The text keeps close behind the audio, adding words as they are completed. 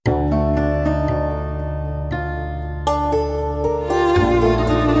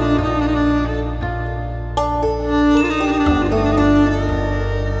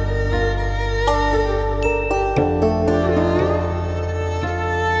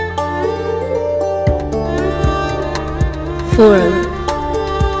Forum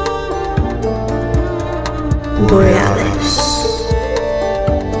Borealis.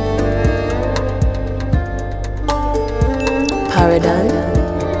 Paradigm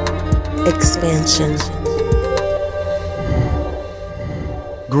Expansion.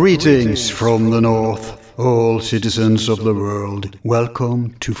 Greetings from the north, all citizens of the world.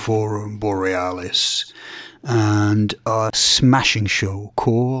 Welcome to Forum Borealis and a smashing show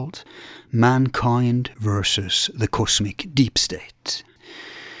called Mankind versus the Cosmic Deep State.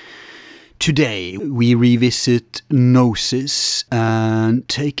 Today we revisit Gnosis and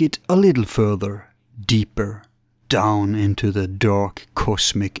take it a little further, deeper, down into the dark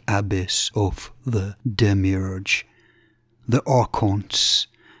cosmic abyss of the Demiurge, the Archons,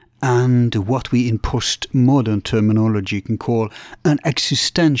 and what we in postmodern terminology can call an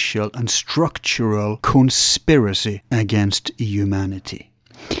existential and structural conspiracy against humanity.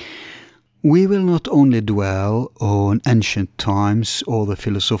 We will not only dwell on ancient times or the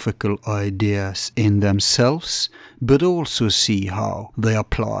philosophical ideas in themselves, but also see how they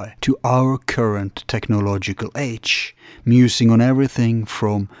apply to our current technological age, musing on everything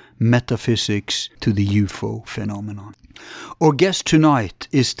from metaphysics to the UFO phenomenon. Our guest tonight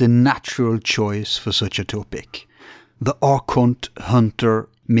is the natural choice for such a topic. The Archont hunter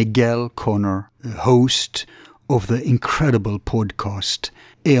Miguel Conner, host of the incredible podcast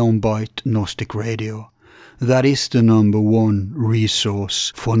Aeonbyte Gnostic Radio. That is the #1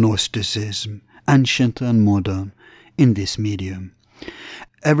 resource for Gnosticism, ancient and modern, in this medium.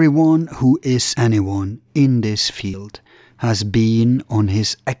 Everyone who is anyone in this field has been on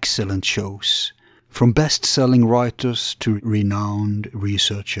his excellent shows. From best-selling writers to renowned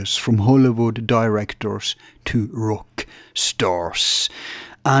researchers, from Hollywood directors to rock stars.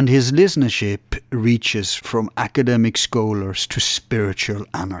 And his listenership reaches from academic scholars to spiritual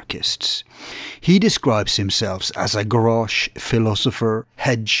anarchists. He describes himself as a garage philosopher,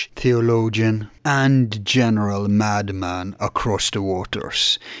 hedge theologian, and general madman across the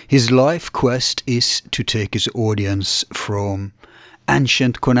waters. His life quest is to take his audience from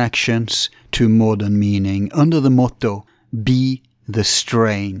ancient connections to modern meaning under the motto, be the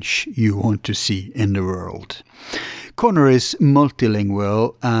strange you want to see in the world. Conner is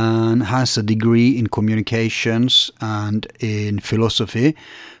multilingual and has a degree in communications and in philosophy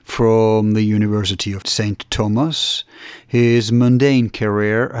from the University of St. Thomas. His mundane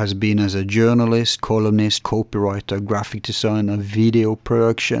career has been as a journalist, columnist, copywriter, graphic designer, video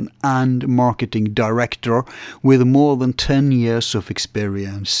production and marketing director with more than 10 years of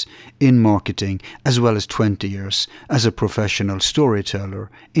experience in marketing as well as 20 years as a professional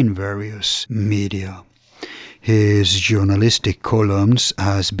storyteller in various media. His journalistic columns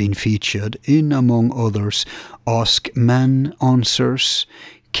has been featured in, among others, Ask Men Answers,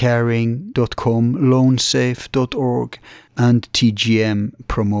 Caring.com, Loansafe.org, and TGM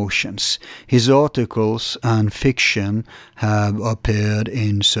Promotions. His articles and fiction have appeared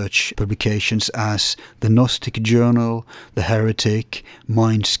in such publications as The Gnostic Journal, The Heretic,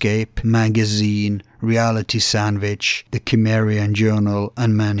 Mindscape Magazine, Reality Sandwich, The Cimmerian Journal,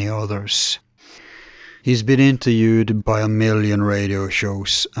 and many others. He's been interviewed by a million radio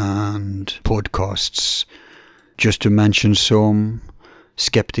shows and podcasts. Just to mention some: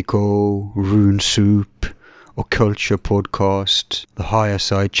 Skeptico, Rune Soup, Occulture Podcast, The Higher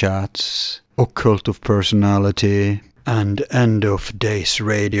Side Chats, Occult of Personality, and End of Days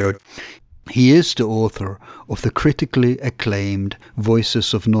Radio. He is the author of the critically acclaimed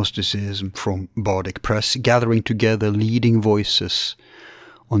Voices of Gnosticism from Bardic Press, gathering together leading voices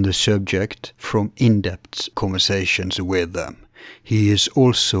on the subject from in-depth conversations with them. He is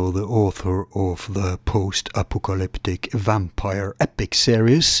also the author of the post-apocalyptic vampire epic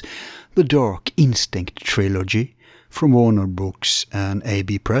series, the Dark Instinct trilogy from Warner Books and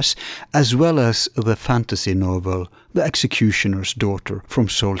AB Press, as well as the fantasy novel The Executioner's Daughter from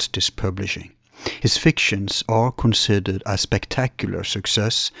Solstice Publishing. His fictions are considered a spectacular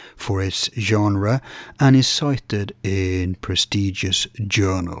success for its genre and is cited in prestigious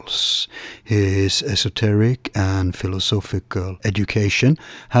journals. His esoteric and philosophical education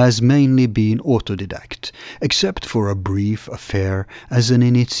has mainly been autodidact, except for a brief affair as an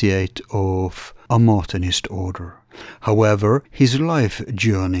initiate of a Martinist order. However, his life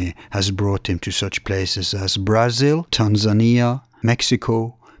journey has brought him to such places as Brazil, Tanzania,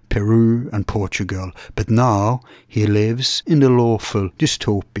 Mexico, Peru and Portugal, but now he lives in the lawful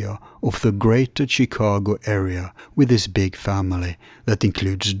dystopia of the greater Chicago area with his big family that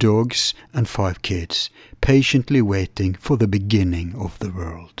includes dogs and 5 kids, patiently waiting for the beginning of the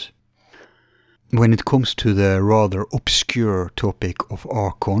world. when it comes to the rather obscure topic of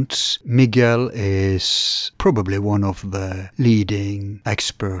archons, Miguel is probably one of the leading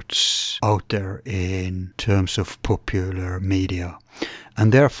experts out there in terms of popular media,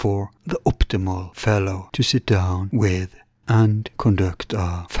 and therefore the optimal fellow to sit down with and conduct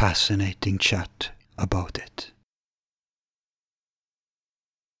a fascinating chat about it.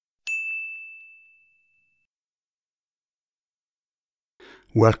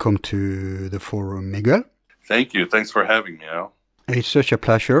 Welcome to the forum, Miguel. Thank you. Thanks for having me, Al. It's such a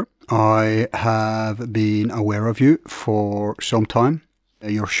pleasure. I have been aware of you for some time,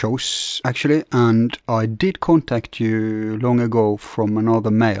 your shows actually, and I did contact you long ago from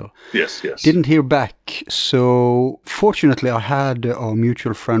another mail. Yes. Didn't hear back, so fortunately I had our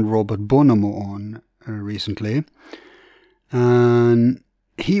mutual friend Robert Bonomo on recently, and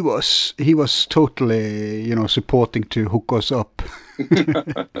he was totally, supporting to hook us up.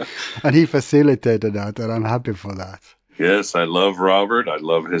 And he facilitated that, and I'm happy for that. Yes, I love Robert. I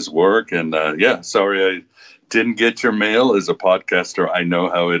love his work. And sorry I didn't get your mail. As a podcaster, I know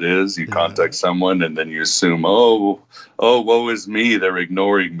how it is. You contact someone and then you assume, oh, woe is me. They're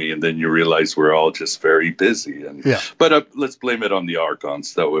ignoring me. And then you realize we're all just very busy. But let's blame it on the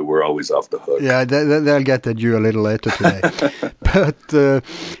Archons. That way we're always off the hook. Yeah, they'll get at you a little later today.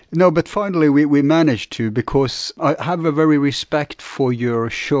 But finally we managed to, because I have a very respect for your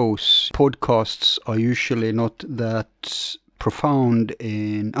shows. Podcasts are usually not that profound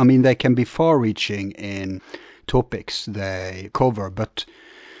they can be far-reaching in topics they cover, but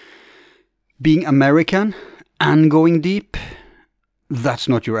being American and going deep, that's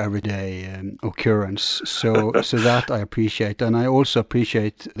not your everyday occurrence. So that I appreciate, and I also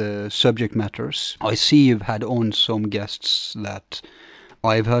appreciate the subject matters. I see you've had on some guests that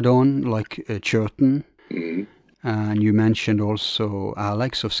I've had on, like Churton, and you mentioned also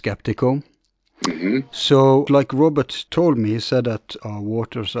Alex of Skeptico. So, like Robert told me, he said that our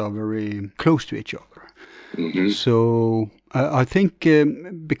waters are very close to each other. So, I think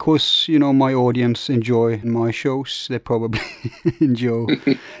because, my audience enjoy my shows, they probably enjoy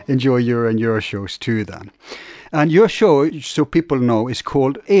your shows too then. And your show, so people know, is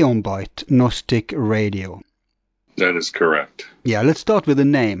called Aeonbyte Gnostic Radio. That is correct. Yeah, let's start with the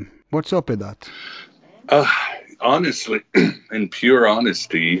name. What's up with that? Honestly, in pure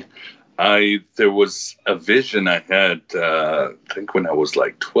honesty, there was a vision I had, I think when I was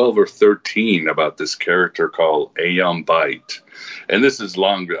like 12 or 13, about this character called Aeonbyte. And this is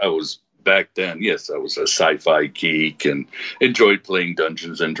back then, yes, I was a sci-fi geek and enjoyed playing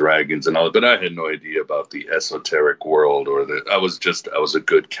Dungeons and Dragons and all that, but I had no idea about the esoteric world I was a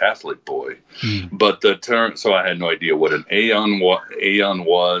good Catholic boy. But the term, so I had no idea what an Aeon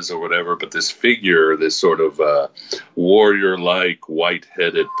was or whatever, but this figure, this sort of warrior-like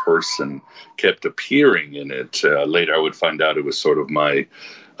white-headed person kept appearing in it. Later I would find out it was sort of my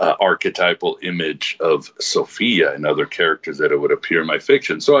archetypal image of Sophia and other characters that would appear in my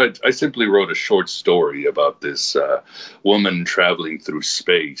fiction. So I simply wrote a short story about this woman traveling through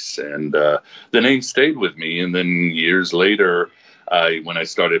space, and the name stayed with me. And then years later, when I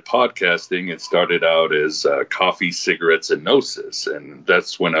started podcasting, it started out as Coffee, Cigarettes, and Gnosis. And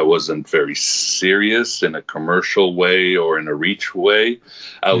that's when I wasn't very serious in a commercial way or in a reach way.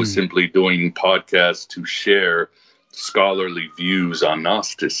 I was simply doing podcasts to share scholarly views on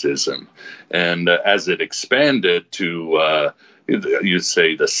Gnosticism. And as it expanded to, you'd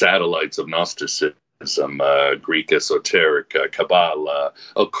say, the satellites of Gnosticism, Greek esoteric, Kabbalah,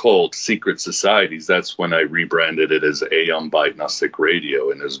 occult, secret societies, that's when I rebranded it as Aeonbyte Gnostic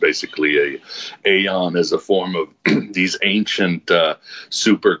Radio. And it was basically Aeon as a form of these ancient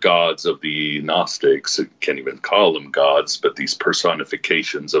super gods of the Gnostics. I can't even call them gods, but these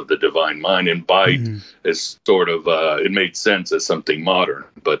personifications of the divine mind. And Byte is sort of, it made sense as something modern.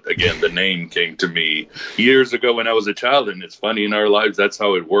 But again, the name came to me years ago when I was a child. And it's funny, in our lives, that's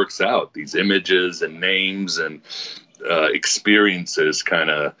how it works out. These images and names and experiences kind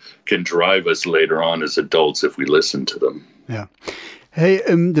of can drive us later on as adults if we listen to them. Yeah. Hey,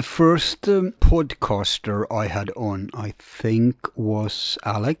 the first podcaster I had on, I think, was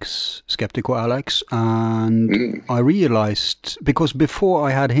Alex, Skeptico Alex, and I realized, because before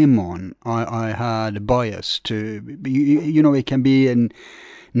I had him on, I had a bias to, it can be an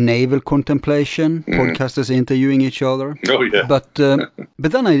naval contemplation, podcasters interviewing each other. Oh, yeah. But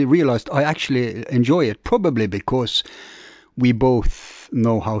then I realized I actually enjoy it, probably because we both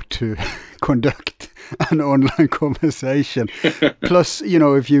know how to conduct an online conversation. Plus,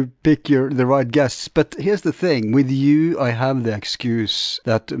 if you pick the right guests. But here's the thing. With you, I have the excuse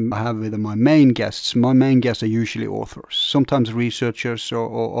that I have with my main guests. My main guests are usually authors, sometimes researchers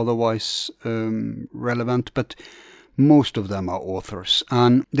or otherwise relevant, but most of them are authors.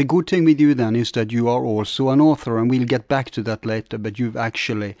 And the good thing with you then is that you are also an author, and we'll get back to that later, but you've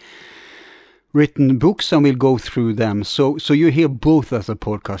actually written books, and we'll go through them. So you're here both as a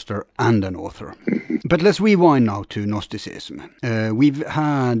podcaster and an author. But let's rewind now to Gnosticism. We've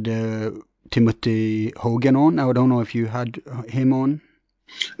had Timothy Hogan on. I don't know if you had him on.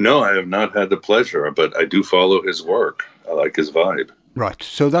 No, I have not had the pleasure, but I do follow his work. I like his vibe. Right.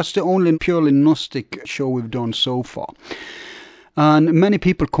 So that's the only purely Gnostic show we've done so far. And many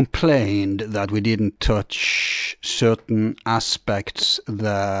people complained that we didn't touch certain aspects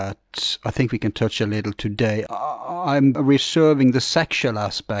that I think we can touch a little today. I'm reserving the sexual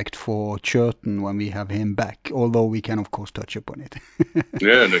aspect for Churton when we have him back, although we can, of course, touch upon it.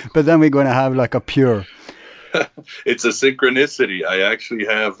 Yeah. But then we're going to have like a pure... It's a synchronicity. I actually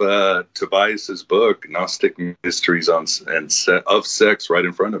have Tobias's book, Gnostic Mysteries of Sex, right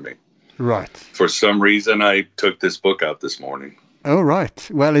in front of me. Right. For some reason, I took this book out this morning. Oh, right.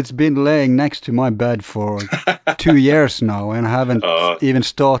 Well, it's been laying next to my bed for 2 years now, and I haven't even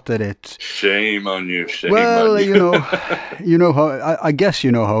started it. Shame on you. Shame well, on you. you know how. I guess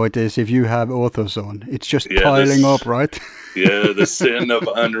you know how it is if you have authors on. It's just piling up, right? Yeah, the sin of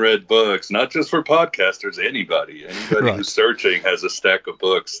unread books, not just for podcasters, anybody right. Who's searching has a stack of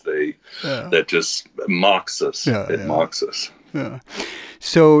books that just mocks us. Mocks us. Yeah.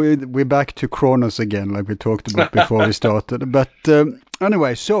 So we're back to Kronos again, like we talked about before we started. But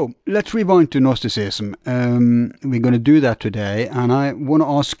anyway, so let's rewind to Gnosticism. We're going to do that today. And I want to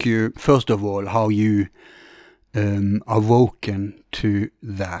ask you, first of all, how you awoken to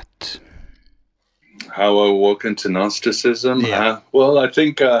that. How I awoken to Gnosticism? Yeah. Well, I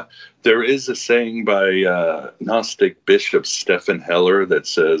think there is a saying by Gnostic Bishop Stephen Heller that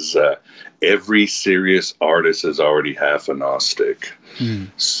says, every serious artist is already half a Gnostic.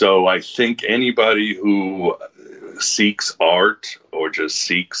 So I think anybody who seeks art or just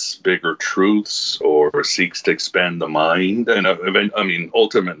seeks bigger truths or seeks to expand the mind, and I mean,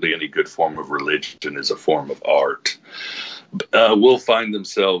 ultimately any good form of religion is a form of art, will find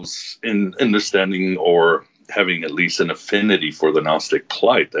themselves in understanding or having at least an affinity for the Gnostic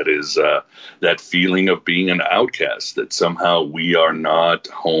plight. That is that feeling of being an outcast, that somehow we are not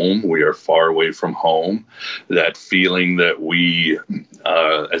home, we are far away from home, that feeling that we,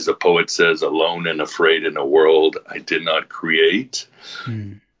 as the poet says, alone and afraid in a world I did not create,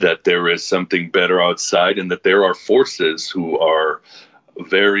 that there is something better outside, and that there are forces who are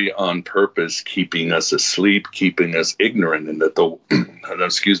very on purpose keeping us asleep, keeping us ignorant, and that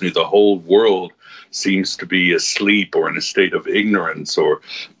the whole world seems to be asleep or in a state of ignorance or,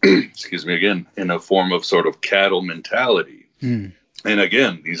 in a form of sort of cattle mentality. And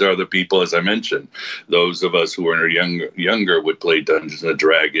again, these are the people, as I mentioned, those of us who are younger would play Dungeons and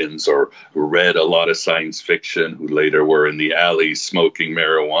Dragons or read a lot of science fiction, who later were in the alley smoking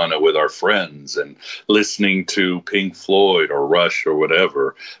marijuana with our friends and listening to Pink Floyd or Rush or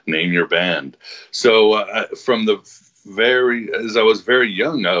whatever, name your band. So as I was very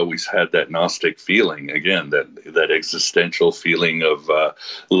young, I always had that Gnostic feeling, again, that existential feeling of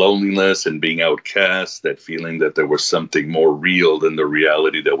loneliness and being outcast, that feeling that there was something more real than the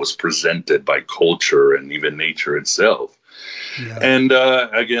reality that was presented by culture and even nature itself. Yeah. And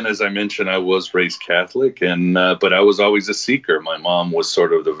again, as I mentioned, I was raised Catholic, but I was always a seeker. My mom was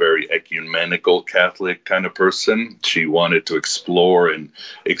sort of the very ecumenical Catholic kind of person. She wanted to explore and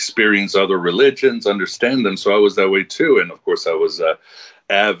experience other religions, understand them. So I was that way too. And of course, I was an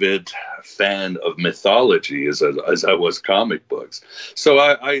avid fan of mythology as I was comic books. So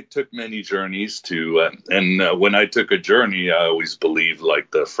I took many journeys and when I took a journey, I always believed,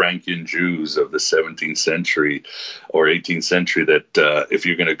 like the Frankian Jews of the 17th century or 18th century, that if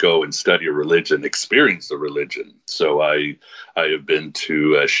you're going to go and study a religion, experience the religion. So I have been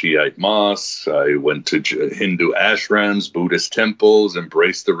to Shiite mosques. I went to Hindu ashrams, Buddhist temples,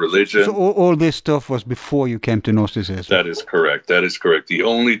 embraced the religion. So all this stuff was before you came to Gnosticism? That is correct. The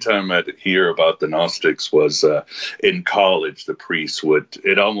only time I'd hear about the Gnostics was in college. The priests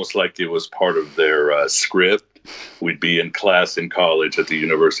it almost like it was part of their script. We'd be in class in college at the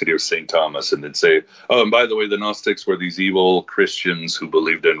University of St. Thomas, and they'd say, oh, and by the way, the Gnostics were these evil Christians who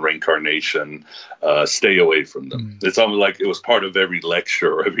believed in reincarnation. Stay away from them. It's almost like it was part of every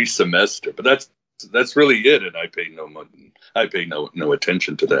lecture or every semester, but that's really it. And I paid no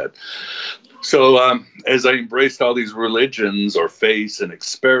attention to that. So as I embraced all these religions or faiths and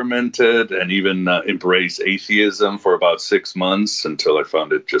experimented and even embraced atheism for about 6 months until I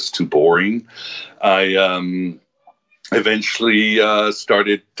found it just too boring, I eventually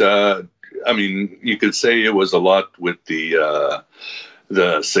started. You could say it was a lot with the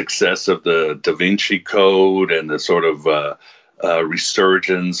success of the Da Vinci Code and the sort of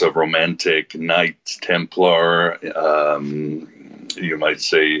resurgence of romantic Knight Templar. You might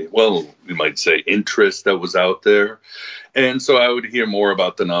say interest that was out there. And so I would hear more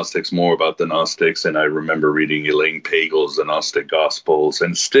about the Gnostics, and I remember reading Elaine Pagel's The Gnostic Gospels,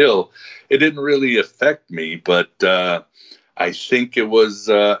 and still, it didn't really affect me, but I think it was,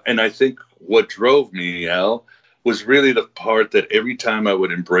 and I think what drove me, Al, was really the part that every time I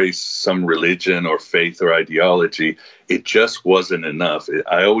would embrace some religion or faith or ideology, it just wasn't enough.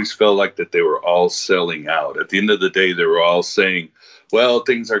 I always felt like that they were all selling out. At the end of the day, they were all saying, well,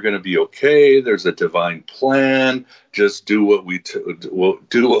 things are going to be okay. There's a divine plan. Just do what we're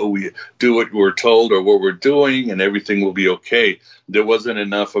told or what we're doing, and everything will be okay. There wasn't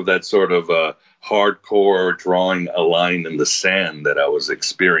enough of that sort of hardcore drawing a line in the sand that I was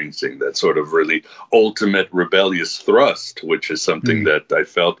experiencing. That sort of really ultimate rebellious thrust, which is something that I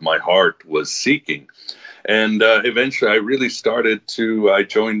felt my heart was seeking. And eventually, I really started.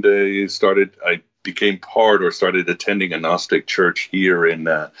 I became part or started attending a Gnostic church here in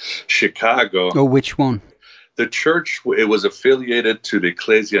Chicago. Oh, which one? The church, it was affiliated to the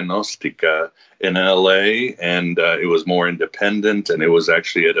Ecclesia Gnostica in LA, and it was more independent, and it was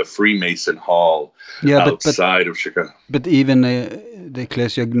actually at a Freemason hall outside of Chicago. But even the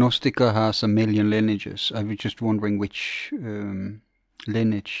Ecclesia Gnostica has 1 million lineages. I was just wondering which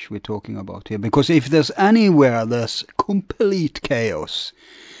lineage we're talking about here. Because if there's anywhere there's complete chaos,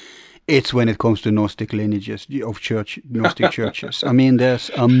 it's when it comes to Gnostic lineages of Gnostic churches. I mean, there's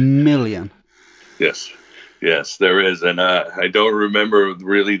 1 million. Yes, there is. And I don't remember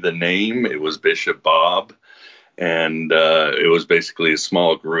really the name. It was Bishop Bob. And it was basically a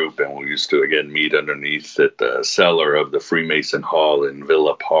small group. And we used to, again, meet underneath at the cellar of the Freemason Hall in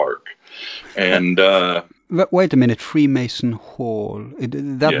Villa Park. And wait a minute, Freemason Hall.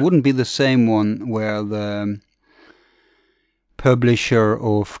 That wouldn't be the same one where the publisher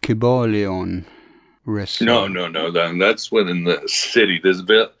of Kybalion resided. No. That's within the city. There's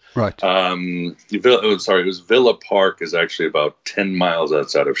right. It was Villa Park is actually about 10 miles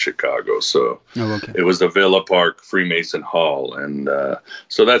outside of Chicago. So It was the Villa Park Freemason Hall. And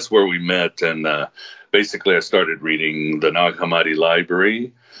so that's where we met. And basically I started reading the Nag Hammadi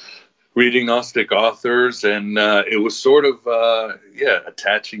Library, reading Gnostic authors, and it was sort of,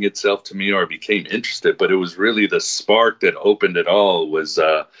 attaching itself to me, or I became interested. But it was really the spark that opened it all was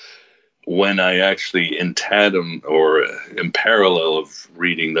when I actually, in tandem or in parallel of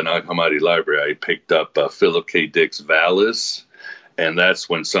reading the Nag Hammadi Library, I picked up Philip K. Dick's Valis. And that's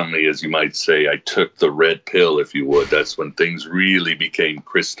when suddenly, as you might say, I took the red pill, if you would. That's when things really became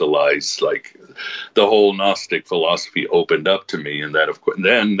crystallized. Like the whole Gnostic philosophy opened up to me. And that, of course,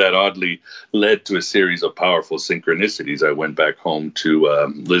 then that oddly led to a series of powerful synchronicities. I went back home to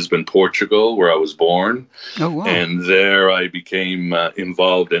Lisbon, Portugal, where I was born. Oh, wow. And there I became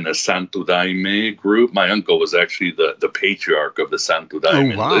involved in a Santo Daime group. My uncle was actually the patriarch of the Santo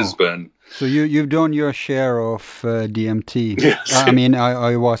Daime in Lisbon. So you've done your share of DMT. Yes. I mean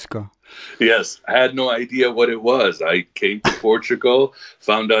ayahuasca. Yes, I had no idea what it was. I came to Portugal,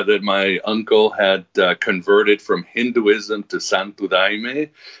 found out that my uncle had converted from Hinduism to Santo Daime,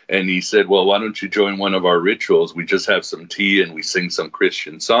 and he said, well, why don't you join one of our rituals? We just have some tea and we sing some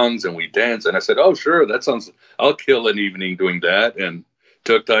Christian songs and we dance. And I said, oh, sure, I'll kill an evening doing that. And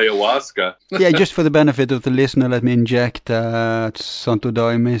took the ayahuasca. Yeah, just for the benefit of the listener, let me inject that Santo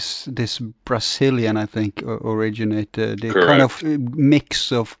Daime is this Brazilian, I think, originated. The kind of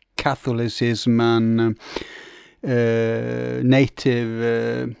mix of Catholicism and native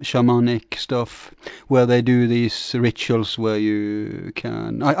shamanic stuff, where they do these rituals where you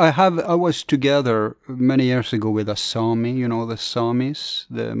can... I was together many years ago with a Sami, you know, the Samis,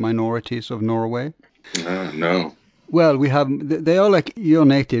 the minorities of Norway. No. Well, they are like your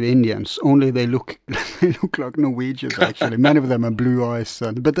native Indians, only they look like Norwegians, actually. Many of them are blue eyes,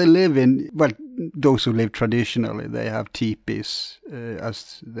 but they live those who live traditionally, they have teepees,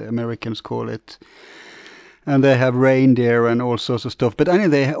 as the Americans call it. And they have reindeer and all sorts of stuff. But anyway,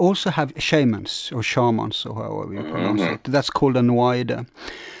 they also have shamans, or however you pronounce it. That's called a Nuaida.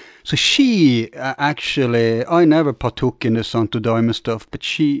 So she actually, I never partook in the Santo Daime stuff, but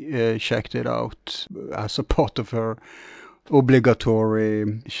she checked it out as a part of her obligatory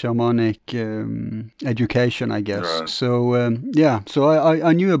shamanic education, I guess. Right. So so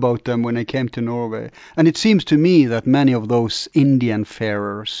I knew about them when I came to Norway, and it seems to me that many of those Indian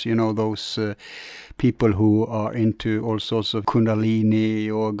farers, those people who are into all sorts of Kundalini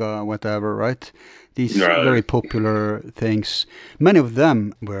yoga, whatever, right? These very popular things. Many of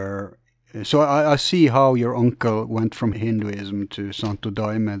them were. So I see how your uncle went from Hinduism to Santo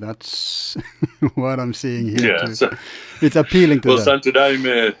Daime. That's what I'm seeing here. Yeah, too. so, It's appealing to them. Santo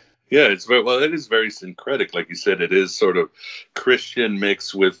Daime, it is very syncretic. Like you said, it is sort of Christian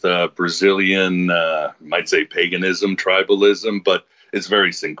mixed with Brazilian, might say paganism, tribalism, but it's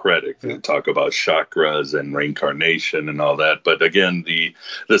very syncretic. They talk about chakras and reincarnation and all that. But again, the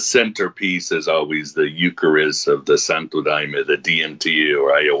centerpiece is always the Eucharist of the Santo Daime, the DMT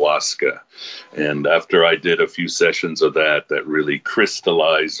or ayahuasca. And after I did a few sessions of that really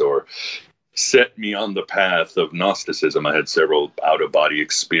crystallized or set me on the path of Gnosticism. I had several out-of-body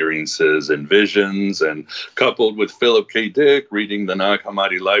experiences and visions, and coupled with Philip K. Dick, reading the Nag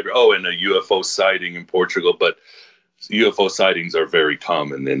Hammadi library, and a UFO sighting in Portugal. But UFO sightings are very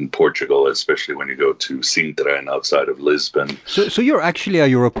common in Portugal, especially when you go to Sintra and outside of Lisbon. So you're actually a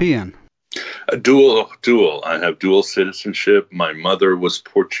European? A dual. I have dual citizenship. My mother was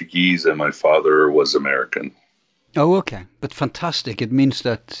Portuguese and my father was American. Oh, okay. But fantastic. It means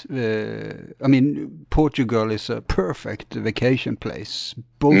that, Portugal is a perfect vacation place,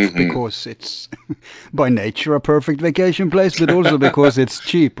 both because it's by nature a perfect vacation place, but also because it's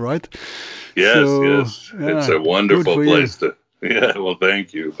cheap, right? Yes. It's a wonderful place to. Yeah, well,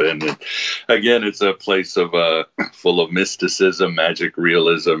 thank you, Ben. And again, it's a place of full of mysticism, magic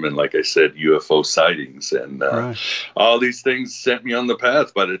realism, and like I said, UFO sightings. And all these things sent me on the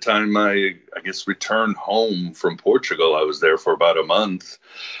path. By the time I guess, returned home from Portugal, I was there for about a month.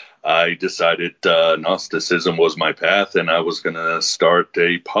 I decided Gnosticism was my path, and I was going to start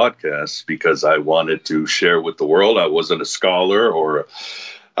a podcast because I wanted to share with the world. I wasn't a scholar or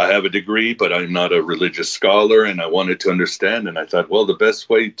I have a degree, but I'm not a religious scholar, and I wanted to understand. And I thought, well, the best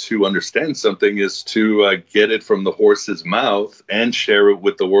way to understand something is to get it from the horse's mouth and share it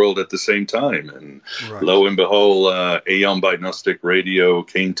with the world at the same time. And lo and behold, Aeon by Gnostic Radio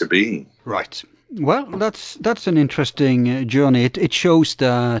came to be. Right. Well, that's an interesting journey. It shows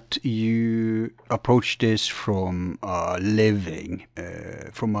that you approach this from a living,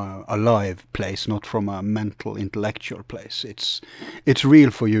 from a live place, not from a mental, intellectual place. It's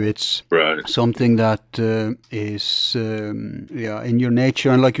real for you. It's something that is in your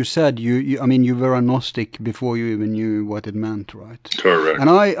nature. And like you said, you were a Gnostic before you even knew what it meant, right? Correct. And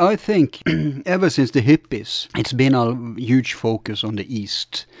I think ever since the hippies, it's been a huge focus on the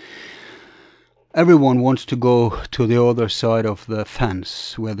East. Everyone wants to go to the other side of the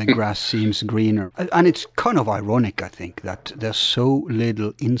fence where the grass seems greener. And it's kind of ironic, I think, that there's so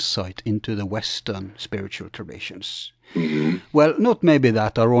little insight into the Western spiritual traditions. Mm-hmm. Well, not maybe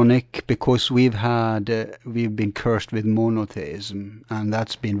that ironic, because we've been cursed with monotheism, and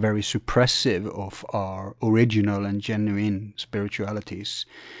that's been very suppressive of our original and genuine spiritualities,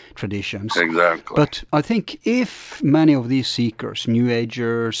 traditions. Exactly. But I think if many of these seekers, New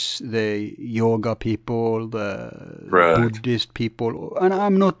Agers, the yoga people, the Buddhist people, and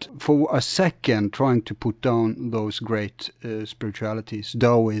I'm not for a second trying to put down those great spiritualities,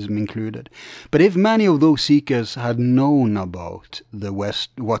 Taoism included, but if many of those seekers had known about the West,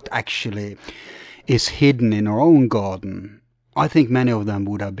 what actually is hidden in our own garden, I think many of them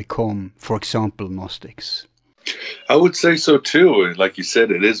would have become, for example, Gnostics. I would say so too. Like you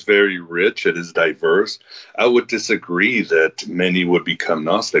said, it is very rich. It is diverse. I would disagree that many would become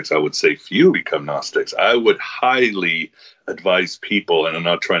Gnostics. I would say few become Gnostics. I would highly advise people, and I'm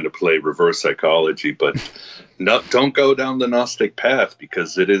not trying to play reverse psychology, but don't go down the Gnostic path,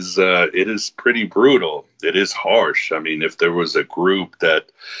 because it is pretty brutal. It is harsh. I mean, if there was a group that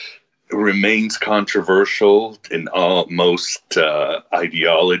remains controversial in most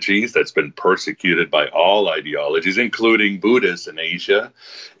ideologies, that's been persecuted by all ideologies, including Buddhists in Asia,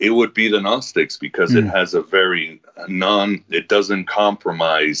 it would be the Gnostics, because it has a very it doesn't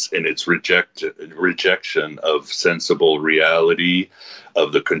compromise in its rejection of sensible reality,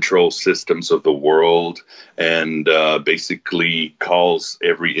 of the control systems of the world, and basically calls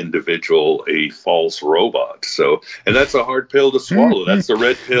every individual a false robot. And that's a hard pill to swallow. That's the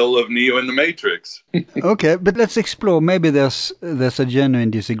red pill of Neo in the Matrix. Okay, but let's explore. Maybe there's a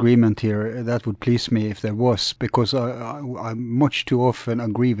genuine disagreement here. That would please me if there was, because I much too often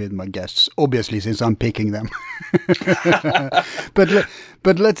agree with my guests, obviously, since I'm picking them.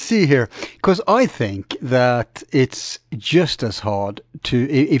 But let's see here, because I think that it's just as hard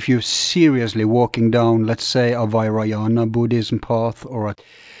if you're seriously walking down, let's say, a Vajrayana Buddhism path or a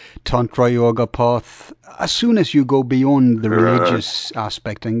Tantra yoga path, as soon as you go beyond the religious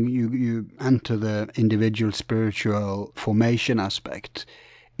aspect and you enter the individual spiritual formation aspect,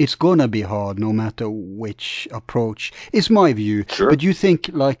 it's gonna be hard no matter which approach. It's my view. Sure. But you think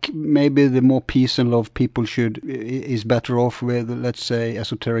like maybe the more peace and love people is better off with, let's say,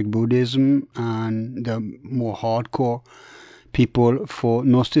 esoteric Buddhism, and the more hardcore people for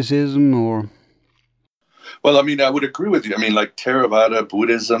Gnosticism, or? Well, I mean, I would agree with you. I mean, like Theravada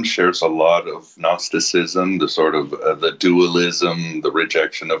Buddhism shares a lot of Gnosticism, the sort of the dualism, the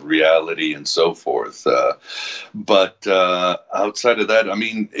rejection of reality, and so forth. But outside of that, I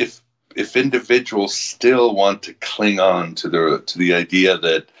mean, if individuals still want to cling on to the idea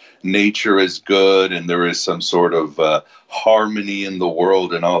that nature is good and there is some sort of harmony in the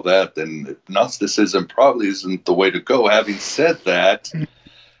world and all that, then Gnosticism probably isn't the way to go. Having said that,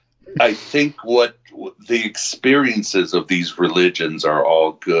 I think what the experiences of these religions are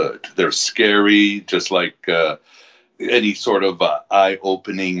all good. They're scary, just like any sort of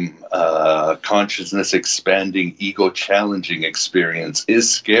eye-opening, consciousness-expanding, ego-challenging experience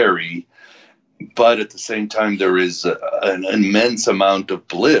is scary. But at the same time, there is an immense amount of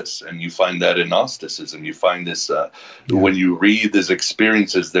bliss, and you find that in Gnosticism. You find this when you read these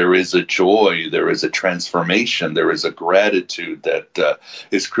experiences, there is a joy, there is a transformation, there is a gratitude that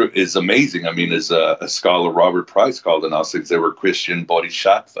is amazing. I mean, as a scholar, Robert Price called the Gnostics, they were Christian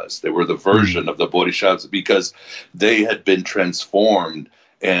bodhisattvas. They were the version of the bodhisattvas because they had been transformed,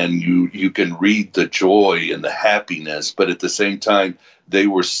 and you can read the joy and the happiness, but at the same time, they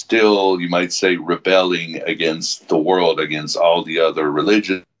were still, you might say, rebelling against the world, against all the other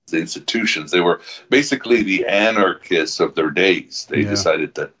religions, the institutions. They were basically the anarchists of their days. They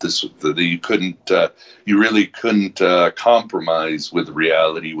decided that you really couldn't compromise with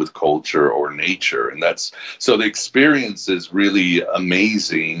reality, with culture or nature. And so the experience is really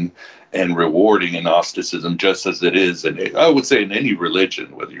amazing and rewarding in Gnosticism, just as it is, and I would say in any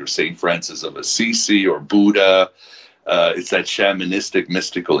religion, whether you're St. Francis of Assisi or Buddha. It's that shamanistic,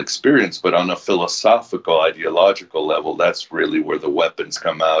 mystical experience, but on a philosophical, ideological level, that's really where the weapons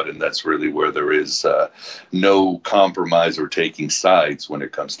come out, and that's really where there is no compromise or taking sides when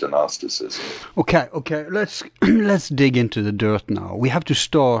it comes to Gnosticism. Okay. Let's dig into the dirt now. We have to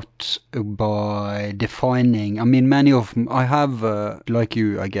start by defining. I mean, I have, like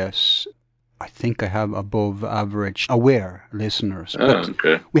you, I guess. I think I have above average aware listeners, but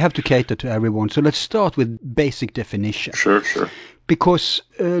we have to cater to everyone. So let's start with basic definition. Sure. Because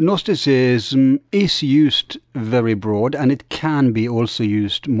Gnosticism is used very broad, and it can be also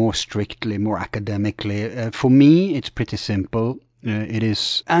used more strictly, more academically. For me, it's pretty simple. It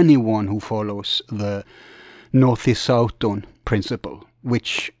is anyone who follows the Gnosis Auton principle,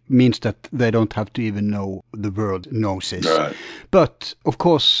 which means that they don't have to even know the word Gnosis. Right. But, of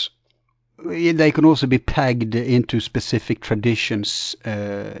course, they can also be pegged into specific traditions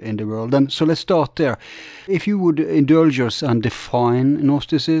in the world. And so let's start there. If you would indulge us and define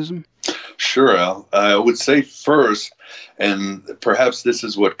Gnosticism. Sure, Al. I would say first, and perhaps this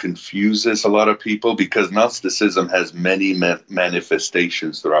is what confuses a lot of people, because Gnosticism has many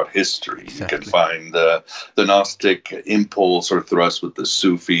manifestations throughout history. Exactly. You can find the Gnostic impulse or thrust with the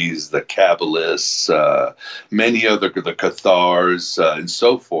Sufis, the Kabbalists, many other, the Cathars, and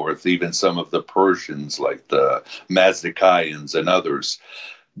so forth, even some of the Persians like the Mazdakians and others.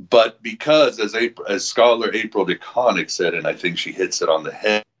 But because, as scholar April DeConnick said, and I think she hits it on the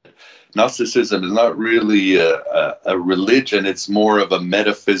head, Gnosticism is not really a religion, it's more of a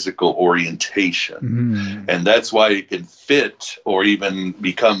metaphysical orientation. Mm. And that's why it can fit or even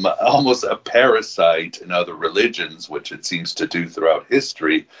become almost a parasite in other religions, which it seems to do throughout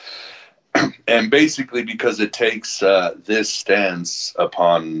history. And basically because it takes this stance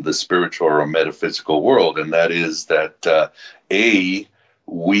upon the spiritual or metaphysical world, and that is that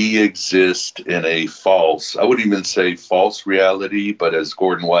we exist in a false, I wouldn't even say false reality, but as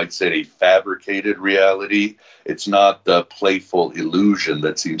Gordon White said, a fabricated reality. It's not the playful illusion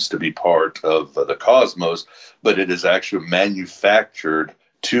that seems to be part of the cosmos, but it is actually manufactured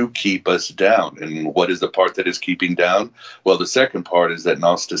to keep us down. And what is the part that is keeping down? Well, the second part is that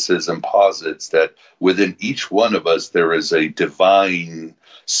Gnosticism posits that within each one of us there is a divine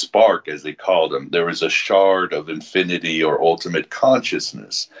spark, as they call them. There is a shard of infinity or ultimate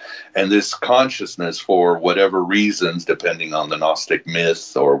consciousness. And this consciousness, for whatever reasons, depending on the Gnostic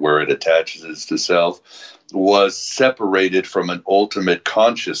myth or where it attaches to self, was separated from an ultimate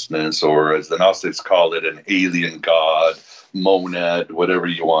consciousness, or as the Gnostics call it, an alien god monad, whatever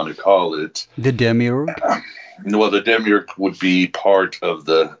you want to call it. The demiurge? Well, the demiurge would be part of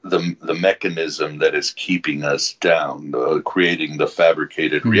the mechanism that is keeping us down, creating the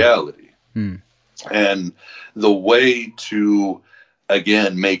fabricated reality. And the way to,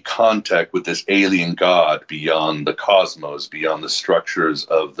 again, make contact with this alien god beyond the cosmos, beyond the structures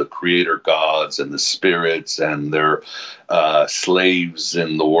of the creator gods and the spirits and their slaves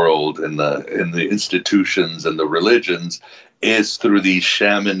in the world, in the institutions and the religions, is through these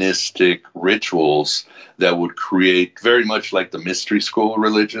shamanistic rituals that would create, very much like the mystery school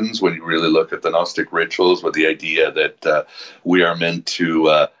religions, when you really look at the Gnostic rituals, with the idea that we are meant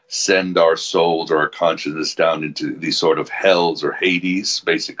to send our souls or our consciousness down into these sort of hells or Hades.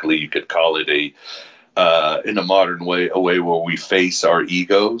 Basically, you could call it in a modern way, a way where we face our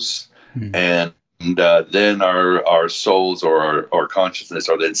egos, and then our souls or our consciousness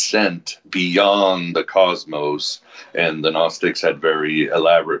are then sent beyond the cosmos. And the Gnostics had very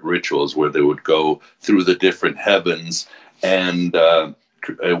elaborate rituals where they would go through the different heavens and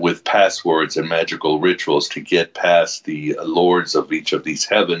with passwords and magical rituals to get past the lords of each of these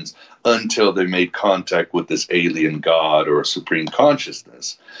heavens until they made contact with this alien god or supreme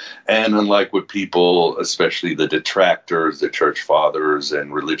consciousness. And unlike what people, especially the detractors, the church fathers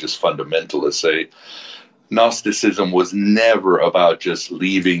and religious fundamentalists say, Gnosticism was never about just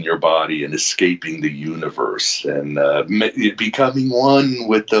leaving your body and escaping the universe and becoming one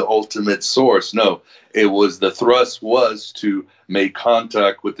with the ultimate source. No, the thrust was to make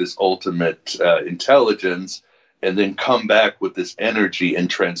contact with this ultimate intelligence and then come back with this energy and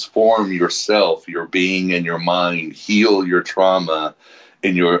transform yourself, your being and your mind, heal your trauma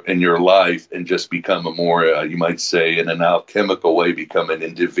in your life, and just become a more, you might say, in an alchemical way, become an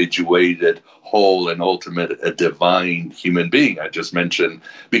individuated, whole, and ultimate, a divine human being. I just mentioned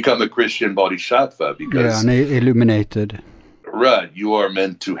become a Christian bodhisattva because... Yeah, and illuminated. Right. You are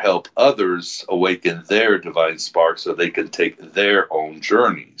meant to help others awaken their divine spark so they can take their own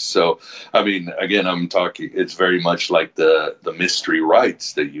journey. So, I mean, again, I'm talking, it's very much like the mystery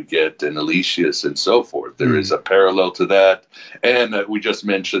rites that you get in Alexius and so forth. There is a parallel to that. And we just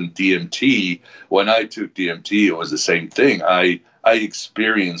mentioned DMT. When I took DMT, it was the same thing. I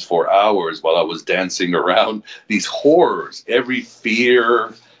experienced for hours while I was dancing around these horrors, every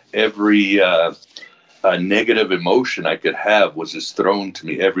fear, every... a negative emotion I could have was just thrown to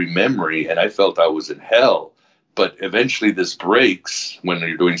me, every memory, and I felt I was in hell. But eventually this breaks when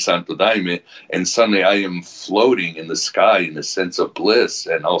you're doing Santo Daime, and suddenly I am floating in the sky in a sense of bliss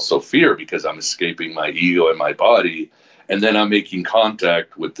and also fear because I'm escaping my ego and my body. And then I'm making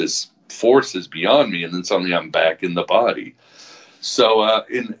contact with this forces beyond me, and then suddenly I'm back in the body. So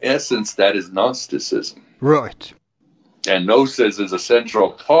in essence, that is Gnosticism. Right. And Gnosis is a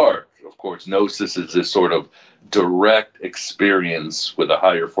central part. Of course, Gnosis is this sort of direct experience with a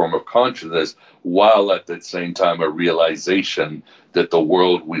higher form of consciousness, while at the same time a realization that the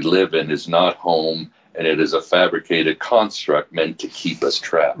world we live in is not home and it is a fabricated construct meant to keep us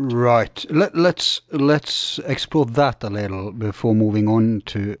trapped. Right. Let's explore that a little before moving on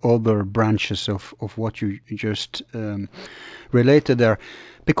to other branches of what you just related there.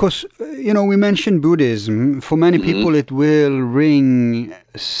 Because, we mentioned Buddhism. For many people, it will ring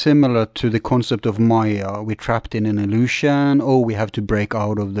similar to the concept of Maya. We're trapped in an illusion. Oh, we have to break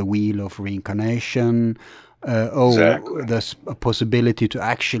out of the wheel of reincarnation. Exactly. There's a possibility to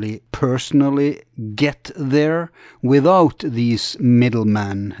actually personally get there without these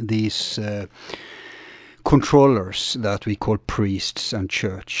middlemen, these controllers that we call priests and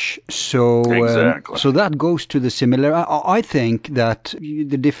church. So exactly. So that goes to the similar. I think that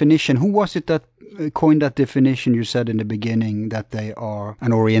the definition, who was it that coined that definition? You said in the beginning that they are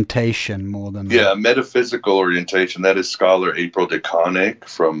an orientation more than... Yeah, metaphysical orientation. That is scholar April DeConnick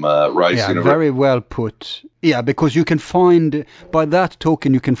from Rice University. Yeah, very well put. Yeah, because you can find, by that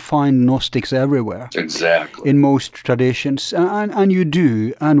token, you can find Gnostics everywhere. Exactly. In most traditions. And you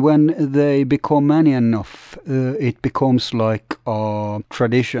do. And when they become many enough, it becomes like a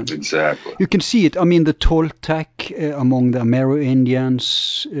tradition. Exactly. You can see it. I mean, the Toltec among the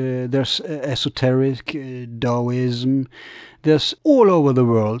Amerindians, there's esoteric Taoism. There's all over the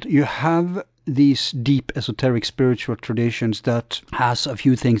world. You have these deep esoteric spiritual traditions that has a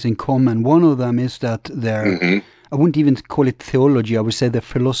few things in common. One of them is that they're, I wouldn't even call it theology, I would say the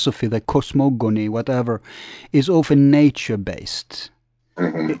philosophy, the cosmogony, whatever, is often nature-based.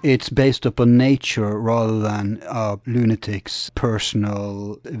 It's based upon nature rather than lunatics'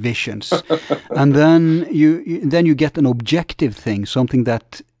 personal visions. And then you get an objective thing, something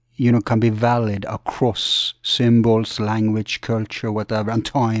that can be valid across symbols, language, culture, whatever, and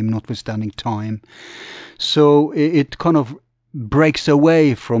time, notwithstanding time. So it kind of breaks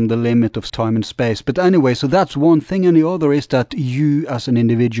away from the limit of time and space. But anyway, so that's one thing. And the other is that you as an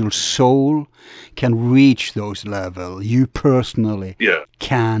individual soul can reach those levels. You personally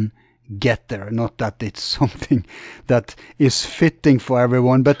can get there. Not that it's something that is fitting for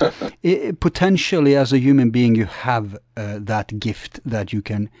everyone, but potentially as a human being you have that gift that you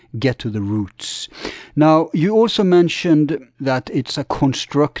can get to the roots. Now, you also mentioned that it's a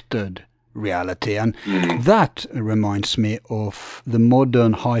constructed reality, and that reminds me of the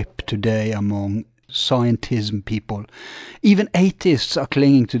modern hype today among scientism people. Even atheists are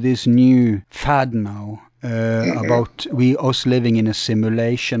clinging to this new fad now about us living in a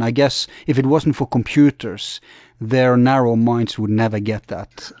simulation. I guess if it wasn't for computers, their narrow minds would never get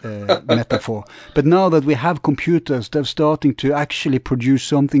that metaphor. But now that we have computers, they're starting to actually produce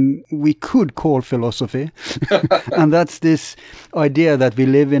something we could call philosophy. And that's this idea that we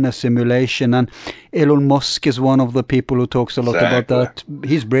live in a simulation. And Elon Musk is one of the people who talks a lot about that.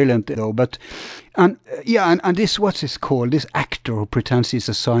 He's brilliant, though. But and this, what's his called? This actor who pretends he's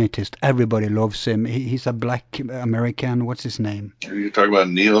a scientist. Everybody loves him. He's a black American. What's his name? Are you talking about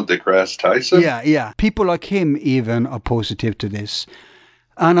Neil deGrasse Tyson? Yeah. People like him even are positive to this.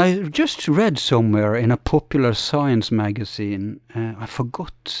 And I just read somewhere in a popular science magazine, I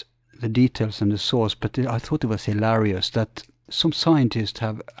forgot the details and the source, but I thought it was hilarious that some scientists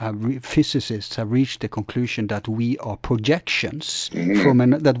physicists have reached the conclusion that we are projections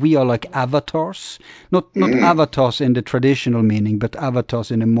that we are like avatars, not avatars in the traditional meaning, but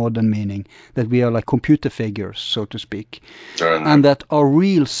avatars in the modern meaning, that we are like computer figures, so to speak, and that our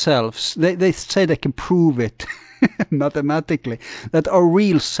real selves, they say they can prove it mathematically, that our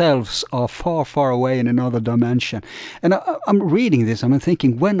real selves are far, far away in another dimension. And I'm reading this and I'm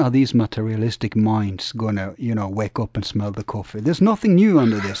thinking, when are these materialistic minds gonna, wake up and smell the coffee? There's nothing new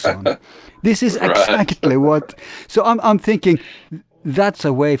under the sun. This is exactly what. So I'm thinking that's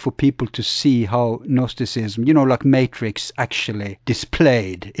a way for people to see how Gnosticism, like Matrix, actually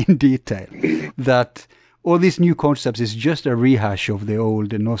displayed in detail. That all these new concepts is just a rehash of the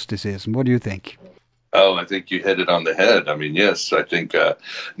old Gnosticism. What do you think? Oh, I think you hit it on the head. I mean, yes, I think,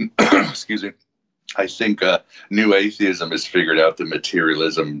 excuse me, I think new atheism has figured out that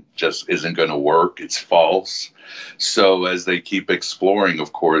materialism just isn't going to work. It's false. So as they keep exploring,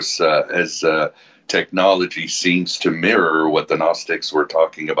 of course, as technology seems to mirror what the Gnostics were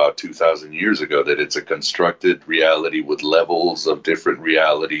talking about 2,000 years ago, that it's a constructed reality with levels of different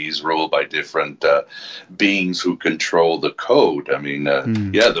realities ruled by different beings who control the code. I mean,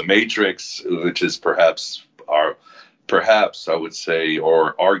 the Matrix, which is perhaps I would say,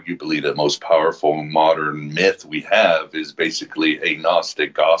 or arguably the most powerful modern myth we have, is basically a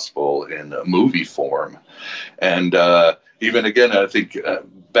Gnostic gospel in a movie form. And even again, I think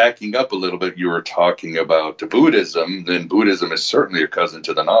backing up a little bit, you were talking about Buddhism. Then Buddhism is certainly a cousin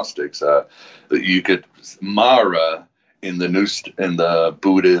to the Gnostics. You could Mara in the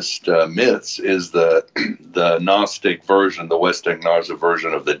Buddhist myths is the Gnostic version, the Western Gnostic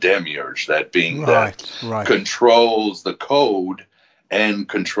version of the demiurge, that being that controls the code and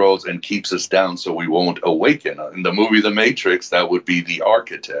controls and keeps us down so we won't awaken. In the movie The Matrix, that would be the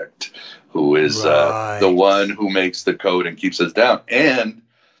architect, who is the one who makes the code and keeps us down. And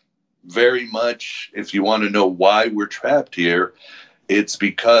very much, if you want to know why we're trapped here, it's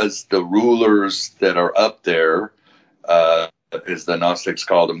because the rulers that are up there, as the Gnostics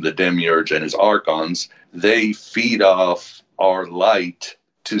called them, the demiurge and his archons, they feed off our light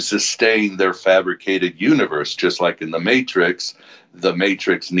to sustain their fabricated universe. Just like in the Matrix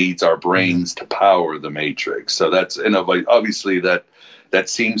needs our brains to power the Matrix. So that's, obviously that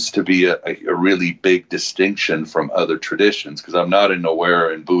seems to be a really big distinction from other traditions, because I'm not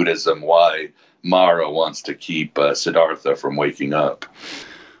aware in Buddhism why Mara wants to keep Siddhartha from waking up.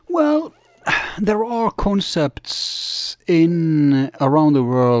 Well, there are concepts around the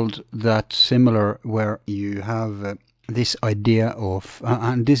world that's similar, where you have this idea of,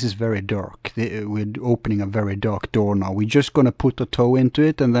 and this is very dark, we're opening a very dark door now. We're just going to put a toe into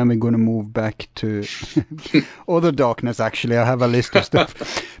it, and then we're going to move back to other darkness, actually. I have a list of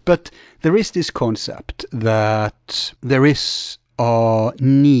stuff. But there is this concept that there is a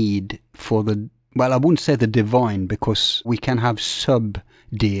need for I wouldn't say the divine, because we can have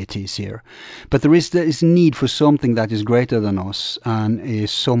sub-deities here. But there is need for something that is greater than us and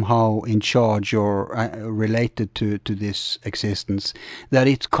is somehow in charge or related to this existence, that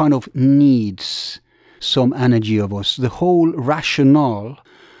it kind of needs some energy of us. The whole rationale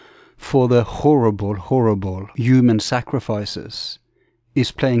for the horrible human sacrifices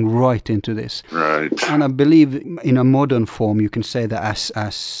is playing right into this. Right. And I believe in a modern form, you can say the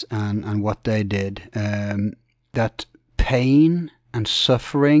SS and what they did, that pain and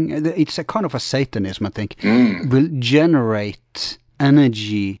suffering, it's a kind of a Satanism, I think, will generate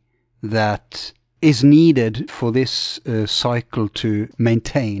energy that is needed for this cycle to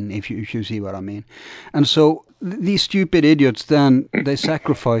maintain, if you see what I mean. And so these stupid idiots, then they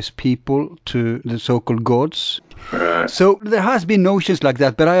sacrifice people to the so-called gods. Right. So there has been notions like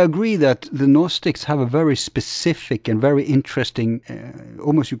that, but I agree that the Gnostics have a very specific and very interesting,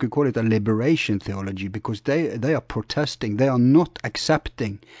 almost you could call it a liberation theology, because they are protesting, they are not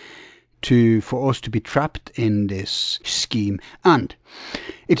accepting for us to be trapped in this scheme. And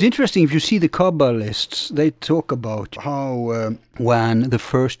it's interesting, if you see the Kabbalists, they talk about how when the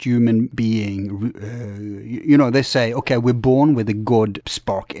first human being, they say, okay, we're born with a God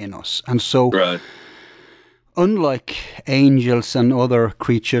spark in us. And so, Right. unlike angels and other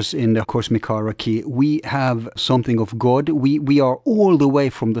creatures in the cosmic hierarchy, we have something of God. We are all the way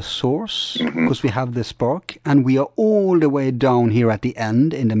from the source, because we have the spark, and we are all the way down here at the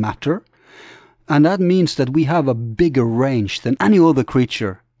end in the matter. And that means that we have a bigger range than any other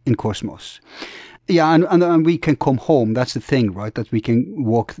creature in cosmos. Yeah, and we can come home. That's the thing, right? That we can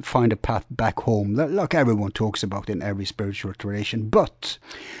find a path back home, like everyone talks about in every spiritual tradition. But,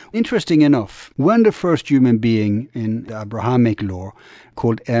 interesting enough, when the first human being in the Abrahamic law,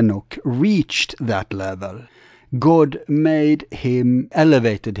 called Enoch, reached that level, God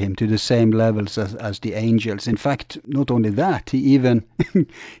elevated him to the same levels as the angels. In fact, not only that, he even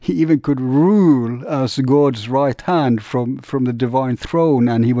could rule as God's right hand from the divine throne,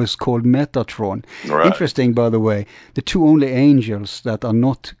 and he was called Metatron. Right. Interesting, by the way, the two only angels that are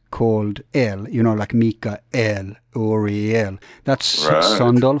not called El, like Mikael, Uriel, that's Right.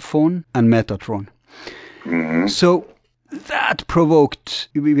 Sandalphon and Metatron. So that provoked,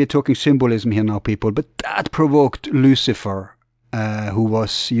 we're talking symbolism here now, people, but that provoked Lucifer, who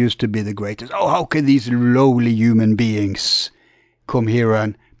used to be the greatest. Oh, how can these lowly human beings come here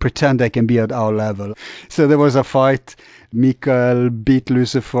and pretend they can be at our level? So there was a fight. Michael beat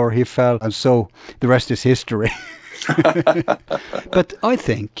Lucifer, he fell, and so the rest is history. But I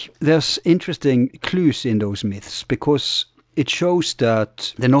think there's interesting clues in those myths, because it shows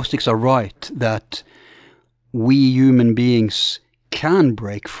that the Gnostics are right, that we human beings can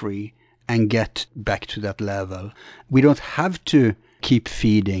break free and get back to that level. We don't have to keep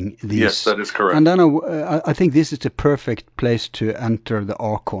feeding these. Yes, that is correct. And then I think this is the perfect place to enter the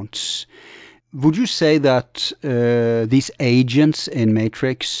Archons. Would you say that these agents in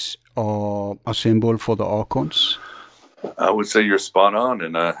Matrix are a symbol for the Archons? I would say you're spot on,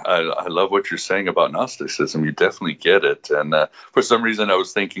 and I love what you're saying about Gnosticism. You definitely get it. And for some reason, I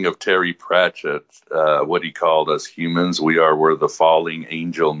was thinking of Terry Pratchett, what he called us humans. We are where the falling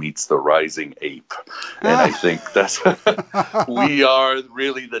angel meets the rising ape. And I think we are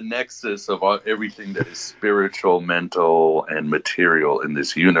really the nexus of everything that is spiritual, mental, and material in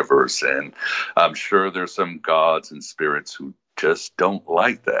this universe. And I'm sure there's some gods and spirits who just don't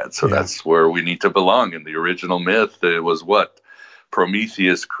like that. So that's where we need to belong. In the original myth, it was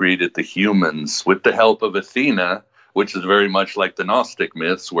Prometheus created the humans with the help of Athena, which is very much like the Gnostic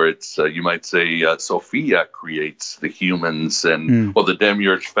myths, where it's, you might say, Sophia creates the humans, and, the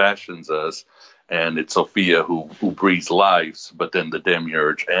demiurge fashions us, and it's Sophia who breathes lives, but then the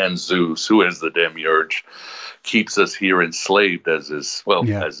demiurge and Zeus, who is the demiurge, keeps us here enslaved as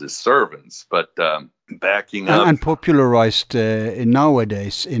his servants. But backing up and popularized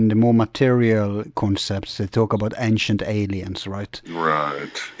nowadays in the more material concepts, they talk about ancient aliens, right?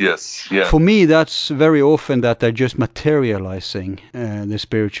 Right. Yes. Yeah. For me, that's very often that they're just materializing the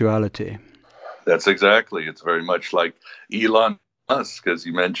spirituality. That's exactly. It's very much like Elon Musk, as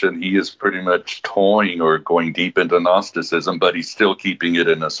you mentioned. He is pretty much toying or going deep into Gnosticism, but he's still keeping it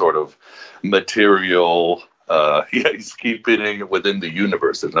in a sort of material. He's keeping it within the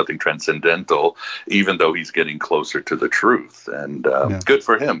universe. There's nothing transcendental, even though he's getting closer to the truth. And good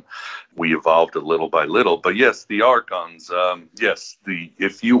for him. We evolved a little by little. But yes, the Archons.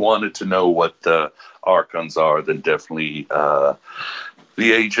 If you wanted to know what the Archons are, then definitely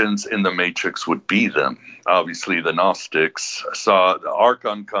the agents in the Matrix would be them. Obviously, the Gnostics saw the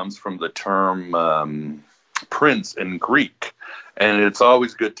Archon comes from the term prince in Greek. And it's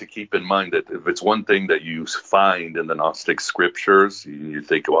always good to keep in mind that if it's one thing that you find in the Gnostic scriptures, you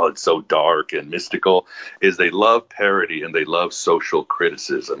think, well, it's so dark and mystical, is they love parody and they love social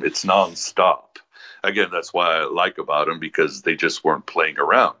criticism. It's nonstop. again, that's why I like about them, because they just weren't playing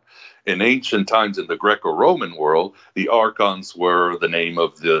around. In ancient times in the Greco-Roman world, the archons were the name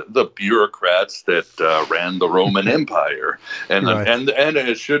of the bureaucrats that ran the Roman Empire. And, Right. and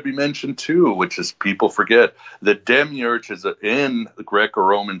it should be mentioned, too, which is people forget, the demiurge in the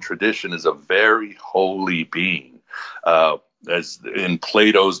Greco-Roman tradition is a very holy being. As in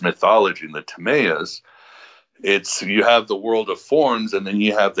Plato's mythology, in the Timaeus, you have the world of forms, and then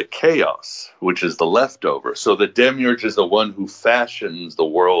you have the chaos, which is the leftover. So the demiurge is the one who fashions the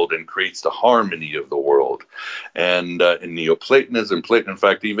world and creates the harmony of the world. And in Neoplatonism, in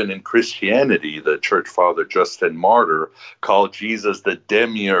fact, even in Christianity, the church father Justin Martyr called Jesus the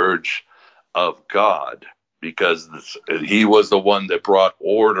demiurge of God, because he was the one that brought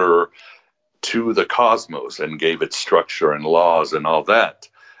order to the cosmos and gave it structure and laws and all that.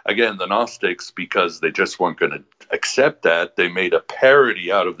 Again, the Gnostics, because they just weren't going to accept that, they made a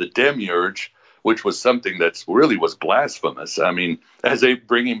parody out of the demiurge, which was something that really was blasphemous. I mean,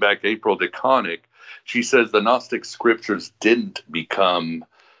 bringing back April DeConnick, she says the Gnostic scriptures didn't become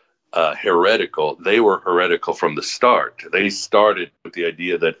heretical. They were heretical from the start. They started with the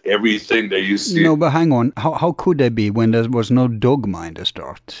idea that everything they used to... No, but hang on. How could they be when there was no dogma in the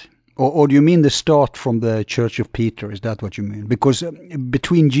start? Or do you mean the start from the Church of Peter? Is that what you mean? Because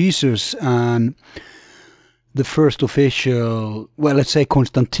between Jesus and the first official, well, let's say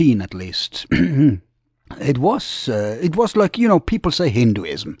Constantine at least, it was like, people say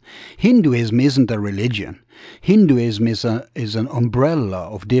Hinduism. Hinduism isn't a religion. Hinduism is an umbrella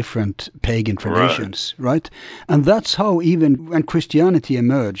of different pagan traditions, right? And that's how, even when Christianity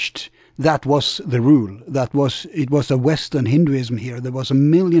emerged, that was the rule. It was a Western Hinduism here. There was a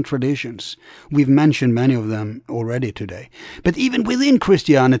million traditions. We've mentioned many of them already today. But even within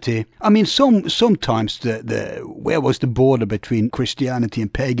Christianity, I mean, sometimes where was the border between Christianity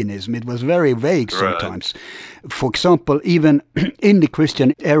and paganism? It was very vague sometimes. Right. For example, even in the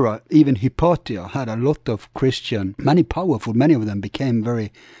Christian era, even Hypatia had a lot of many of them became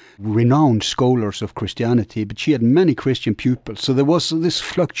very renowned scholars of Christianity, but she had many Christian pupils. So there was this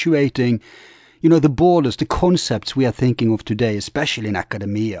fluctuating, the borders, the concepts we are thinking of today, especially in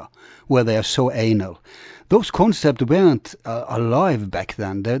academia, where they are so anal. Those concepts weren't alive back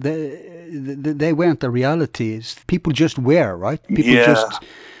then. They weren't a reality. People just were, right?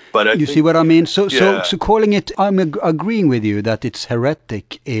 But you see what I mean? So calling it, I'm agreeing with you that it's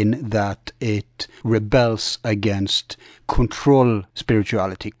heretic in that it rebels against control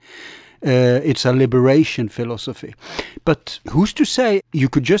spirituality. It's a liberation philosophy. But who's to say you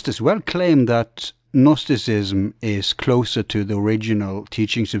could just as well claim that Gnosticism is closer to the original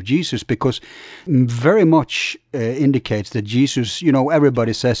teachings of Jesus, because very much indicates that Jesus,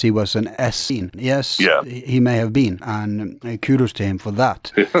 everybody says he was an Essene. Yes, he may have been, and kudos to him for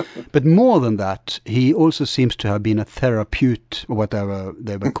that. But more than that, he also seems to have been a therapeut, or whatever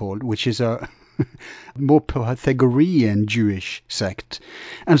they were called, which is a more Pythagorean Jewish sect.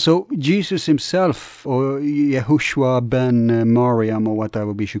 And so Jesus himself, or Yehoshua ben Mariam, or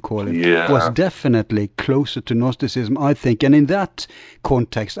whatever we should call it, was definitely closer to Gnosticism, I think. And in that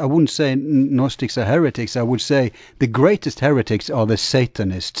context, I wouldn't say Gnostics are heretics. I would say the greatest heretics are the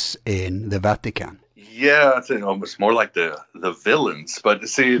Satanists in the Vatican. Yeah, I think almost more like the villains. But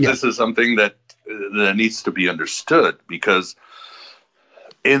see, this is something that needs to be understood, because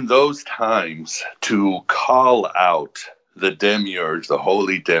in those times, to call out the demiurge, the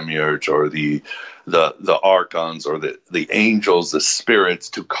holy demiurge, or the archons, or the angels, the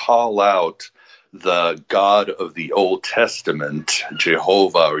spirits, to call out the God of the Old Testament,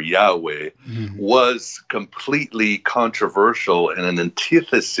 Jehovah or Yahweh, was completely controversial and an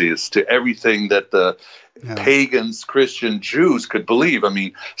antithesis to everything that the pagans, Christian Jews could believe. I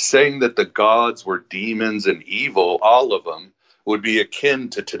mean, saying that the gods were demons and evil, all of them, would be akin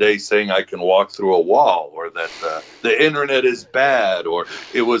to today saying I can walk through a wall, or that the internet is bad, or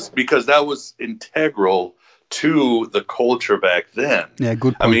it was, because that was integral to the culture back then. Yeah,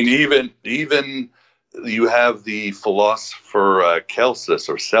 good point. I mean, even you have the philosopher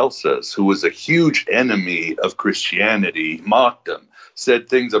Celsus, who was a huge enemy of Christianity, mocked them, said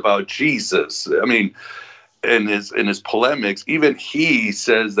things about Jesus. I mean, in his polemics, even he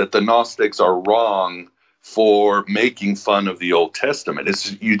says that the Gnostics are wrong for making fun of the Old Testament.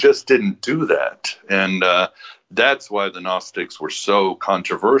 You just didn't do that. And That's why the Gnostics were so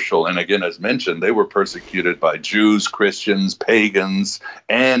controversial. And again, as mentioned, they were persecuted by Jews, Christians, pagans,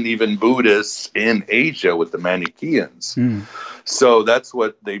 and even Buddhists in Asia with the Manichaeans. So that's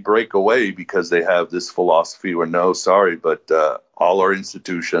what they break away, because they have this philosophy where, no, sorry, but all our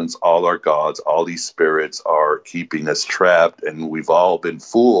institutions, all our gods, all these spirits are keeping us trapped, and we've all been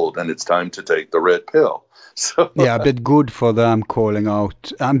fooled, and it's time to take the red pill. So Yeah, but good for them calling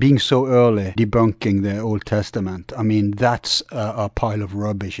out and being so early, debunking the Old Testament. I mean, that's a pile of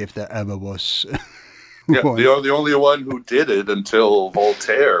rubbish if there ever was. yeah, one. they are the only one who did it until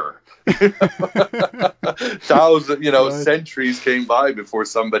Voltaire. Centuries came by before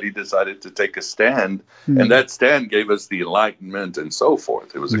somebody decided to take a stand, and that stand gave us the Enlightenment and so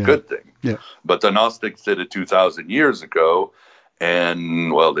forth. It was a good thing. Yeah. But the Gnostics did it 2,000 years ago,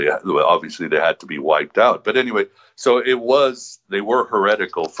 and obviously they had to be wiped out. But anyway, so they were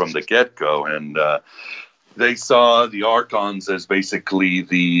heretical from the get-go, and they saw the archons as basically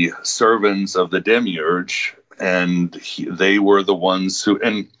the servants of the demiurge, and they were the ones who,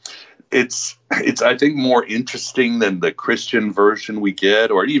 and it's I think more interesting than the Christian version we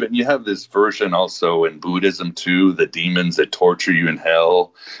get, or even you have this version also in Buddhism too, the demons that torture you in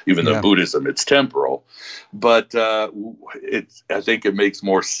hell, even though Buddhism, it's temporal. But I think it makes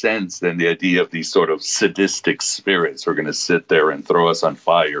more sense than the idea of these sort of sadistic spirits who are going to sit there and throw us on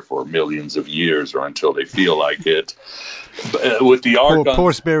fire for millions of years or until they feel like it. With the archons,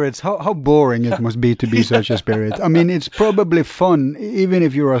 poor spirits, how boring it must be to be such a spirit. I mean, it's probably fun, even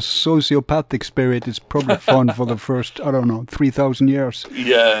if you're a sociopathic spirit, it's probably fun for the first, 3,000 years.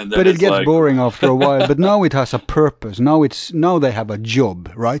 Yeah, but it gets boring after a while. But now it has a purpose. Now they have a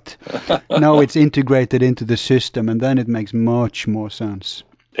job, right? Now it's integrated into the system, and then it makes much more sense.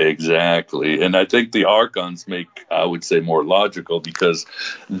 Exactly. And I think the archons make, I would say, more logical, because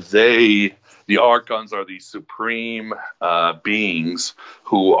the archons are the supreme beings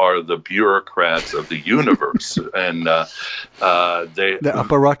who are the bureaucrats of the universe. And the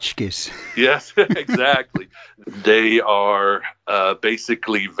apparatchikis. Yes, exactly. They are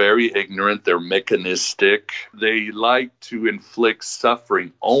basically very ignorant. They're mechanistic. They like to inflict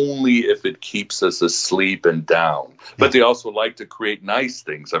suffering only if it keeps us asleep and down. But they also like to create nice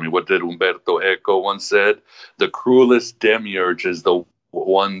things. I mean, what did Umberto Eco once said? The cruelest demiurge is the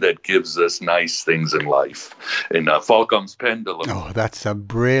one that gives us nice things in life. In Falcom's Pendulum. Oh, that's a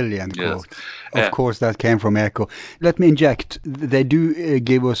brilliant quote. Of course, that came from Eco. Let me inject. They do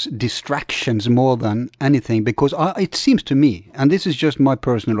give us distractions more than anything, because it seems to me, and this is just my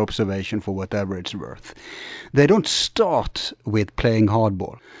personal observation for whatever it's worth, they don't start with playing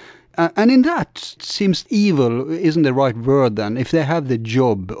hardball. And in that, seems evil isn't the right word then, if they have the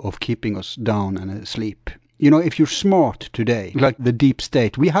job of keeping us down and asleep. You know, if you're smart today, like the deep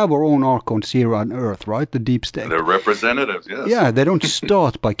state, we have our own archons here on Earth, right? The deep state. They're representatives, yes. Yeah, they don't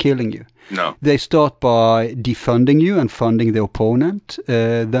start by killing you. No. They start by defunding you and funding the opponent,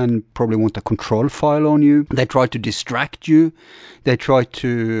 then probably want a control file on you. They try to distract you. They try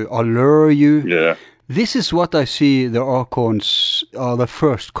to allure you. Yeah. This is what I see the Archons are the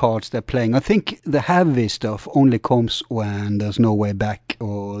first cards they're playing. I think the heavy stuff only comes when there's no way back,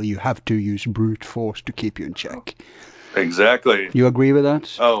 or you have to use brute force to keep you in check. Exactly. You agree with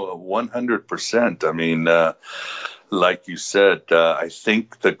that? Oh, 100%. I mean, like you said, I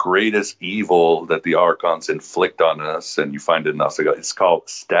think the greatest evil that the Archons inflict on us, and you find it enough, it's called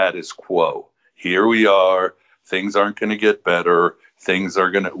status quo. Here we are. Things aren't going to get better.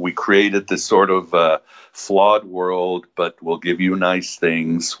 We created this sort of flawed world, but we'll give you nice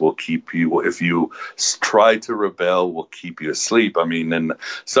things. We'll keep you, if you try to rebel, we'll keep you asleep. I mean, in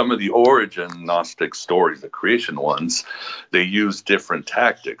some of the origin Gnostic stories, the creation ones, they use different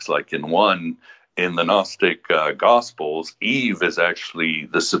tactics. Like in the Gnostic Gospels, Eve is actually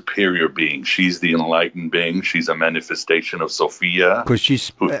the superior being. She's the enlightened being. She's a manifestation of Sophia. Because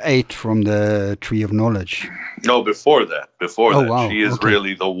she's ate from the tree of knowledge. No, before that. Wow. She is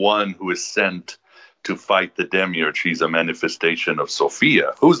really the one who is sent to fight the demiurge. She's a manifestation of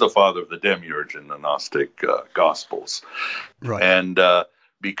Sophia, who's the father of the demiurge in the Gnostic Gospels. Right. And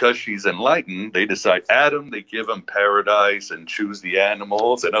because she's enlightened, they decide Adam, they give him paradise and choose the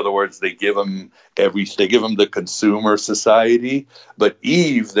animals. In other words, they give him the consumer society. But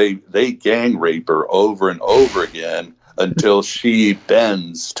Eve, they gang rape her over and over again until she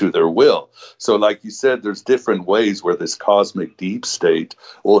bends to their will. So like you said, there's different ways where this cosmic deep state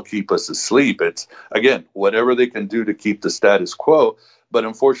will keep us asleep. It's, again, whatever they can do to keep the status quo. But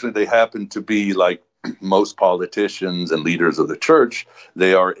unfortunately, they happen to be like most politicians and leaders of the church.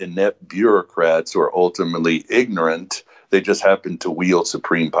 They are inept bureaucrats who are ultimately ignorant. They just happen to wield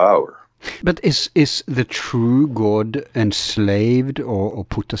supreme power. But is the true God enslaved or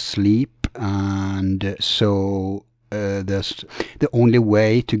put asleep, and so there's the only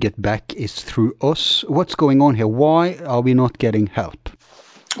way to get back is through us? What's going on here? Why are we not getting help?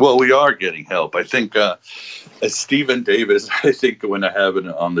 Well, we are getting help. I think as Stephen Davis, I think when I have it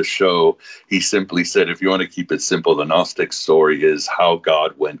on the show, he simply said, if you want to keep it simple, the Gnostic story is how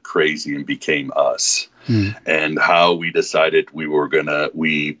God went crazy and became us. And how we decided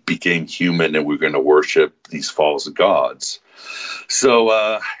we became human and we're going to worship these false gods. So,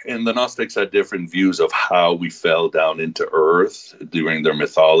 and the Gnostics had different views of how we fell down into earth during their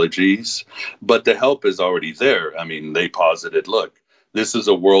mythologies, but the help is already there. I mean, they posited, look, this is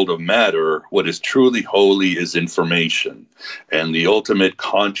a world of matter. What is truly holy is information. And the ultimate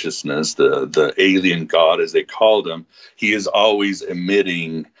consciousness, the alien God, as they called him, he is always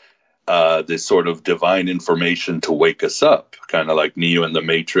emitting this sort of divine information to wake us up, kind of like Neo in the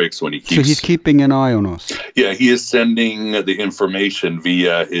Matrix when he keeps... So he's keeping an eye on us. Yeah, he is sending the information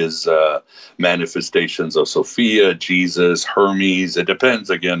via his manifestations of Sophia, Jesus, Hermes. It depends,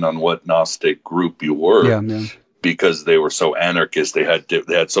 again, on what Gnostic group you were. Yeah. Because they were so anarchist, they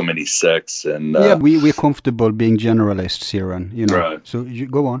had so many sects, and we're comfortable being generalists here, and Right. So you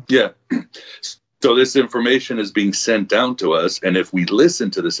go on. Yeah. So this information is being sent down to us, and if we listen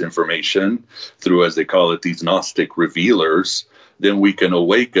to this information through, as they call it, these Gnostic revealers, then we can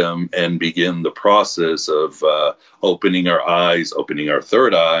awake them and begin the process of opening our eyes, opening our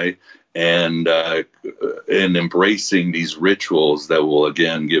third eye, and embracing these rituals that will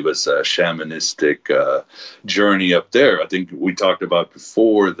again give us a shamanistic journey up there. I think we talked about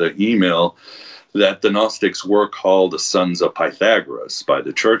before the email that the Gnostics were called the sons of Pythagoras by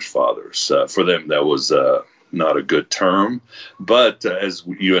the church fathers. For them, that was not a good term. But as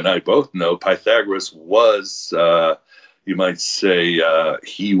you and I both know, Pythagoras was, you might say,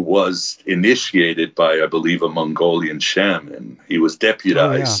 he was initiated by, I believe, a Mongolian shaman. He was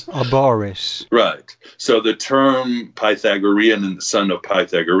deputized. Oh, yeah. Abaris. Right. So the term Pythagorean and son of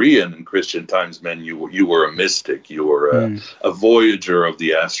Pythagorean in Christian times meant you were a mystic. You were a voyager of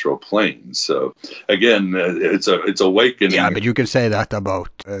the astral plane. So again, it's awakening. Yeah, but you can say that about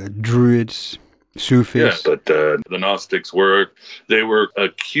Druids. Sufis. Yeah, but the Gnostics were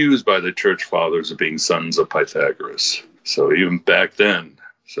accused by the church fathers of being sons of Pythagoras. So even back then.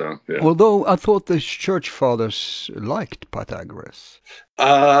 So yeah. Although I thought the church fathers liked Pythagoras.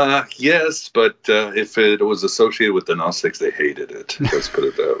 Yes, but if it was associated with the Gnostics, they hated it. Let's put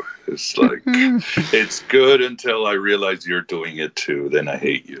it that way. It's like, it's good until I realize you're doing it too. Then I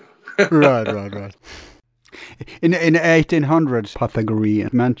hate you. Right. In the 1800s,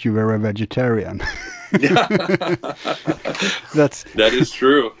 Pythagorean meant you were a vegetarian. That is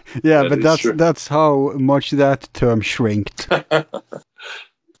true. Yeah, but that's how much that term shrinked.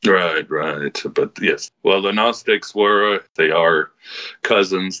 Right. But yes, well, the Gnostics they are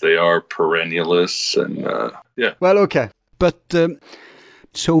cousins, they are perennialists, and yeah. Well, okay, but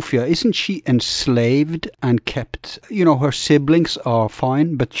Sophia, isn't she enslaved and kept? Her siblings are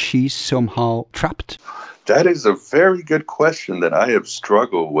fine, but she's somehow trapped. That is a very good question that I have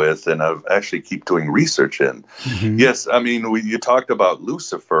struggled with, and I've actually keep doing research in. Mm-hmm. Yes, I mean, you talked about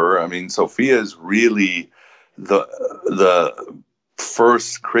Lucifer. I mean, Sophia is really the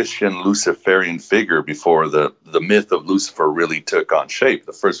first Christian Luciferian figure before the myth of Lucifer really took on shape.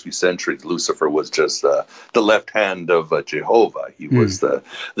 The first few centuries, Lucifer was just the left hand of Jehovah. He was the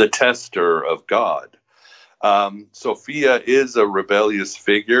tester of God. Sophia is a rebellious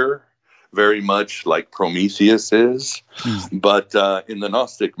figure, very much like Prometheus is. But in the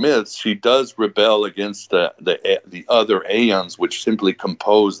Gnostic myths, she does rebel against the other aeons, which simply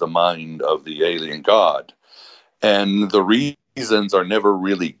compose the mind of the alien god. And the reasons are never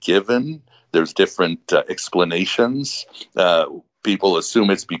really given. There's different explanations. People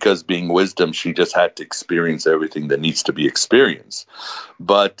assume it's because, being wisdom, she just had to experience everything that needs to be experienced.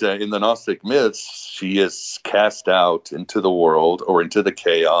 But in the Gnostic myths, she is cast out into the world or into the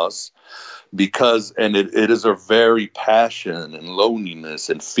chaos because, and it is her very passion and loneliness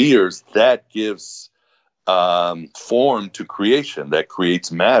and fears that gives form to creation, that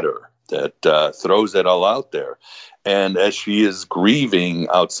creates matter, that throws it all out there. And as she is grieving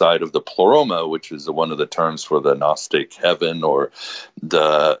outside of the pleroma, which is one of the terms for the Gnostic heaven or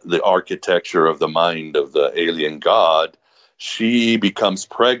the architecture of the mind of the alien god, she becomes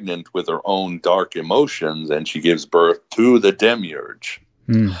pregnant with her own dark emotions, and she gives birth to the Demiurge.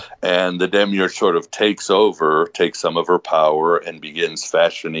 And the Demiurge sort of takes some of her power, and begins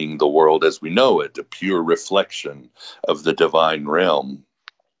fashioning the world as we know it, a pure reflection of the divine realm.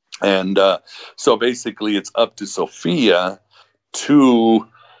 And so basically it's up to Sophia to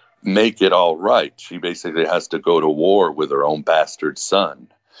make it all right, she basically has to go to war with her own bastard son.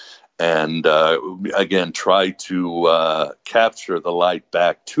 And again, try to capture the light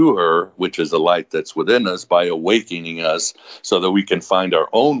back to her, which is a light that's within us, by awakening us so that we can find our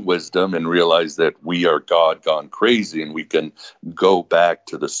own wisdom and realize that we are God gone crazy and we can go back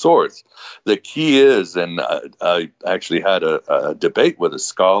to the source. The key is, and I actually had a debate with a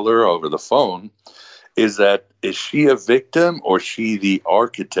scholar over the phone, is she a victim or she the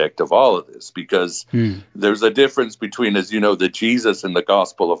architect of all of this? Because there's a difference between, as you know, the Jesus in the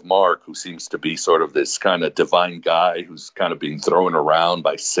Gospel of Mark, who seems to be sort of this kind of divine guy who's kind of being thrown around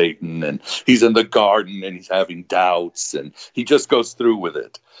by Satan, and he's in the garden and he's having doubts and he just goes through with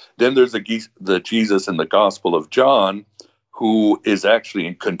it. Then there's the Jesus in the Gospel of John, who is actually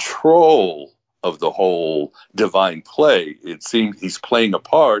in control of the whole divine play. It seems he's playing a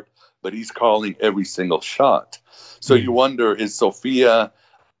part, but he's calling every single shot. So you wonder, is Sophia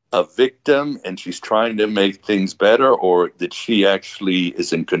a victim and she's trying to make things better, or that she actually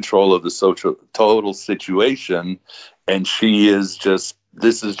is in control of the total situation, and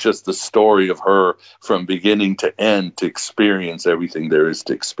this is just the story of her from beginning to end to experience everything there is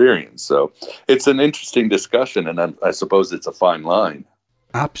to experience. So it's an interesting discussion, and I suppose it's a fine line.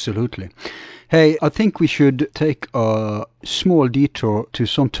 Absolutely. Hey, I think we should take a small detour to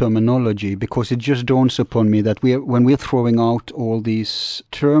some terminology, because it just dawns upon me that when we're throwing out all these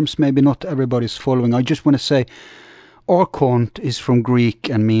terms, maybe not everybody's following. I just want to say archont is from Greek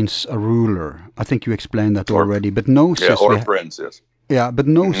and means a ruler. I think you explained that already. But gnosis, yeah, or friends, yes. Yeah, but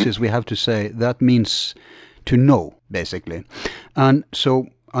gnosis, we have to say, that means to know, basically. And so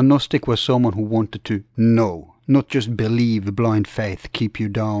a Gnostic was someone who wanted to know. Not just believe, blind faith, keep you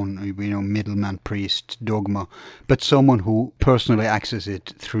down, middleman, priest, dogma, but someone who personally accesses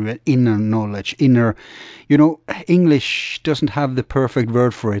it through an inner knowledge, English doesn't have the perfect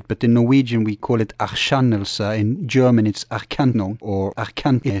word for it, but in Norwegian we call it erkjennelse. In German it's erkennung or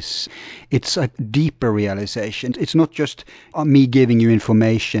erkenntnis. It's a deeper realization. It's not just me giving you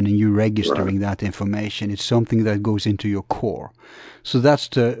information and you registering that information. It's something that goes into your core. So that's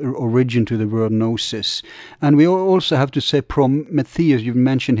the origin to the word gnosis. And we also have to say Prometheus, you've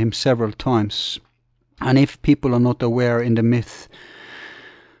mentioned him several times. And if people are not aware, in the myth,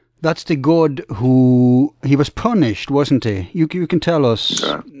 that's the god who, he was punished, wasn't he? You can tell us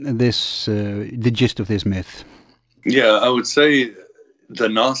the gist of this myth. Yeah, I would say the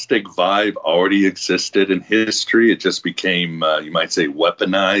Gnostic vibe already existed in history. It just became, you might say,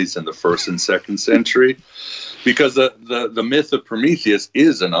 weaponized in the 1st and 2nd century. Because the myth of Prometheus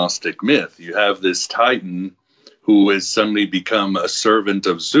is a Gnostic myth. You have this Titan who has suddenly become a servant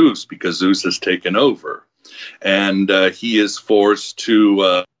of Zeus because Zeus has taken over. And he is forced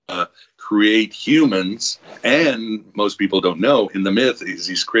to create humans. And most people don't know, in the myth, as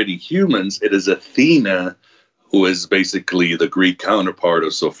he's creating humans, it is Athena, who is basically the Greek counterpart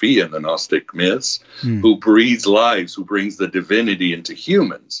of Sophia in the Gnostic myths, who breathes lives, who brings the divinity into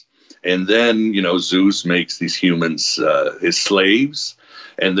humans. And then, Zeus makes these humans his slaves.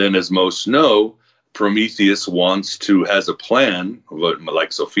 And then, as most know, Prometheus has a plan,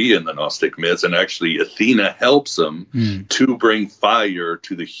 like Sophia in the Gnostic myths, and actually Athena helps him to bring fire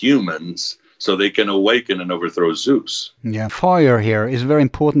to the humans so they can awaken and overthrow Zeus. Yeah, fire here is very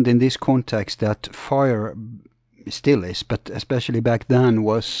important in this context, that fire still is, but especially back then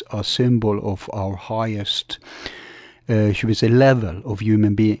was a symbol of our highest should we say, level of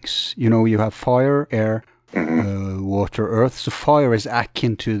human beings. You have fire, air, water, earth. So fire is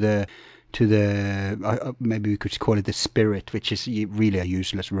akin to the maybe we could call it the spirit, which is really a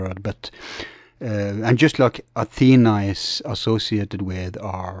useless word. But and just like Athena is associated with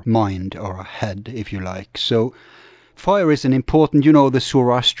our mind or our head, if you like. So fire is an important, the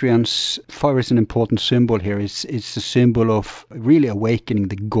Zoroastrians, fire is an important symbol here. It's a symbol of really awakening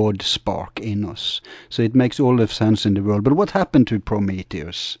the God spark in us. So it makes all the sense in the world. But what happened to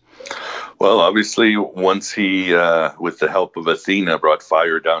Prometheus? Well, obviously, once he, with the help of Athena, brought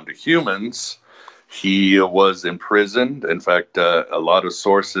fire down to humans, he was imprisoned. In fact, a lot of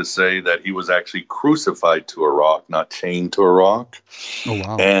sources say that he was actually crucified to a rock, not chained to a rock. Oh,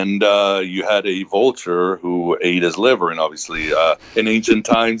 wow. And you had a vulture who ate his liver. And obviously, in ancient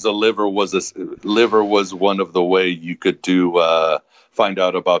times, the liver was one of the way you could find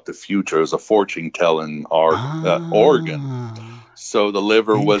out about the future as a fortune-telling organ. So the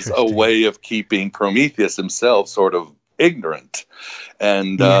liver was a way of keeping Prometheus himself sort of ignorant.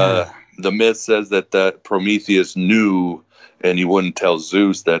 And the myth says that Prometheus knew, and he wouldn't tell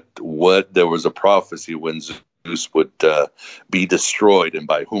Zeus that there was a prophecy when Zeus would be destroyed and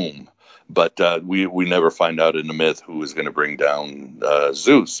by whom. But we never find out in the myth who is going to bring down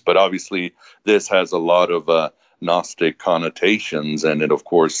Zeus. But obviously, this has a lot of Gnostic connotations, and it, of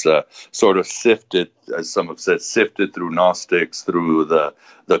course, sort of sifted, as some have said, sifted through Gnostics through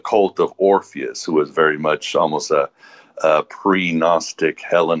the cult of Orpheus, who was very much almost a pre-Gnostic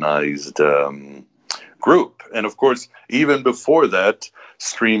Hellenized group. And of course, even before that,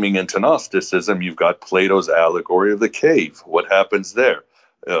 streaming into Gnosticism, you've got Plato's allegory of the cave. What happens there?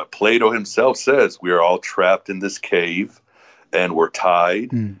 Plato himself says we are all trapped in this cave and we're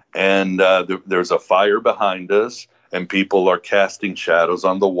tied, and there's a fire behind us, and people are casting shadows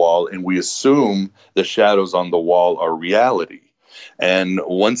on the wall, and we assume the shadows on the wall are reality. And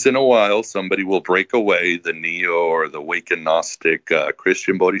once in a while, somebody will break away, the neo or the awakened Gnostic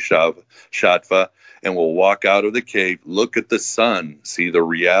Christian Bodhisattva, and will walk out of the cave, look at the sun, see the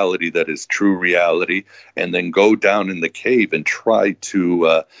reality that is true reality, and then go down in the cave and try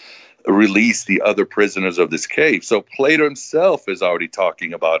to release the other prisoners of this cave. So Plato himself is already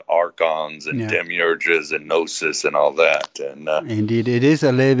talking about archons and demiurges and gnosis and all that. And indeed, it is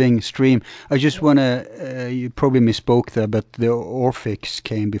a living stream. I just want to, you probably misspoke there, but the Orphics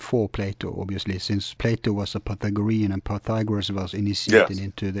came before Plato, obviously, since Plato was a Pythagorean and Pythagoras was initiated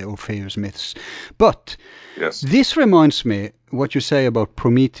into the Orpheus myths. But this reminds me, what you say about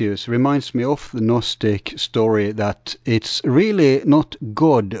Prometheus reminds me of the Gnostic story that it's really not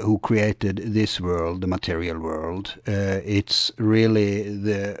God who created this world, the material world. It's really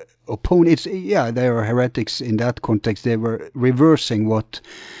the opponent. They are heretics in that context. They were reversing what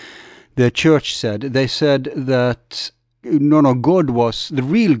the church said. They said that God was the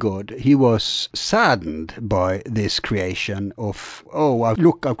real God. He was saddened by this creation of,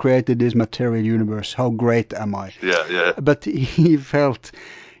 look, I've created this material universe. How great am I? But he felt,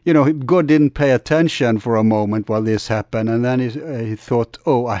 God didn't pay attention for a moment while this happened, and then he thought,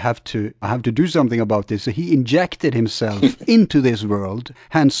 I have to do something about this. So he injected himself into this world,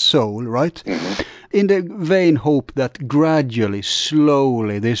 hence soul, right? In the vain hope that gradually,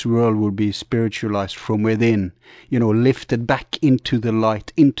 slowly, this world will be spiritualized from within, lifted back into the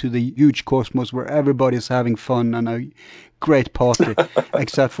light, into the huge cosmos where everybody's having fun and a great party,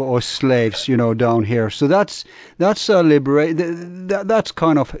 except for us slaves, down here. So that's a that's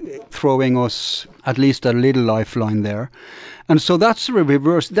kind of throwing us at least a little lifeline there. And so that's the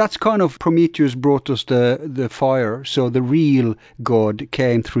reverse. That's kind of Prometheus brought us the fire. So the real God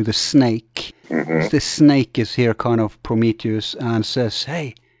came through the snake. The snake is here, kind of Prometheus, and says,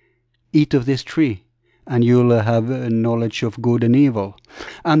 hey, eat of this tree, and you'll have knowledge of good and evil.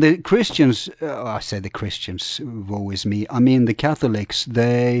 And the Christians, I say the Christians, woe is me, I mean the Catholics,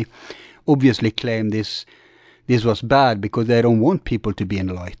 they obviously claim this was bad because they don't want people to be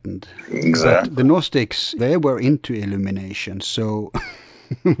enlightened. Exactly. But the Gnostics, they were into illumination, so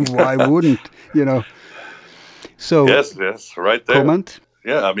why wouldn't, So yes, right there. Comment?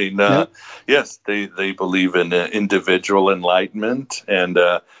 Yeah, I mean, yes, they believe in individual enlightenment. And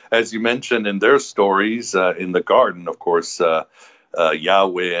as you mentioned in their stories, in the garden, of course,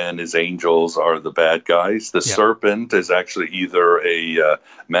 Yahweh and his angels are the bad guys. The serpent is actually either a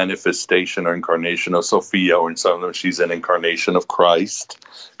manifestation or incarnation of Sophia, or in some of them she's an incarnation of Christ,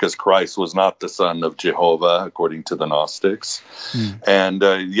 because Christ was not the son of Jehovah, according to the Gnostics. And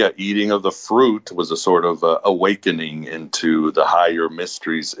eating of the fruit was a sort of awakening into the higher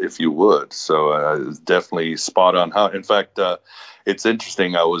mysteries, if you would. So definitely spot on. In fact, it's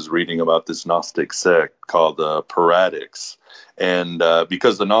interesting, I was reading about this Gnostic sect called the Paradics. And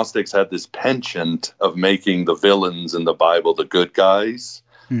because the Gnostics had this penchant of making the villains in the Bible the good guys,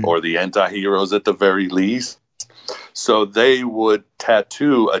 or the anti-heroes at the very least, so they would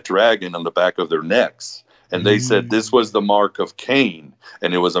tattoo a dragon on the back of their necks. And they said this was the mark of Cain.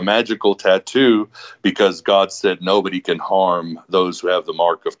 And it was a magical tattoo because God said nobody can harm those who have the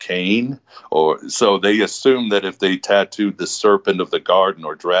mark of Cain. So they assumed that if they tattooed the serpent of the garden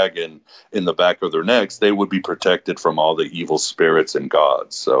or dragon in the back of their necks, they would be protected from all the evil spirits and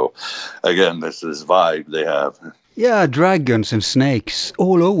gods. So again, this is vibe they have. Yeah, dragons and snakes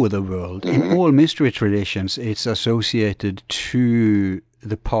all over the world. In all mystery traditions, it's associated to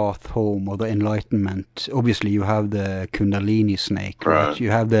the path home or the enlightenment. Obviously, you have the Kundalini snake, right?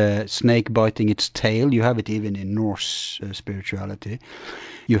 You have the snake biting its tail. You have it even in Norse spirituality.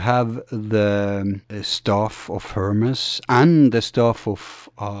 You have the staff of Hermes and the staff of,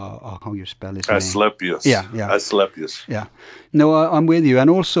 how you spell his name? Asclepius. Yeah. Asclepius. Yeah. No, I'm with you. And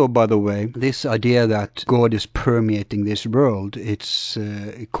also, by the way, this idea that God is permeating this world, it's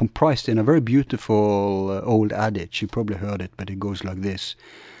comprised in a very beautiful old adage. You probably heard it, but it goes like this.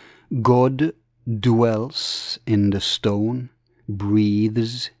 God dwells in the stone.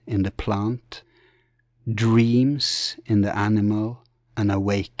 breathes in the plant, dreams in the animal, and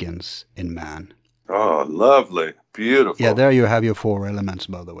awakens in man. Oh, lovely. Beautiful. Yeah, there you have your 4 elements,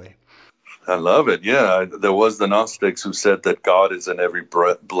 by the way. I love it. Yeah, there was the Gnostics who said that God is in every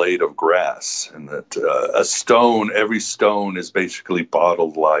blade of grass, and that every stone is basically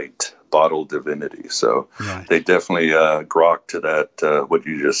bottled light, bottled divinity. So Right. they definitely grok to that, what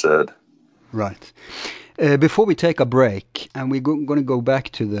you just said. Right. Before we take a break, and we're going to go back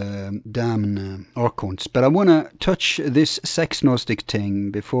to the damn Archons, but I want to touch this sex Gnostic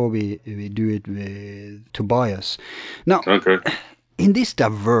thing before we do it with Tobias. Now, Okay. in this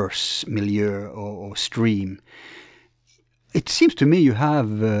diverse milieu or stream, it seems to me you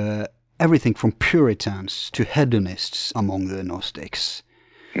have everything from Puritans to hedonists among the Gnostics.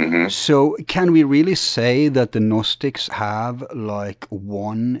 Hmm. So can we really say that the Gnostics have like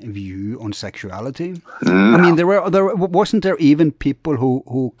one view on sexuality? I mean, there wasn't there even people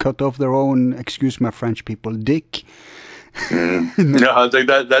who cut off their own, excuse my French people, dick? No, I think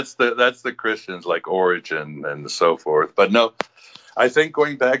that's the Christians like Origen and so forth. But no, I think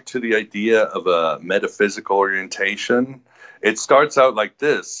going back to the idea of a metaphysical orientation, it starts out like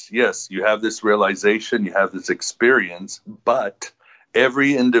this. Yes, you have this realization, you have this experience, but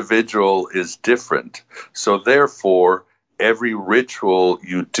every individual is different. So therefore, every ritual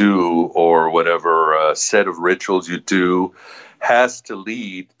you do or whatever set of rituals you do has to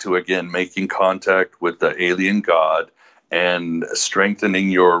lead to, again, making contact with the alien God and strengthening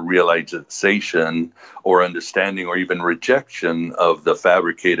your realization or understanding or even rejection of the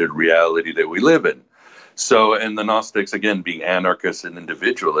fabricated reality that we live in. So, and the Gnostics, again, being anarchists and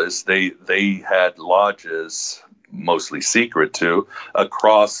individualists, they had lodges, mostly secret too,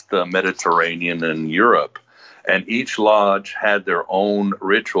 across the Mediterranean and Europe. And each lodge had their own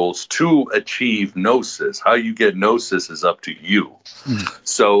rituals to achieve gnosis. How you get gnosis is up to you.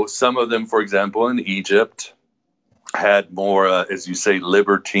 So some of them, for example, in Egypt, had more, as you say,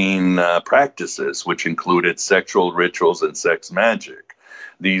 libertine practices, which included sexual rituals and sex magic.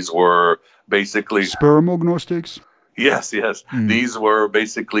 These were basically Spermognostics? Yes. These were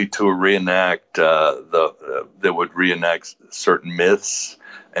basically to reenact they would reenact certain myths,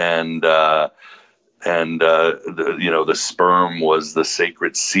 and the sperm was the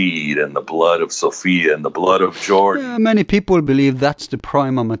sacred seed, and the blood of Sophia and the blood of Jordan. Yeah, many people believe that's the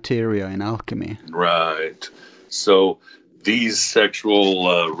prima materia in alchemy. Right. So these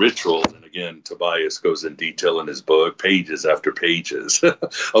sexual rituals, and again, Tobias goes in detail in his book, pages after pages,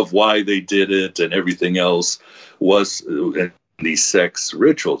 of why they did it and everything else was these sex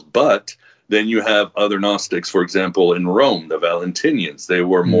rituals. But then you have other Gnostics, for example, in Rome, the Valentinians. They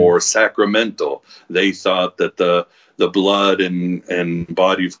were more sacramental. They thought that the blood and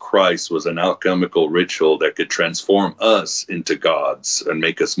body of Christ was an alchemical ritual that could transform us into gods and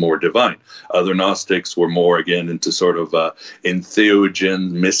make us more divine. Other Gnostics were more, again, into sort of entheogen,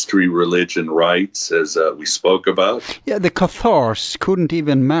 mystery religion rites, as we spoke about. Yeah, the Cathars couldn't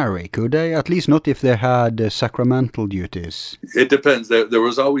even marry, could they? At least not if they had sacramental duties. It depends. There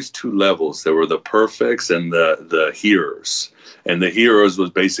was always 2 levels. There were the perfects and the hearers. And the heroes was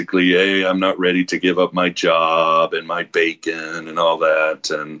basically, hey, I'm not ready to give up my job and my bacon and all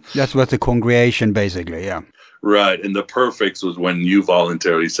that. And that's what the congregation basically, yeah. Right. And the perfects was when you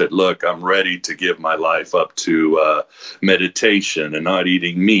voluntarily said, look, I'm ready to give my life up to meditation and not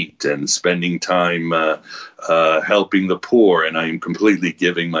eating meat and spending time helping the poor. And I am completely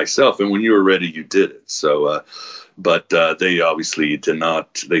giving myself. And when you were ready, you did it. So, but they obviously did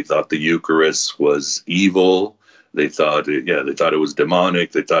not. They thought the Eucharist was evil. They thought it was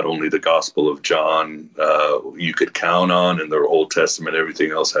demonic. They thought only the Gospel of John you could count on, and their Old Testament,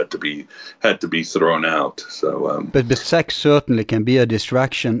 everything else had to be thrown out. So, but the sex certainly can be a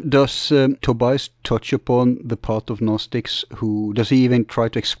distraction. Does Tobias touch upon the part of Gnostics does he even try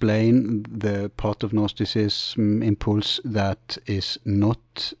to explain the part of Gnosticism impulse that is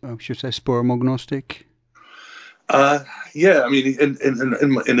not, I should say, spermognostic? Yeah, I mean,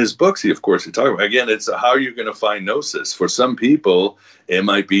 in his books, he talks about, again, it's how you're going to find gnosis. For some people, it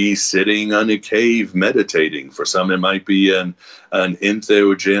might be sitting on a cave meditating. For some, it might be an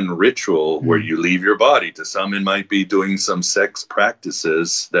entheogen ritual where you leave your body. To some, it might be doing some sex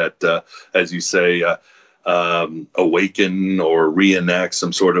practices that, as you say, awaken or reenact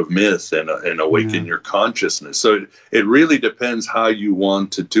some sort of myth and awaken your consciousness. So it really depends how you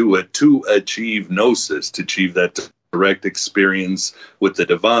want to do it to achieve gnosis, to achieve that direct experience with the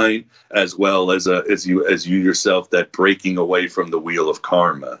divine, as well as you yourself, that breaking away from the wheel of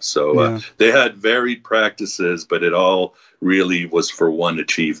karma. So they had varied practices, but it all really was for one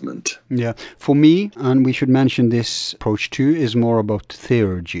achievement. Yeah, for me, and we should mention this approach too, is more about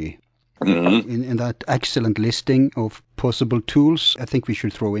theurgy. Mm-hmm. In that excellent listing of possible tools, I think we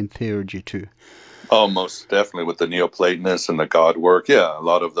should throw in theurgy too. Oh, most definitely, with the Neoplatonists and the God work. Yeah, a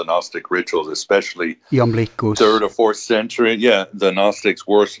lot of the Gnostic rituals, especially Iamblichus. 3rd or 4th century. Yeah, the Gnostics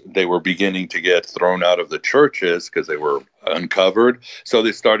they were beginning to get thrown out of the churches because they were uncovered. So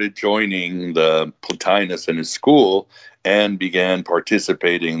they started joining the Plotinus and his school and began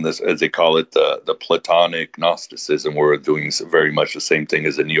participating in this, as they call it, the Platonic Gnosticism, where doing very much the same thing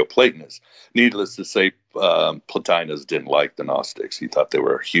as the Neoplatonists. Needless to say, Plotinus didn't like the Gnostics. He thought they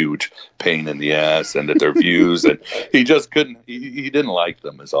were a huge pain in the ass, and that their views, and he just couldn't. He didn't like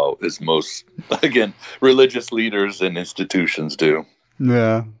them as most, again, religious leaders and institutions do.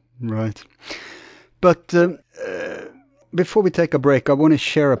 Yeah, right. But before we take a break, I want to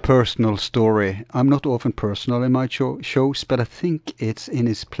share a personal story. I'm not often personal in my shows, but I think it's in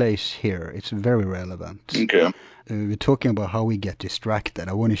its place here. It's very relevant. Okay. We're talking about how we get distracted.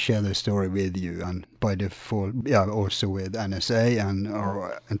 I want to share the story with you, and by default, also with NSA and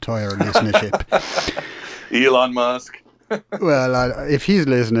our entire listenership. Elon Musk. Well, if he's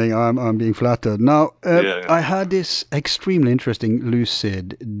listening, I'm being flattered. Now, I had this extremely interesting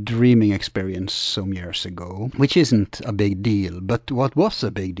lucid dreaming experience some years ago, which isn't a big deal. But what was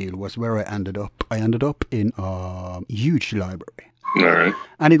a big deal was where I ended up. I ended up in a huge library. All right.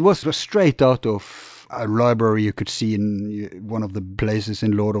 And it was straight out of a library you could see in one of the places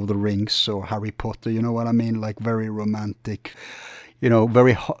in Lord of the Rings or Harry Potter. You know what I mean? Like very romantic,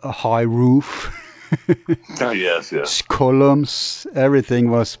 very high roof. Oh, yes. Columns, everything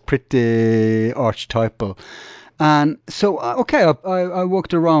was pretty archetypal. And so, I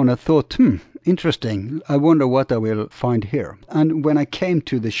walked around and thought, interesting. I wonder what I will find here. And when I came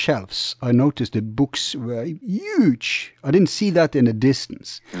to the shelves, I noticed the books were huge. I didn't see that in the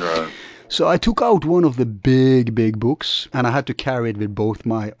distance. Right. So I took out one of the big books, and I had to carry it with both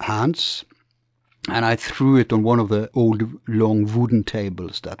my hands. And I threw it on one of the old long wooden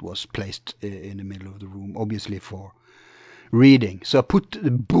tables that was placed in the middle of the room, obviously for reading. So I put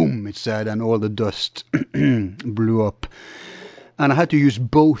boom, it said, and all the dust blew up. And I had to use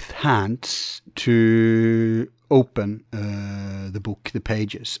both hands to open the book, the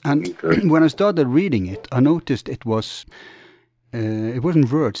pages. And when I started reading it, I noticed it wasn't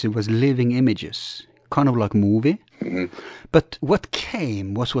words, it was living images. Kind of like a movie. Mm-hmm. But what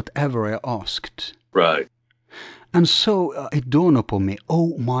came was whatever I asked. Right. And so it dawned upon me,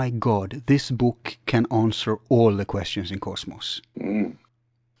 oh my God, this book can answer all the questions in Cosmos. Mm.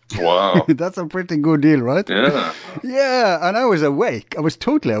 Wow. That's a pretty good deal, right? Yeah. Yeah, and I was awake. I was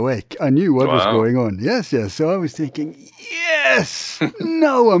totally awake. I knew what was going on. Yes. So I was thinking, yes,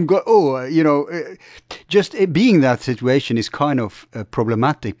 now I'm going, just being that situation is kind of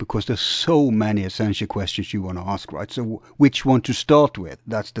problematic because there's so many essential questions you want to ask, right? So which one to start with?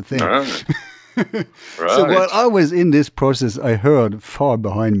 That's the thing. Right. So while I was in this process, I heard far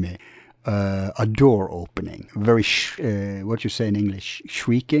behind me a door opening. Very, what you say in English,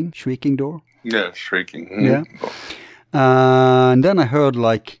 shrieking door? Yeah, shrieking. Mm-hmm. Yeah. And then I heard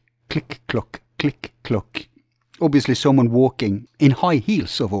like click, clock. Obviously someone walking in high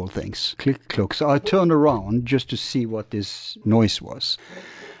heels of all things. Click, clock. So I turned around just to see what this noise was.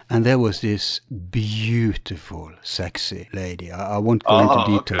 And there was this beautiful, sexy lady. I won't go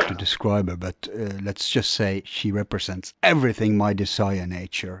into detail to describe her, but let's just say she represents everything my desire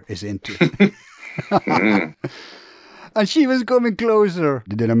nature is into. And she was coming closer.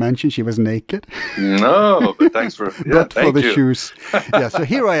 Did I mention she was naked? No, but thanks for the shoes. Yeah, so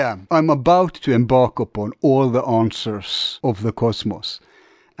here I am. I'm about to embark upon all the answers of the cosmos.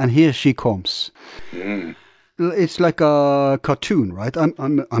 And here she comes. Mm. It's like a cartoon, right?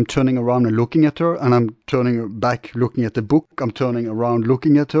 I'm turning around and looking at her, and I'm turning back looking at the book. I'm turning around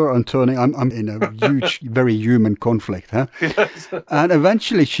looking at her. I'm in a huge, very human conflict, huh? Yes. And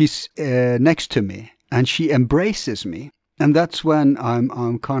eventually she's next to me, and she embraces me, and that's when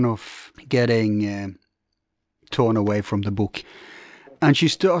I'm kind of getting torn away from the book, and she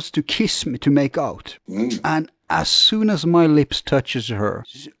starts to kiss me to make out, and as soon as my lips touches her.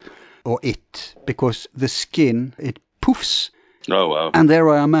 Or it, because the skin, it poofs. Oh, wow. And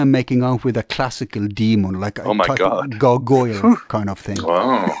there I am making out with a classical demon, like a type of gargoyle kind of thing.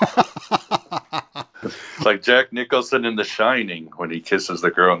 Wow. It's like Jack Nicholson in The Shining when he kisses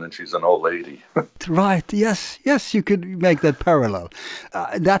the girl and then she's an old lady. Right, yes, you could make that parallel.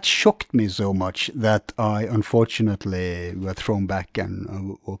 That shocked me so much that I unfortunately were thrown back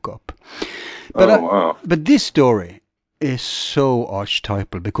and woke up. But, wow. But this story is so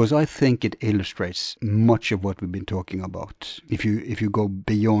archetypal because I think it illustrates much of what we've been talking about. If you go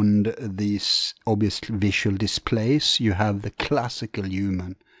beyond these obvious visual displays, you have the classical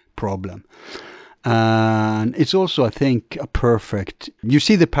human problem. And it's also, I think, a perfect... You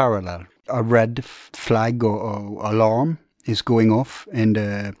see the parallel. A red flag or alarm is going off in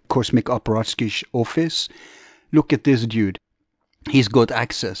the Cosmic Apparatsky's office. Look at this dude. He's got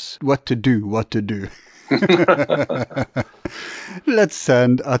access. What to do. Let's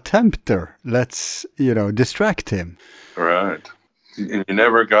send a tempter. Let's, distract him. Right. You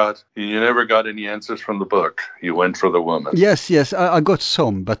never got any answers from the book. You went for the woman. Yes, I got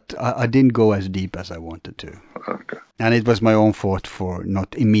some, but I didn't go as deep as I wanted to. Okay. And it was my own fault for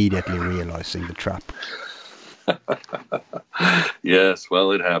not immediately realizing the trap. Yes,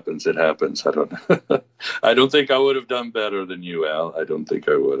 well, it happens. I don't think I would have done better than you, Al. I don't think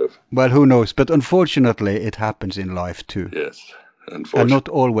I would have. Well, who knows? But unfortunately, it happens in life too. Yes, unfortunately. And not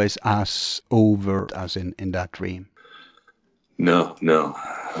always as overt as in that dream. No,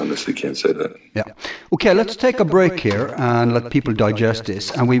 honestly can't say that. Yeah. Okay, let's take a break here and let people digest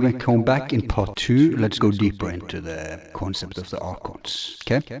this. And we will come back in part 2. Let's go deeper into the concept of the Archons.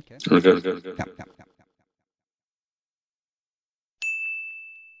 Okay? Okay. Yeah.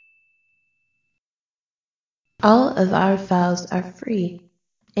 All of our files are free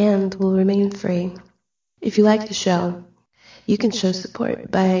and will remain free. If you like the show, you can show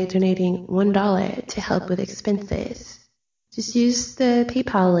support by donating $1 to help with expenses. Just use the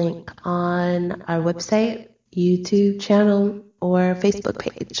PayPal link on our website, YouTube channel, or Facebook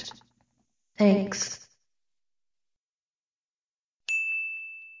page. Thanks.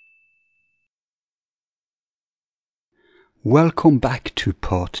 Welcome back to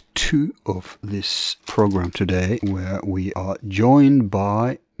part 2 of this program today, where we are joined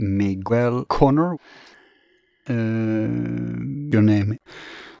by Miguel Connor. Your name?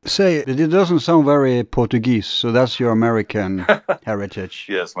 Say it. It doesn't sound very Portuguese, so that's your American heritage.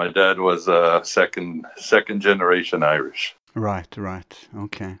 Yes, my dad was second generation Irish. Right.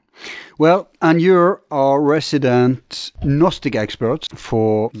 Okay. Well, and you're our resident Gnostic expert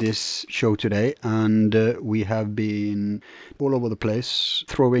for this show today, and we have been all over the place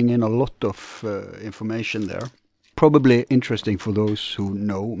throwing in a lot of information there. Probably interesting for those who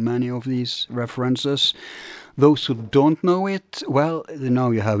know many of these references. Those who don't know it, well,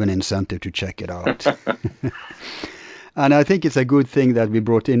 now you have an incentive to check it out. And I think it's a good thing that we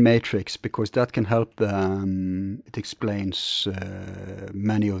brought in Matrix, because that can help them. It explains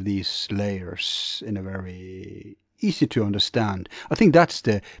many of these layers in a very easy to understand. I think that's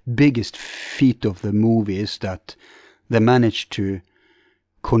the biggest feat of the movie, is that they managed to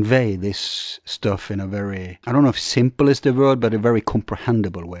convey this stuff in a very, I don't know if simple is the word, but a very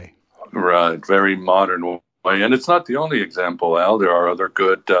comprehensible way. Right, very modern way. And it's not the only example, Al. There are other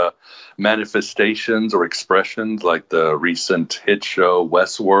good manifestations or expressions, like the recent hit show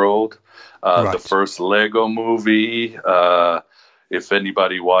Westworld, Right. the first Lego movie. If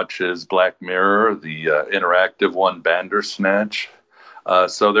anybody watches Black Mirror, the interactive one, Bandersnatch.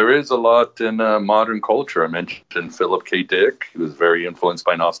 So there is a lot in modern culture. I mentioned Philip K. Dick. He was very influenced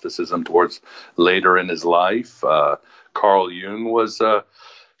by Gnosticism towards later in his life. Carl Jung was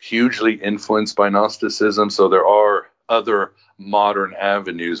hugely influenced by Gnosticism. So there are other modern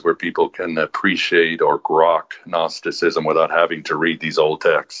avenues where people can appreciate or grok Gnosticism without having to read these old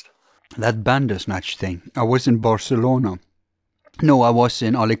texts. That Bandersnatch thing. I was in Barcelona. No, I was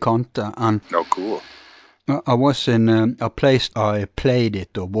in Alicante, and Oh, cool. I was in a place I played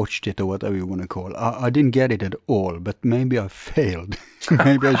it or watched it or whatever you want to call it. I didn't get it at all, but maybe I failed.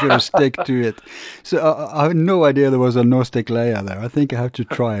 Maybe I should have stuck to it. So I had no idea there was a Gnostic layer there. I think I have to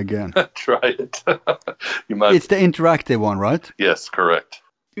try again. Try it. You might. It's the interactive one, right? Yes, correct.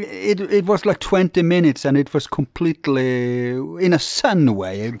 It was like 20 minutes, and it was completely, in a Zen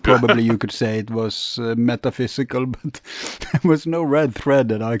way, probably you could say it was metaphysical, but there was no red thread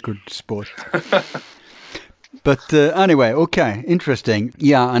that I could spot. But anyway, okay, interesting.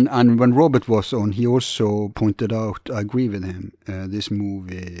 Yeah, and when Robert was on, he also pointed out, I agree with him, this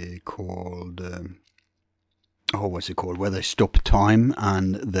movie called, what's it called, where they stop time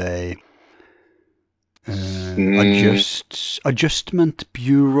and they Adjustment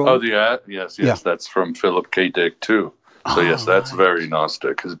Bureau. Oh, yes, Yeah. that's from Philip K. Dick too. So yes, that's very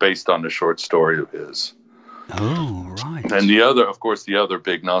Gnostic. It's based on a short story of his. Oh, right. And the other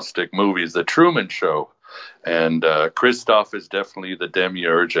big Gnostic movie is The Truman Show. And Christoph is definitely the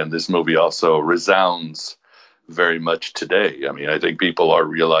demiurge, and this movie also resounds very much today. I mean, I think people are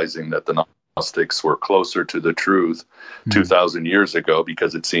realizing that the Gnostics were closer to the truth 2,000 years ago,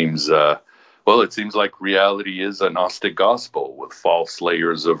 because it seems like reality is a Gnostic gospel with false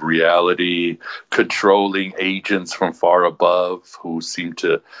layers of reality, controlling agents from far above who seem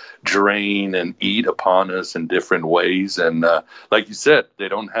to drain and eat upon us in different ways. And like you said, they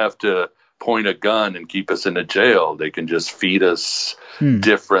don't have to point a gun and keep us in a jail. They can just feed us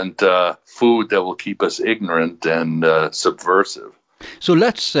different food that will keep us ignorant and subversive. So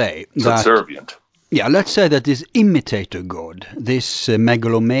let's say subservient. Let's say that this imitator god, this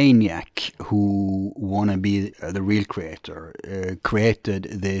megalomaniac who wanna be the real creator, created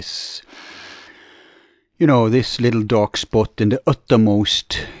this, this little dark spot in the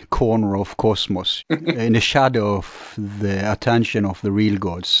uttermost corner of cosmos, in the shadow of the attention of the real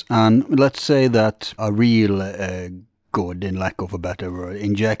gods. And let's say that a real god, in lack of a better word,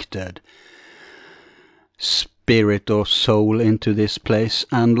 injected spirit or soul into this place,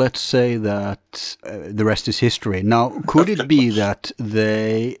 and let's say that the rest is history. Now, could it be that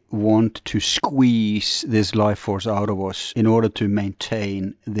they want to squeeze this life force out of us in order to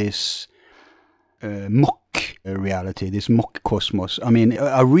maintain this mock reality, this mock cosmos? I mean,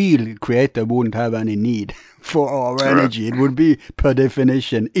 a real creator wouldn't have any need for our energy. It would be, per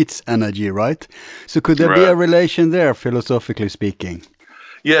definition, its energy, right? So could there be a relation there, philosophically speaking?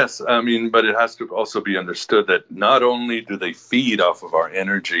 Yes, I mean, but it has to also be understood that not only do they feed off of our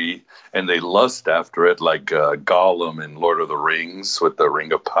energy and they lust after it, like Gollum in Lord of the Rings with the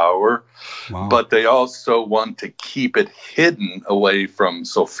Ring of Power, but they also want to keep it hidden away from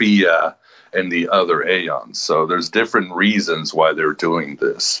Sophia and the other Aeons. So there's different reasons why they're doing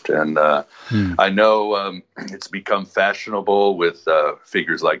this. And I know it's become fashionable with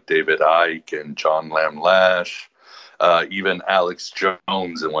figures like David Icke and John Lam Lash. Even Alex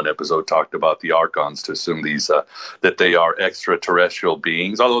Jones in one episode talked about the Archons to assume these that they are extraterrestrial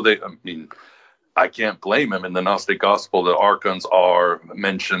beings. Although I can't blame him. In the Gnostic Gospel, the Archons are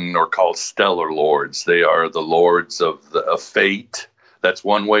mentioned or called stellar lords. They are the lords of fate. That's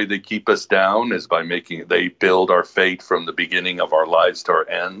one way they keep us down, is by they build our fate from the beginning of our lives to our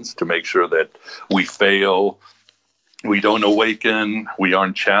ends, to make sure that we fail, we don't awaken, we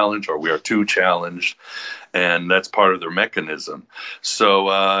aren't challenged, or we are too challenged. And that's part of their mechanism. So,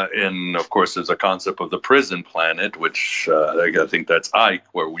 and of course, there's a concept of the prison planet, which I think that's Ike,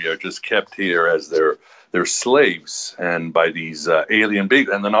 where we are just kept here as their slaves, and by these alien beings.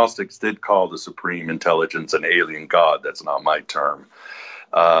 And the Gnostics did call the supreme intelligence an alien god. That's not my term.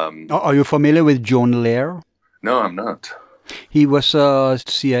 Are you familiar with John Lair? No, I'm not. He was a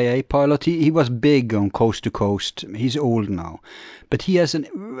CIA pilot. He was big on Coast to Coast. He's old now. But he has a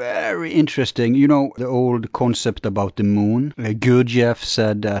very interesting, the old concept about the moon. Gurdjieff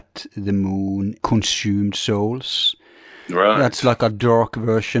said that the moon consumed souls. Right. That's like a dark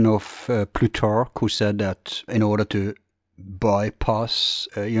version of Plutarch, who said that in order to bypass,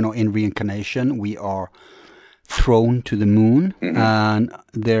 in reincarnation, we are thrown to the moon, and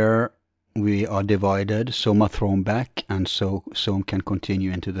there we are divided. Some are thrown back, and so some can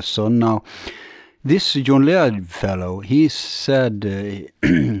continue into the sun. Now, this John Laird fellow, he said I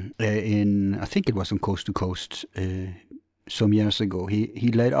think it was on Coast to Coast some years ago,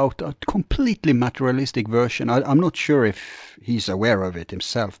 he laid out a completely materialistic version. I'm not sure if he's aware of it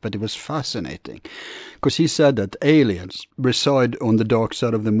himself, but it was fascinating. Because he said that aliens reside on the dark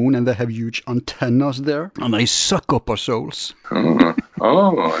side of the moon, and they have huge antennas there, and they suck up our souls.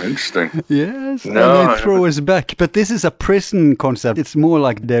 Oh, interesting. Yes, and they throw us back. But this is a prison concept. It's more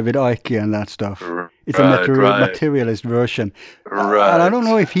like David Icke and that stuff. It's a materialist version. Right. And I don't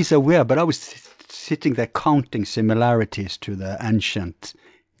know if he's aware, but I was sitting there counting similarities to the ancient.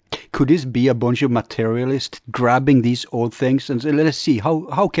 Could this be a bunch of materialists grabbing these old things and say, let's see,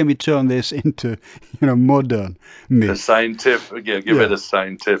 how can we turn this into modern myth? The scientific, give it a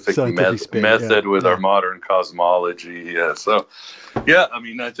scientific method with our modern cosmology. Yeah, so I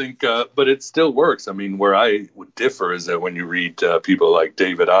mean, I think, but it still works. I mean, where I would differ is that when you read people like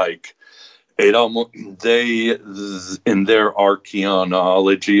David Icke, they in their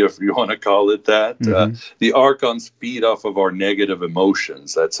archaeology, if you want to call it that, the archons feed off of our negative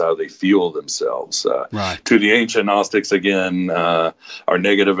emotions. That's how they fuel themselves. To the ancient Gnostics, again, our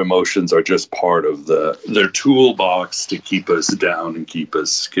negative emotions are just part of their toolbox to keep us down and keep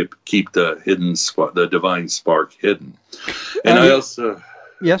the hidden the divine spark hidden. And I also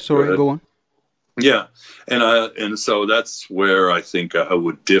go on. Yeah, and so that's where I think I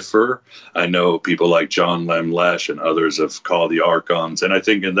would differ. I know people like John Lamlash and others have called the archons, and I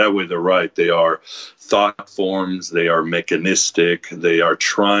think in that way they're right. They are thought forms, they are mechanistic, they are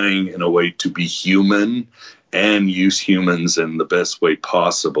trying in a way to be human and use humans in the best way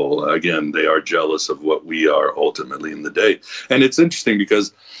possible. Again, they are jealous of what we are ultimately in the day, and it's interesting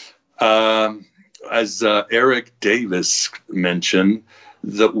because as Eric Davis mentioned,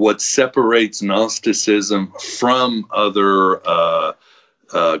 what separates Gnosticism from other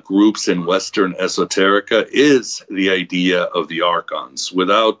groups in Western esoterica is the idea of the archons.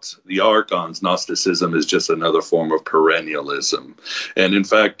 Without the archons, Gnosticism is just another form of perennialism. And in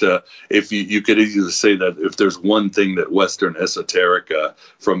fact, if you could easily say that if there's one thing that Western esoterica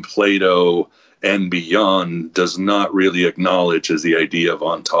from Plato and beyond does not really acknowledge is the idea of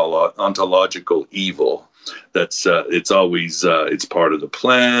ontological evil. That's it's always it's part of the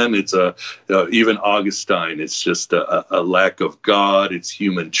plan. It's even Augustine. It's just a lack of God. It's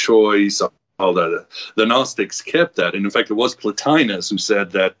human choice. All that the Gnostics kept that, and in fact, it was Plotinus who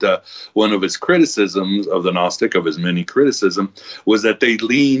said that one of his criticisms of the Gnostic, of his many criticism, was that they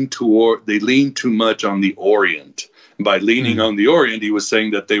leaned too much on the Orient. By leaning on the Orient, he was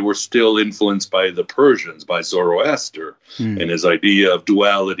saying that they were still influenced by the Persians, by Zoroaster, and his idea of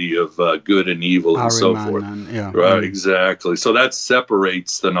duality of good and evil and so forth. Right, exactly. So that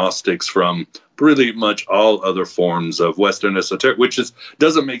separates the Gnostics from pretty much all other forms of Western esoteric, which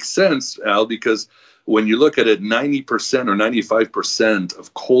doesn't make sense, Al, because when you look at it, 90% or 95%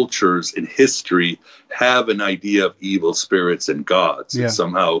 of cultures in history have an idea of evil spirits and gods. Yeah. And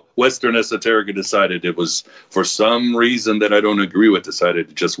somehow Western esoterica decided it was, for some reason that I don't agree with,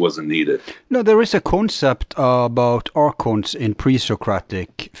 decided it just wasn't needed. No, there is a concept about archons in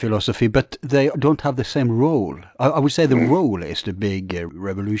pre-Socratic philosophy, but they don't have the same role. I would say the role is the big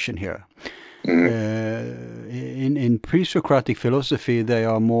revolution here. In pre-Socratic philosophy, they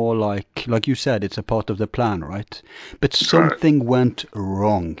are more like you said, it's a part of the plan, right? But something went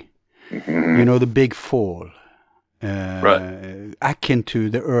wrong. You know, the big fall, akin to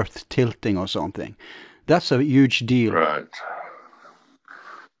the earth tilting or something. That's a huge deal. Right.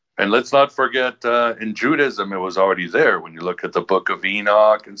 And let's not forget, in Judaism, it was already there. When you look at the Book of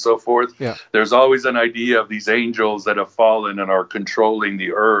Enoch and so forth, there's always an idea of these angels that have fallen and are controlling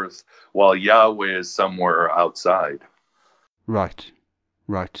the earth while Yahweh is somewhere outside. Right.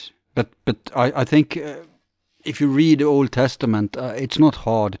 But I think if you read the Old Testament, it's not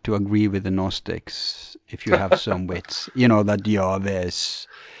hard to agree with the Gnostics if you have some wits. You know that Yahweh is...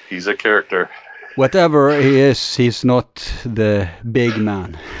 He's a character. Whatever he is, he's not the big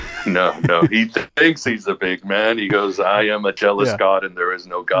man. No, he thinks he's the big man. He goes, I am a jealous God and there is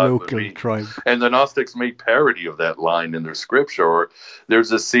no God but me. Tribe. And the Gnostics make parody of that line in their scripture. Or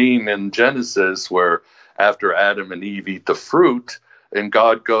there's a scene in Genesis where after Adam and Eve eat the fruit, and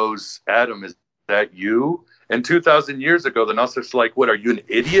God goes, Adam, is that you? And 2,000 years ago, the Gnostics were like, what, are you an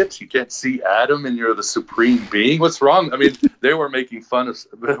idiot? You can't see Adam and you're the supreme being? What's wrong? I mean, they were making fun of,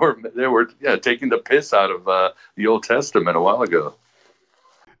 they were taking the piss out of the Old Testament a while ago.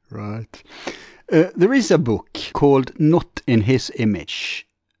 Right. There is a book called Not in His Image.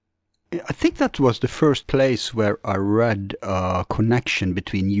 I think that was the first place where I read a connection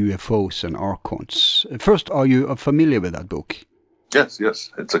between UFOs and archons. First, are you familiar with that book? Yes.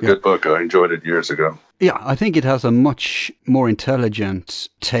 It's a good book. I enjoyed it years ago. Yeah, I think it has a much more intelligent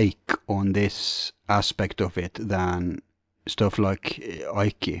take on this aspect of it than stuff like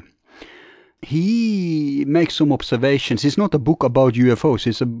Ike. He makes some observations. It's not a book about UFOs.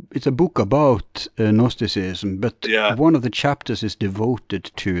 It's a book about Gnosticism, but one of the chapters is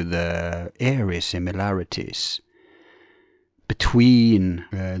devoted to the eerie similarities between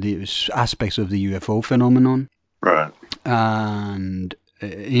the aspects of the UFO phenomenon. Right. And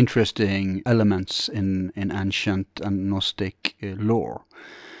interesting elements in ancient and Gnostic lore.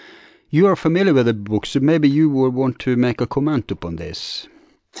 You are familiar with the book, so maybe you would want to make a comment upon this.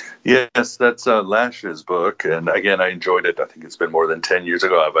 Yes, that's Lash's book, and again, I enjoyed it. I think it's been more than 10 years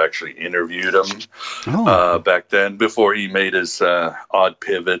ago. I've actually interviewed him back then, before he made his odd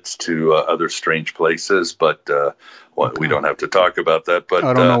pivots to other strange places, but we don't have to talk about that. But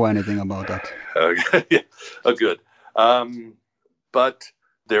I don't know anything about that. Good. But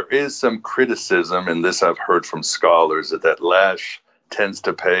there is some criticism, and this I've heard from scholars, that Lash tends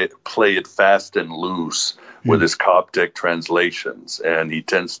to play it fast and loose with his Coptic translations, and he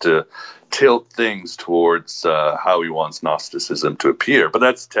tends to tilt things towards how he wants Gnosticism to appear. But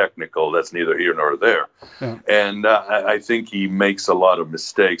that's technical. That's neither here nor there. Yeah. And I think he makes a lot of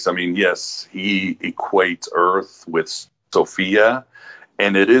mistakes. I mean, yes, he equates Earth with Sophia,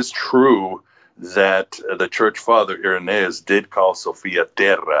 and it is true that the church father Irenaeus did call Sophia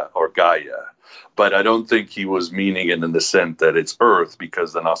Terra or Gaia. But I don't think he was meaning it in the sense that it's earth,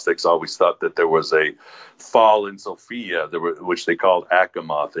 because the Gnostics always thought that there was a fallen Sophia, which they called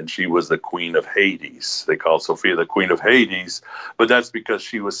Achamoth, and she was the queen of Hades. They called Sophia the queen of Hades, but that's because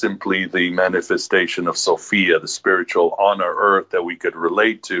she was simply the manifestation of Sophia, the spiritual on our earth that we could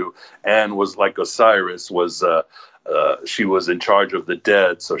relate to, and was like Osiris was. She was in charge of the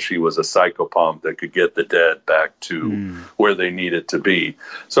dead, so she was a psychopomp that could get the dead back to where they needed to be.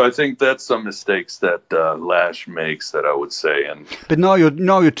 So I think that's some mistakes that Lasch makes, that I would say. But now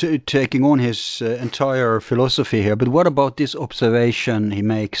you're taking on his entire philosophy here. But what about this observation he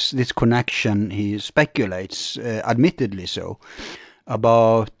makes, this connection he speculates, admittedly so,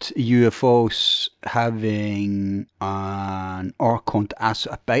 about UFOs having an archon as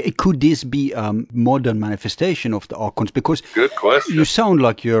a... Could this be a modern manifestation of the archons? Because good question. You sound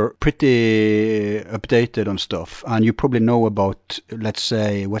like you're pretty updated on stuff, and you probably know about, let's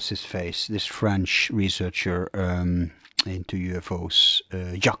say, what's his face, this French researcher into UFOs,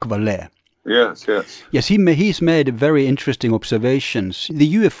 Jacques Vallée. Yes. Yes, he's made very interesting observations.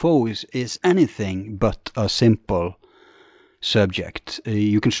 The UFO is anything but a simple subject.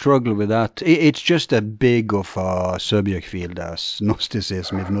 You can struggle with that. It's just as big of a subject field as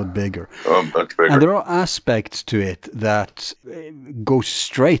Gnosticism, if not bigger. Oh, much bigger. And there are aspects to it that go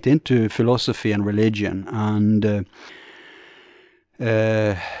straight into philosophy and religion. And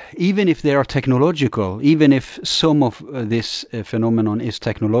even if they are technological, even if some of this phenomenon is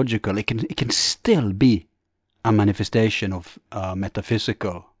technological, it can still be a manifestation of a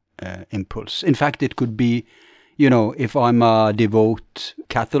metaphysical impulse. In fact, it could be, if I'm a devout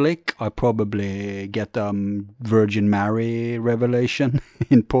Catholic, I probably get Virgin Mary revelation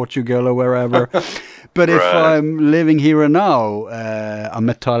in Portugal or wherever. But if I'm living here and now, a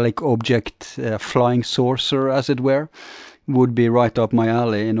metallic object, flying saucer, as it were, would be right up my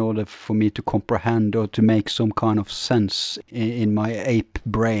alley in order for me to comprehend or to make some kind of sense in my ape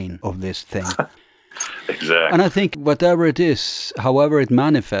brain of this thing. Exactly. And I think whatever it is, however it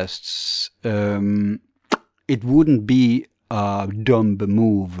manifests, it wouldn't be a dumb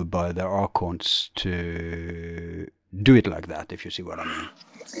move by the archons to do it like that, if you see what I mean.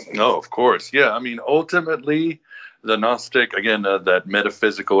 No, of course. Yeah, I mean, ultimately, the Gnostic, again, that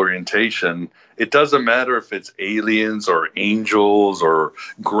metaphysical orientation, it doesn't matter if it's aliens or angels or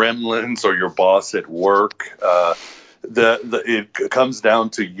gremlins or your boss at work. It comes down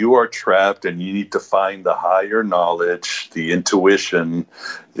to you are trapped and you need to find the higher knowledge, the intuition,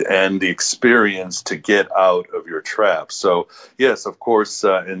 and the experience to get out of your trap. So, yes, of course,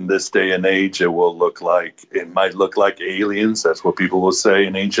 in this day and age, it might look like aliens. That's what people will say.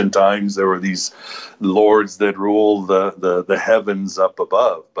 In ancient times, there were these lords that ruled the heavens up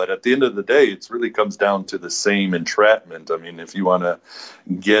above. But at the end of the day, it really comes down to the same entrapment. I mean, if you want to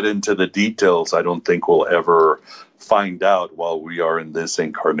get into the details, I don't think we'll ever find out while we are in this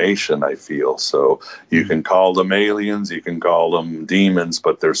incarnation, I feel. So you can call them aliens, you can call them demons,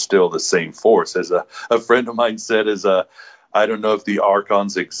 but they're still the same force. As a friend of mine said, I don't know if the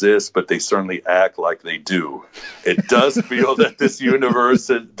archons exist, but they certainly act like they do. It does feel that this universe,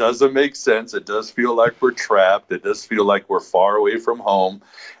 it doesn't make sense. It does feel like we're trapped. It does feel like we're far away from home.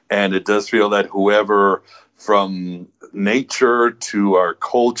 And it does feel that whoever from nature to our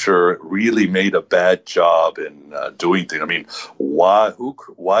culture really made a bad job in doing things. I mean, why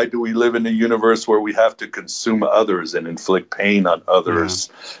do we live in a universe where we have to consume others and inflict pain on others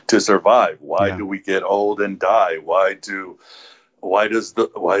to survive? Why do we get old and die? Why is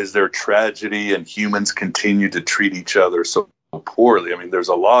there tragedy and humans continue to treat each other so poorly? I mean, there's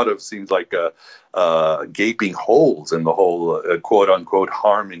a lot of, seems like gaping holes in the whole quote unquote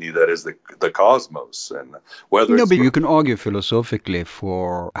harmony that is the cosmos. And whether but you can argue philosophically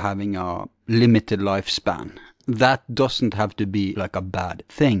for having a limited lifespan. That doesn't have to be like a bad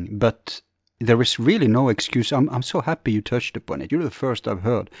thing, but there is really no excuse. I'm so happy you touched upon it. You're the first I've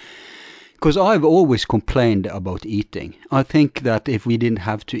heard. Because I've always complained about eating. I think that if we didn't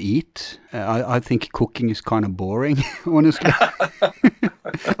have to eat, I think cooking is kind of boring, honestly.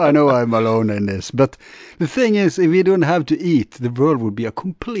 I know I'm alone in this. But the thing is, if we don't have to eat, the world would be a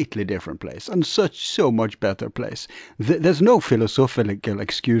completely different place and so much better place. There's no philosophical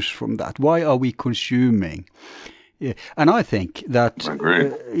excuse from that. Why are we consuming? Yeah. And I think that,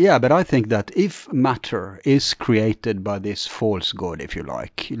 but I think that if matter is created by this false god, if you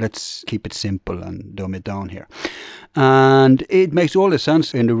like, let's keep it simple and dumb it down here. And it makes all the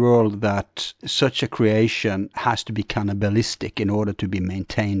sense in the world that such a creation has to be cannibalistic in order to be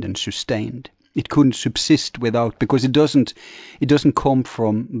maintained and sustained. It couldn't subsist without, because it doesn't come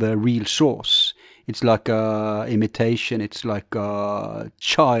from the real source. It's like a imitation. It's like a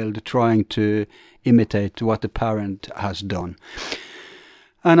child trying to imitate what the parent has done.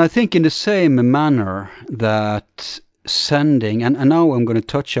 And I think in the same manner that sending, and now I'm going to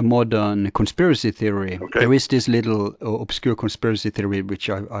touch a modern conspiracy theory. Okay. There is this little obscure conspiracy theory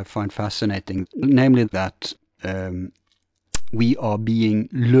which I find fascinating, namely that we are being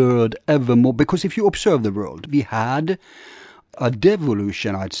lured ever more, because if you observe the world, we had a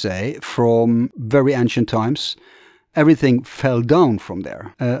devolution, I'd say, from very ancient times. Everything fell down from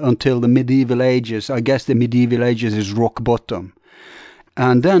there until the medieval ages. I guess the medieval ages is rock bottom.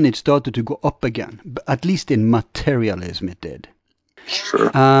 And then it started to go up again, at least in materialism it did.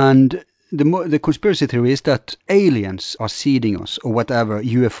 Sure. And the conspiracy theory is that aliens are seeding us, or whatever,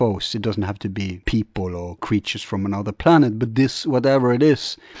 UFOs. It doesn't have to be people or creatures from another planet, but this, whatever it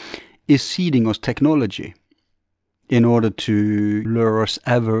is seeding us technology in order to lure us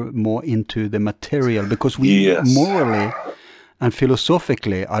ever more into the material. Because we morally and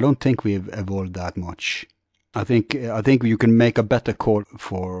philosophically, I don't think we've evolved that much. I think you can make a better call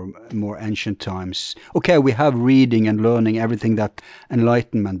for more ancient times. Okay, we have reading and learning, everything that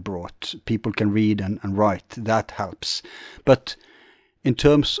Enlightenment brought. People can read and write. That helps. But in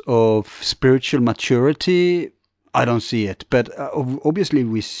terms of spiritual maturity, I don't see it. But obviously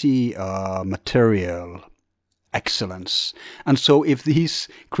we see material excellence. And so if these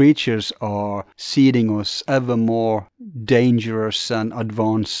creatures are seeding us ever more dangerous and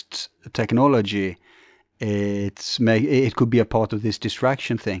advanced technology, it could be a part of this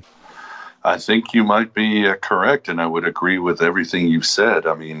distraction thing. I think you might be correct, and I would agree with everything you said.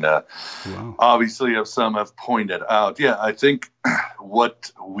 I mean, obviously, as some have pointed out, I think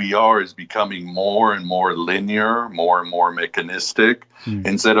what we are is becoming more and more linear, more and more mechanistic,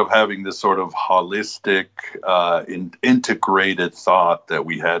 instead of having this sort of holistic, integrated thought that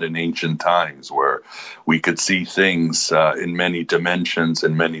we had in ancient times, where we could see things in many dimensions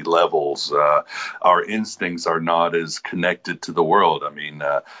and many levels. Our instincts are not as connected to the world. I mean,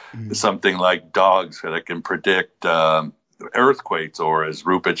 something like dogs that can predict earthquakes, or as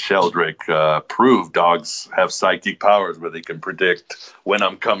Rupert Sheldrake proved, dogs have psychic powers where they can predict when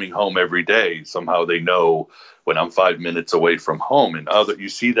I'm coming home every day. Somehow they know when I'm 5 minutes away from home. And you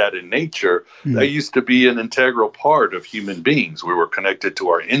see that in nature. That used to be an integral part of human beings. We were connected to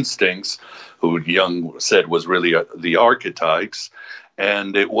our instincts, who Jung said was really the archetypes.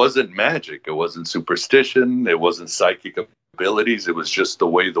 And it wasn't magic. It wasn't superstition. It wasn't psychic abilities. It was just the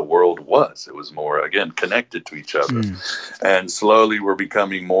way the world was. It was more, again, connected to each other. And slowly we're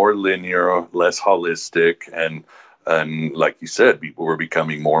becoming more linear, less holistic, and like you said, people were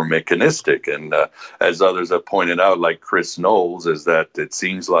becoming more mechanistic. And as others have pointed out, like Chris Knowles, is that it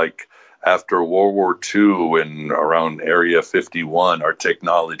seems like after World War II and around Area 51, our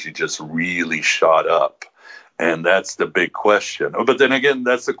technology just really shot up. And that's the big question. But then again,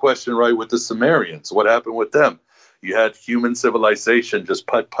 that's the question, right, with the Sumerians. What happened with them? You had human civilization just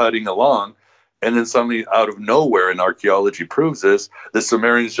putting along, and then suddenly out of nowhere, and archaeology proves this, the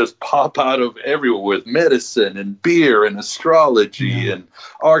Sumerians just pop out of everywhere with medicine and beer and astrology and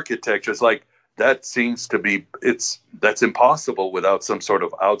architecture. It's like, that seems to be, that's impossible without some sort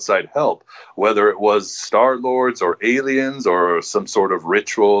of outside help, whether it was Star Lords or aliens or some sort of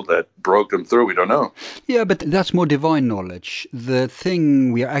ritual that broke them through. We don't know. Yeah, but that's more divine knowledge. The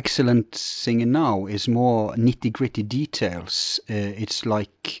thing we are excellencing in now is more nitty-gritty details. It's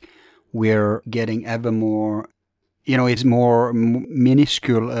like we're getting ever more, it's more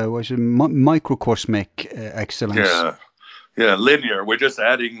minuscule, microcosmic excellence. Yeah, linear. We're just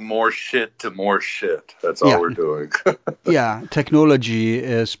adding more shit to more shit. That's all we're doing. Technology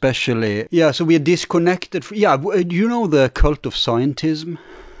especially. Yeah, so we are disconnected. Do you know the cult of scientism?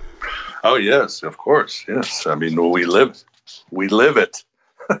 Oh, yes, of course. Yes. I mean, we live it.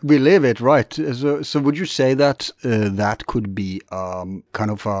 We live it, right. So would you say that that could be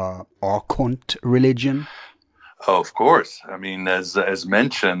kind of a archont religion? Oh, of course. I mean, as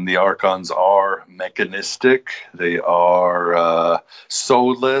mentioned, the archons are mechanistic. They are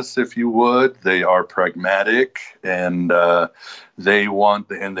soulless, if you would. They are pragmatic, and they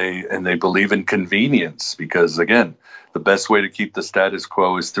believe in convenience, because again, the best way to keep the status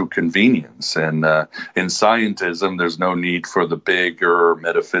quo is through convenience. And in scientism, there's no need for the bigger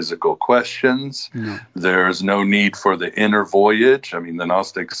metaphysical questions. No. There's no need for the inner voyage. I mean, the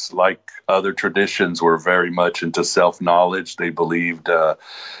Gnostics, like other traditions, were very much into self-knowledge. They believed, I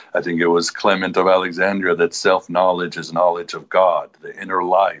think it was Clement of Alexandria, that self-knowledge is knowledge of God, the inner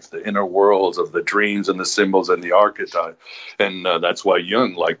life, the inner worlds of the dreams and the symbols and the archetype. And that's why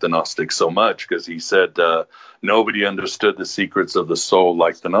Jung liked the Gnostics so much, because he said, nobody understood the secrets of the soul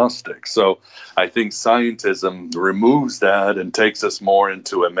like the Gnostics. So I think scientism removes that and takes us more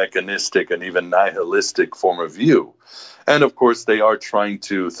into a mechanistic and even nihilistic form of view. And of course, they are trying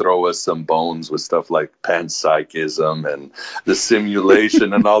to throw us some bones with stuff like panpsychism and the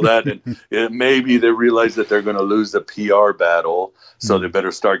simulation and all that. And maybe they realize that they're going to lose the PR battle. So they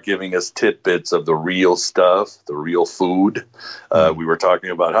better start giving us tidbits of the real stuff, the real food. We were talking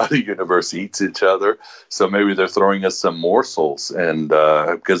about how the universe eats each other. So maybe they're throwing us some morsels, and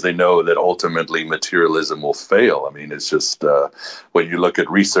because they know that ultimately materialism will fail. I mean, it's just when you look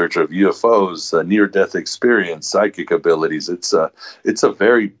at research of UFOs, near-death experience, psychic abilities, it's a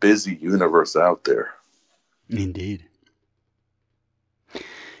very busy universe out there. Indeed.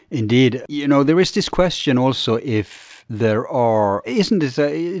 Indeed. You know, there is this question also if there are, isn't this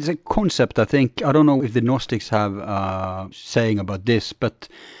it's a concept, I think, I don't know if the Gnostics have saying about this, but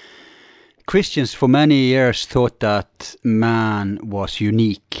Christians for many years thought that man was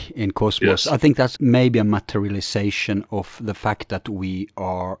unique in cosmos. Yes. I think that's maybe a materialization of the fact that we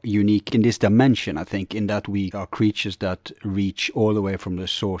are unique in this dimension, I think, in that we are creatures that reach all the way from the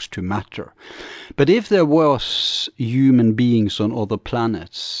source to matter. But if there was human beings on other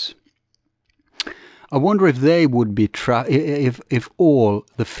planets, I wonder if they would be if all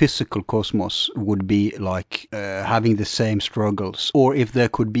the physical cosmos would be like having the same struggles, or if there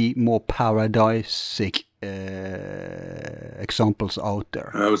could be more paradisic examples out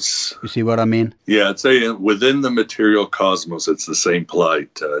there. You see what I mean? Yeah, I'd say within the material cosmos, it's the same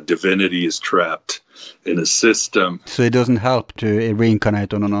plight. Divinity is trapped in a system. So it doesn't help to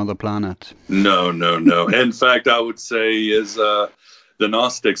reincarnate on another planet. No. In fact, I would say is the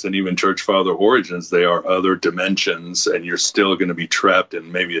Gnostics and even Church Father Origins, they are other dimensions, and you're still going to be trapped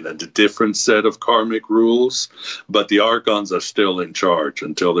in maybe in a different set of karmic rules, but the Archons are still in charge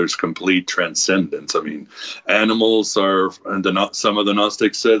until there's complete transcendence. I mean, animals are, and some of the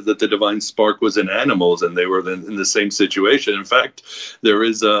Gnostics said that the divine spark was in animals, and they were in the same situation. In fact, there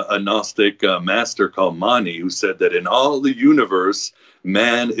is a Gnostic master called Mani who said that in all the universe,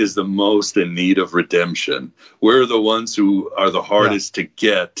 man is the most in need of redemption. We're the ones who are the hardest to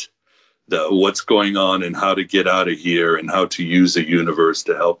get what's going on and how to get out of here and how to use the universe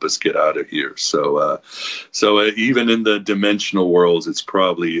to help us get out of here. So even in the dimensional worlds, it's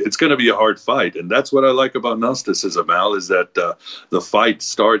going to be a hard fight. And that's what I like about Gnosticism, Al, is that the fight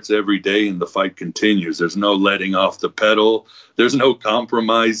starts every day and the fight continues. There's no letting off the pedal. There's no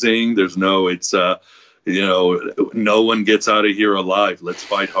compromising. There's no, no one gets out of here alive. Let's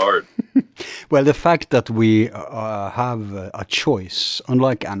fight hard. Well, the fact that we have a choice,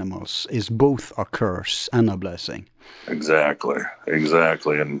 unlike animals, is both a curse and a blessing. Exactly.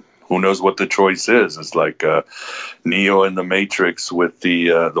 And who knows what the choice is? It's like Neo in the Matrix with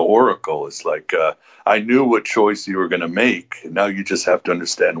the Oracle. It's like, I knew what choice you were going to make. Now you just have to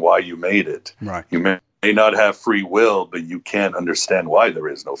understand why you made it. Right. You may not have free will, but you can't understand why there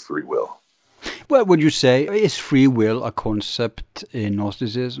is no free will. Well, would you say, is free will a concept in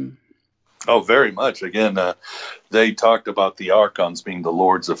Gnosticism? Oh, very much. Again, they talked about the Archons being the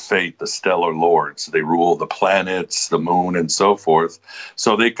lords of fate, the stellar lords. They rule the planets, the moon, and so forth.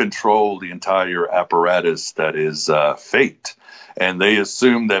 So they control the entire apparatus that is fate. And they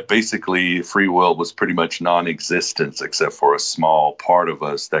assumed that basically free will was pretty much non-existent except for a small part of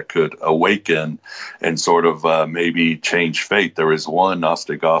us that could awaken and sort of maybe change fate. There is one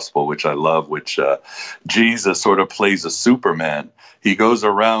Gnostic gospel, which I love, which Jesus sort of plays a Superman. He goes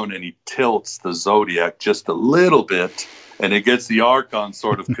around and he tilts the zodiac just a little bit, and it gets the Archons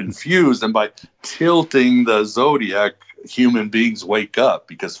sort of confused. And by tilting the zodiac, human beings wake up,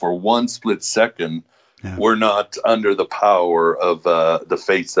 because for one split second, we're not under the power of the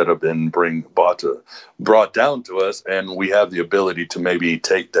fates that have been brought down to us, and we have the ability to maybe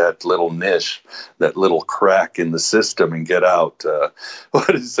take that little niche, that little crack in the system, and get out. What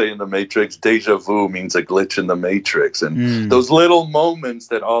does it say in the Matrix? Deja vu means a glitch in the Matrix, and those little moments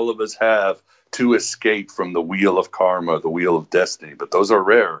that all of us have to escape from the wheel of karma, the wheel of destiny. But those are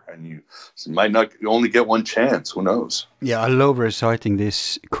rare, and you only get one chance. Who knows? Yeah, I love reciting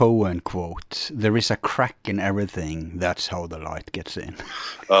this Cohen quote. There is a crack in everything. That's how the light gets in.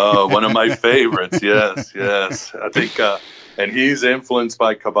 One of my favorites. Yes. I think, and he's influenced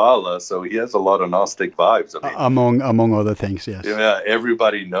by Kabbalah, so he has a lot of Gnostic vibes. I mean, among other things, yes. Yeah,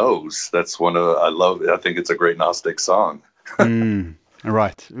 everybody knows. That's I think it's a great Gnostic song.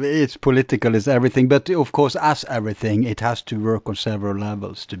 Right. It's political, it's everything. But of course, as everything, it has to work on several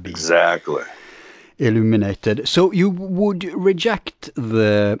levels to be exactly illuminated. So you would reject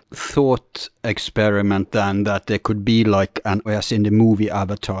the thought experiment then that there could be like, as in the movie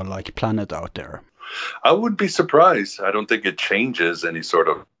Avatar, like planet out there? I would be surprised. I don't think it changes any sort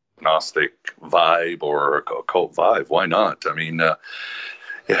of Gnostic vibe or occult vibe. Why not? I mean,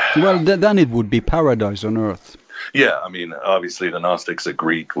 yeah. Well, then it would be paradise on earth. Yeah, I mean, obviously the Gnostics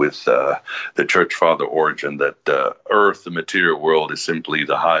agreed with the Church Father Origen that Earth, the material world, is simply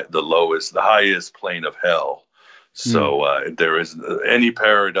the highest plane of hell. So there is any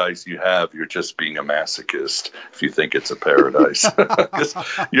paradise you have, you're just being a masochist if you think it's a paradise. Because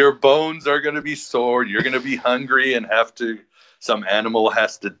your bones are going to be sore, you're going to be hungry and some animal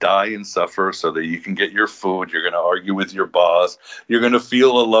has to die and suffer so that you can get your food. You're going to argue with your boss. You're going to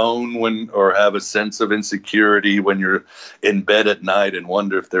feel alone or have a sense of insecurity when you're in bed at night and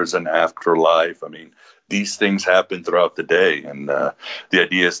wonder if there's an afterlife. I mean, these things happen throughout the day. And the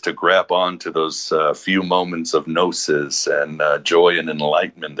idea is to grab on to those few moments of gnosis and joy and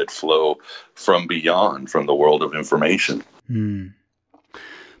enlightenment that flow from beyond, from the world of information.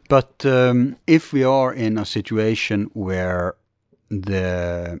 But if we are in a situation where we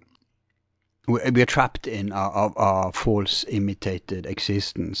are trapped in our false imitated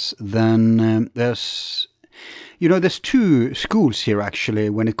existence, then there's two schools here actually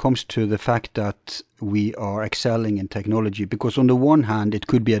when it comes to the fact that we are excelling in technology. Because on the one hand, it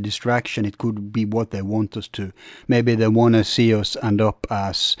could be a distraction, it could be what they want us to. Maybe they want to see us end up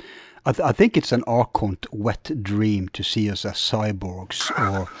as, I think it's an Archont wet dream to see us as cyborgs,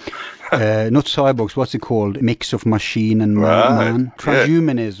 or not cyborgs, what's it called? Mix of machine and man.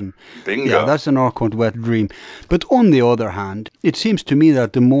 Transhumanism. Bingo. Yeah, that's an Archont wet dream. But on the other hand, it seems to me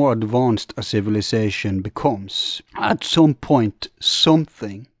that the more advanced a civilization becomes, at some point,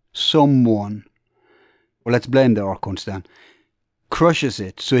 someone, well, let's blame the Archonts then, crushes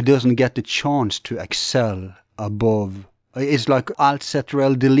it so it doesn't get the chance to excel above. It's like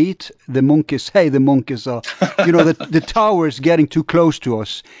Alt-Ctrl delete. The monkeys are, the tower is getting too close to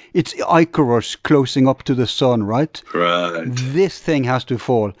us. It's Icarus closing up to the sun, right? Right. This thing has to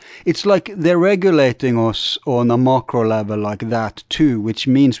fall. It's like they're regulating us on a macro level like that too, which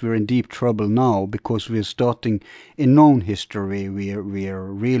means we're in deep trouble now because we're starting, in known history, we're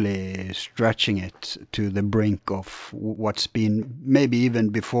really stretching it to the brink of what's been maybe even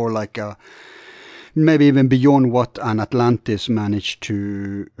before maybe even beyond what an Atlantis managed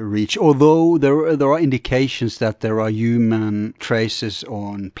to reach. Although there are indications that there are human traces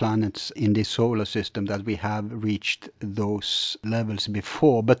on planets in this solar system that we have reached those levels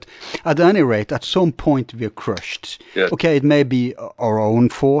before. But at any rate, at some point we're crushed. Yeah. Okay, it may be our own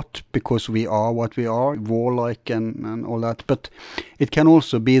fault because we are what we are, warlike and all that. But it can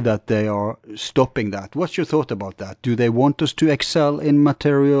also be that they are stopping that. What's your thought about that? Do they want us to excel in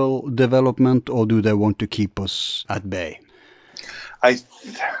material development, or do they want to keep us at bay? I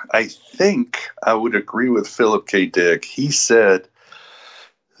think I would agree with Philip K. Dick. He said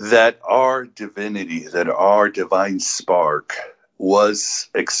that our divinity, that our divine spark was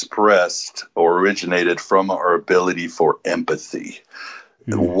expressed or originated from our ability for empathy.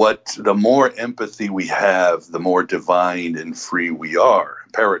 The more empathy we have, the more divine and free we are.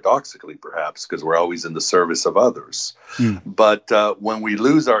 Paradoxically, perhaps, because we're always in the service of others. But when we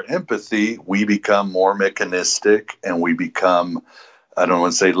lose our empathy, we become more mechanistic and we become, I don't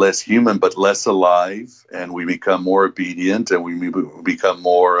want to say less human, but less alive. And we become more obedient and we become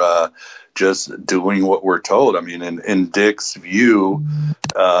more just doing what we're told. I mean, in Dick's view,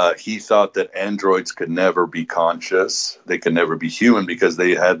 he thought that androids could never be conscious. They could never be human because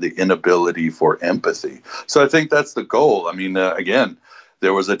they had the inability for empathy. So I think that's the goal. I mean, again,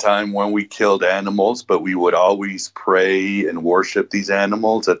 there was a time when we killed animals, but we would always pray and worship these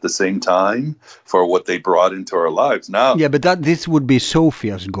animals at the same time for what they brought into our lives. Now, yeah, but this would be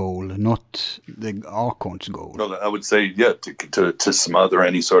Sophia's goal, not the Archont's goal. No, I would say, yeah, to smother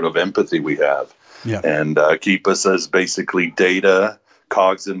any sort of empathy we have, and keep us as basically data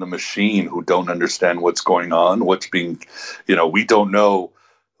cogs in the machine who don't understand what's going on, what's being, we don't know.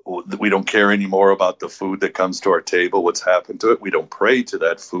 We don't care anymore about the food that comes to our table, what's happened to it. We don't pray to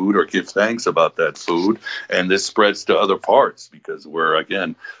that food or give thanks about that food. And this spreads to other parts because we've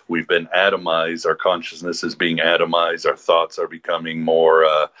been atomized. Our consciousness is being atomized. Our thoughts are becoming more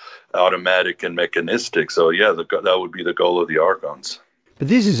automatic and mechanistic. So, yeah, that would be the goal of the Archons. But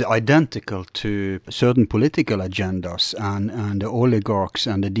this is identical to certain political agendas and the oligarchs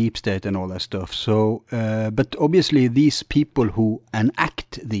and the deep state and all that stuff. So, but obviously these people who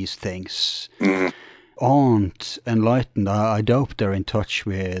enact these things aren't enlightened. I doubt they're in touch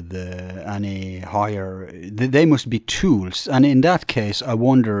with any higher. They must be tools. And in that case, I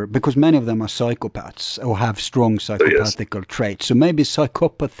wonder, because many of them are psychopaths or have strong psychopathical traits. So maybe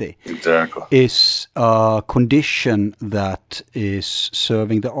psychopathy is a condition that is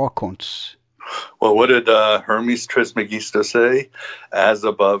serving the Archons. Well, what did Hermes Trismegisto say? As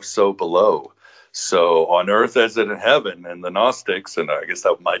above, so below. So on earth as in heaven, and the Gnostics, and I guess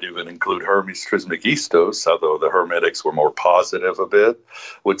that might even include Hermes Trismegistos, although the Hermetics were more positive a bit,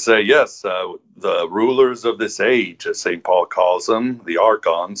 would say, yes, the rulers of this age, as St. Paul calls them, the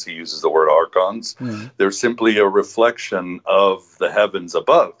archons, he uses the word archons, they're simply a reflection of the heavens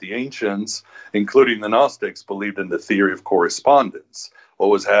above. The ancients, including the Gnostics, believed in the theory of correspondence. What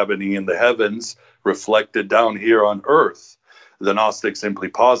was happening in the heavens reflected down here on earth. The Gnostics simply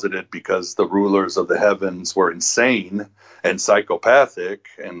posited because the rulers of the heavens were insane and psychopathic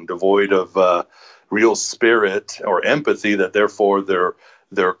and devoid of real spirit or empathy, that therefore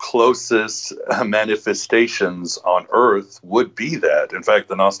their closest manifestations on earth would be that. In fact,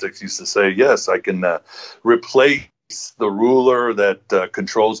 the Gnostics used to say, yes, I can replace the ruler that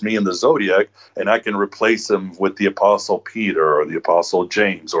controls me in the zodiac, and I can replace him with the Apostle Peter or the Apostle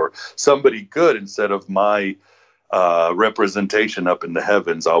James or somebody good instead of my representation up in the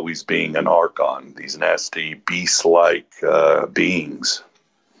heavens always being an archon, these nasty beast-like beings.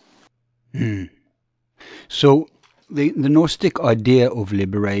 So the Gnostic idea of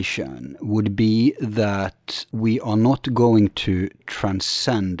liberation would be that we are not going to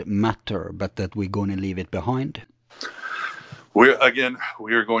transcend matter, but that we're going to leave it behind. We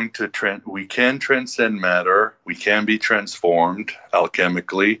are going to we can transcend matter. We can be transformed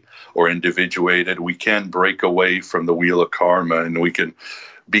alchemically or individuated. We can break away from the wheel of karma, and we can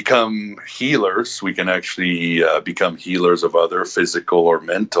become healers. We can actually become healers of other physical or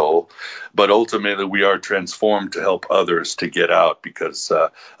mental, but ultimately we are transformed to help others to get out, because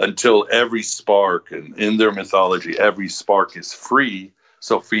until every spark, and in their mythology, every spark is free,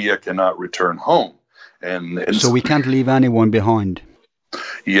 Sophia cannot return home. And so we can't leave anyone behind.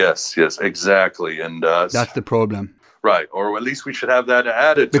 Yes, exactly. And that's the problem. Right, or at least we should have that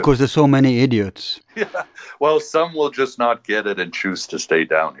attitude. Because there's so many idiots. Yeah, well, some will just not get it and choose to stay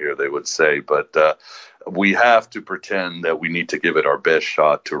down here, they would say. But we have to pretend that we need to give it our best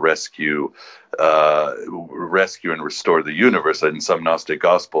shot to rescue and restore the universe. And some Gnostic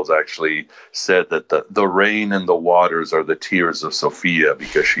Gospels actually said that the rain and the waters are the tears of Sophia,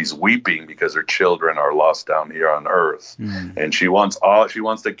 because she's weeping because her children are lost down here on earth. And she wants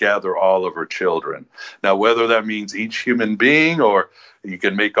to gather all of her children. Now, whether that means each human being, or you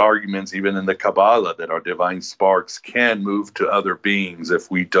can make arguments even in the Kabbalah that our divine sparks can move to other beings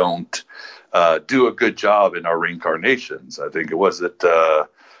if we don't do a good job in our reincarnations. I think it was that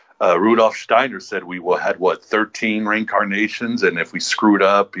Rudolf Steiner said we had 13 reincarnations, and if we screwed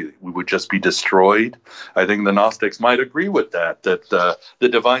up, we would just be destroyed. I think the Gnostics might agree with that the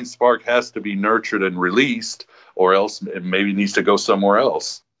divine spark has to be nurtured and released, or else it maybe needs to go somewhere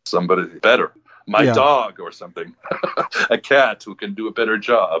else, somebody better. Dog or something, a cat who can do a better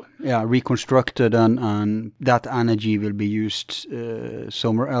job. Yeah, reconstructed, and that energy will be used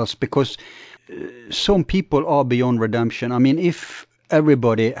somewhere else, because some people are beyond redemption. I mean, if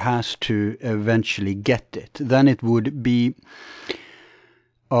everybody has to eventually get it, then it would be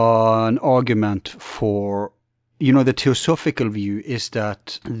an argument for, the theosophical view is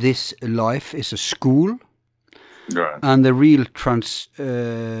that this life is a school. Right. And the real progress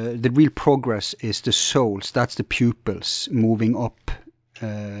is the souls. That's the pupils moving up.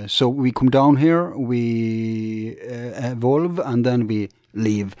 So we come down here, we evolve, and then we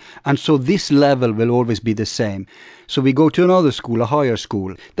leave. And so this level will always be the same. So we go to another school, a higher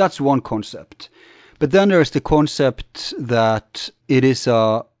school. That's one concept. But then there's the concept that it is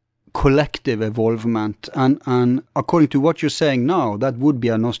a collective evolvement, and according to what you're saying now, that would be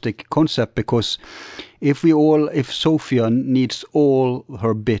a Gnostic concept, because if Sophia needs all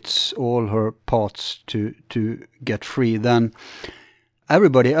her bits, all her parts to get free, then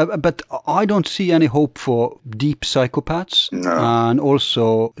everybody, but I don't see any hope for deep psychopaths. No. And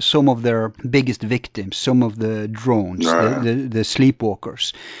also some of their biggest victims, some of the drones, the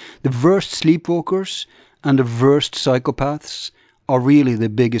sleepwalkers, the worst sleepwalkers and the worst psychopaths are really the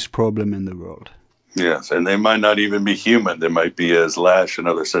biggest problem in the world. Yes, and they might not even be human. They might be, as Lash and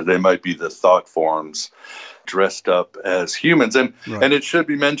others said, they might be the thought forms dressed up as humans. And it should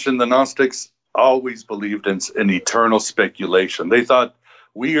be mentioned, the Gnostics always believed in eternal speculation. They thought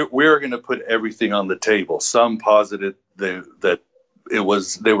we're going to put everything on the table. Some posited that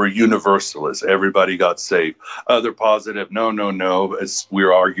they were universalists. Everybody got saved. Other positive, no, as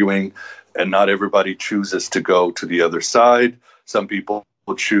we're arguing, and not everybody chooses to go to the other side. Some people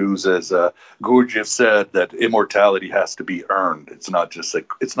choose, as Gurdjieff said, that immortality has to be earned. It's not just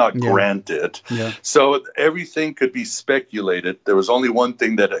it's not granted. Yeah. So everything could be speculated. There was only one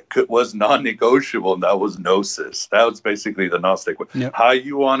thing that was non-negotiable, and that was gnosis. That was basically the Gnostic way. Yeah. How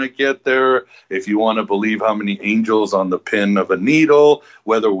you want to get there, if you want to believe how many angels on the pin of a needle,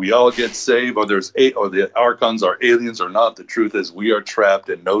 whether we all get saved, or the archons are aliens or not, the truth is we are trapped,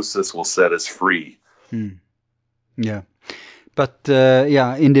 and gnosis will set us free. Yeah. But,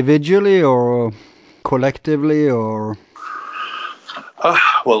 individually or collectively or...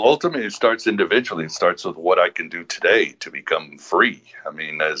 Well, ultimately, it starts individually. It starts with what I can do today to become free. I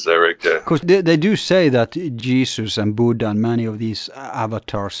mean, as Eric... Because they do say that Jesus and Buddha and many of these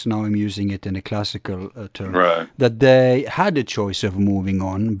avatars, now I'm using it in a classical term, right, that they had a choice of moving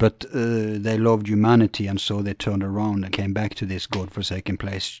on, but they loved humanity, and so they turned around and came back to this godforsaken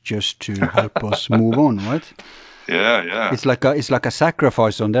place just to help us move on, right? Yeah. It's like a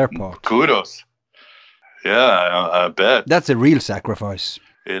sacrifice on their part. Kudos. Yeah, I bet. That's a real sacrifice.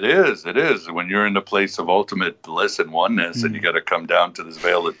 It is. When you're in the place of ultimate bliss and oneness, and you got to come down to this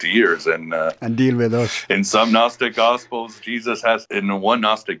vale of tears and deal with us. In some Gnostic Gospels, in one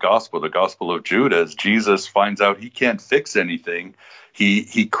Gnostic Gospel, the Gospel of Judas, Jesus finds out he can't fix anything.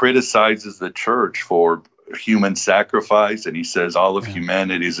 He criticizes the church for human sacrifice, and he says all of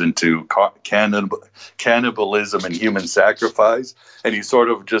humanity is into cannibalism and human sacrifice, and he sort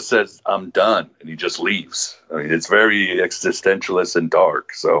of just says, I'm done, and he just leaves. I mean, it's very existentialist and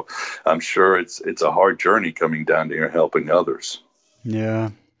dark, so I'm sure it's a hard journey coming down here helping others. Yeah.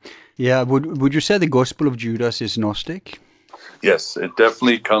 Would you say the Gospel of Judas is Gnostic? Yes, it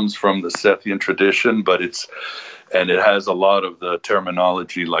definitely comes from the Sethian tradition, but it has a lot of the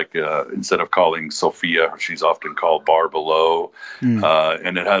terminology, like instead of calling Sophia, she's often called Barbelo.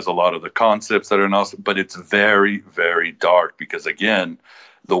 And it has a lot of the concepts that are Gnostic, but it's very, very dark because, again,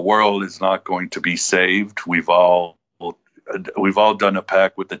 the world is not going to be saved. We've all done a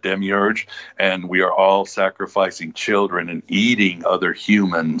pact with the demiurge, and we are all sacrificing children and eating other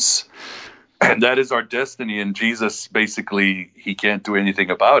humans. And that is our destiny. And Jesus, basically, he can't do anything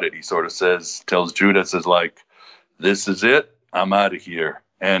about it. He sort of tells Judas, this is it, I'm out of here.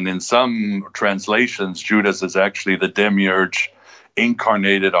 And in some translations, Judas is actually the demiurge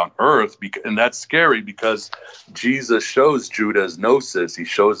incarnated on earth. And that's scary because Jesus shows Judas gnosis. He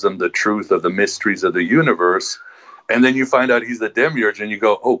shows them the truth of the mysteries of the universe. And then you find out he's the demiurge and you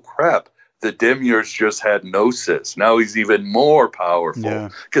go, oh, crap. The demiurge just had gnosis. Now he's even more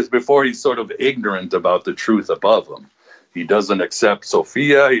powerful. Because before he's sort of ignorant about the truth above him. He doesn't accept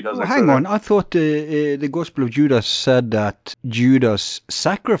Sophia. He doesn't. Hang on. I thought the Gospel of Judas said that Judas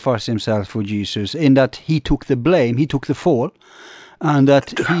sacrificed himself for Jesus, in that he took the blame, he took the fall, and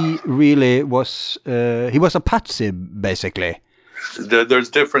that he really was a patsy, basically. There's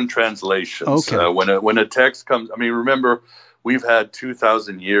different translations. Okay. When a text comes, I mean, remember, we've had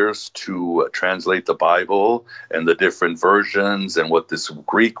 2,000 years to translate the Bible and the different versions and what this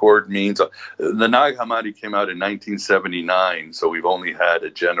Greek word means. The Nag Hammadi came out in 1979, so we've only had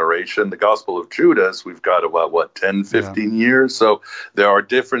a generation. The Gospel of Judas, we've got about, 10, 15 years? So there are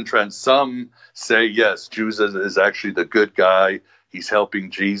different trends. Some say, yes, Judas is actually the good guy. He's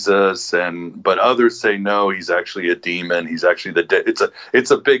helping Jesus, but others say no. He's actually a demon. He's actually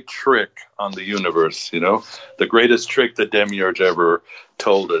it's a big trick on the universe. You know, the greatest trick the demiurge ever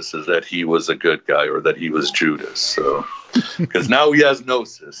told us is that he was a good guy, or that he was Judas. So, because now he has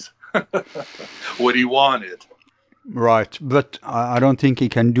gnosis, what he wanted. Right, but I don't think he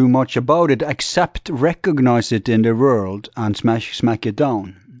can do much about it except recognize it in the world and smack it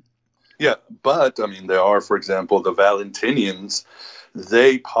down. Yeah, but, I mean, there are, for example, the Valentinians.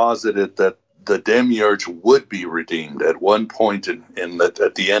 They posited that the demiurge would be redeemed. At one point at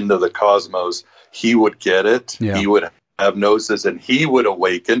the end of the cosmos, he would get it. Yeah. He would have gnosis, and he would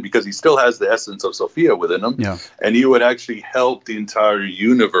awaken, because he still has the essence of Sophia within him. Yeah. And he would actually help the entire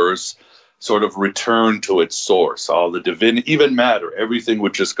universe sort of return to its source. All the divinity, even matter, everything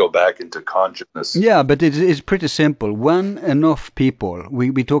would just go back into consciousness. Yeah, but it's pretty simple. When enough people,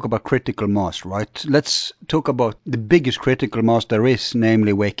 we talk about critical mass, right? Let's talk about the biggest critical mass there is,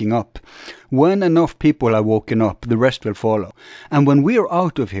 namely waking up. When enough people are woken up, the rest will follow. And when we're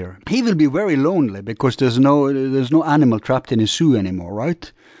out of here, he will be very lonely, because there's no animal trapped in a zoo anymore,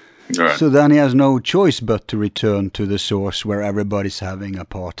 right? Right. So then he has no choice but to return to the source where everybody's having a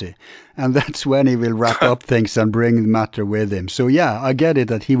party. And that's when he will wrap up things and bring matter with him. So yeah, I get it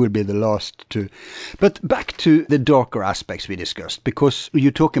that he will be the last to. But back to the darker aspects we discussed, because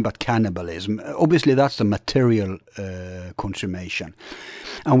you're talking about cannibalism. Obviously, that's a material consummation.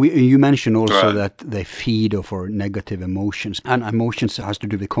 And you mentioned also that they feed off our negative emotions. And emotions has to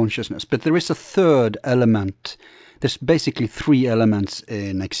do with consciousness. But there is a third element. There's basically three elements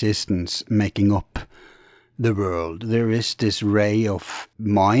in existence making up the world. There is this ray of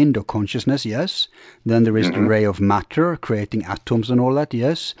mind or consciousness, yes. Then there is the ray of matter, creating atoms and all that,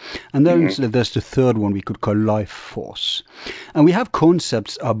 yes. And then there's the third one we could call life force. And we have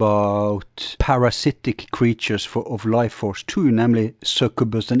concepts about parasitic creatures of life force too, namely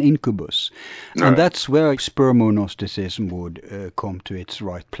succubus and incubus. Right. And that's where spermognosticism would come to its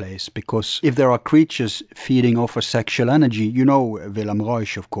right place. Because if there are creatures feeding off of sexual energy, you know Wilhelm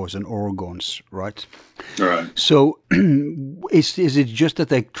Reich, of course, and organs, right? Right. So is it just that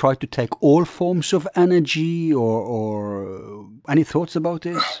they try to take all forms of energy, or any thoughts about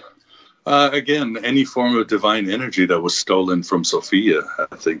this? Again, any form of divine energy that was stolen from Sophia,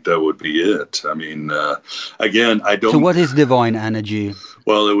 I think that would be it. I mean, again, I don't... So what is divine energy?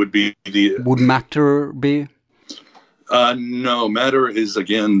 Well, it would be the... Would matter be? No, matter is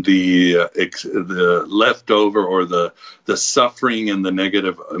again the leftover or the suffering and the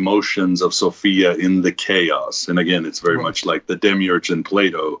negative emotions of Sophia in the chaos. And again, it's very much like the demiurge in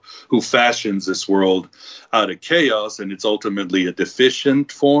Plato, who fashions this world out of chaos, and it's ultimately a deficient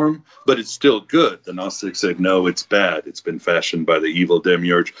form, but it's still good. The Gnostics said, no, it's bad. It's been fashioned by the evil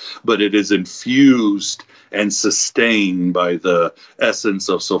demiurge, but it is infused and sustained by the essence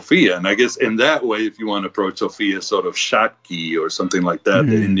of Sophia. And I guess in that way, if you want to approach Sophia sort of Shakti or something like that,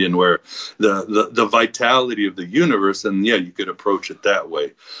 the Indian, where the vitality of the universe, and yeah, you could approach it that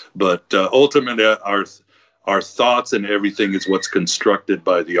way. But ultimately, our thoughts and everything is what's constructed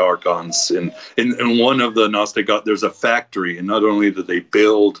by the archons. In one of the Gnostic gods, there's a factory, and not only do they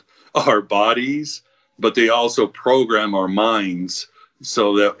build our bodies, but they also program our minds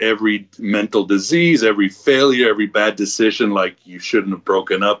so that every mental disease, every failure, every bad decision, like you shouldn't have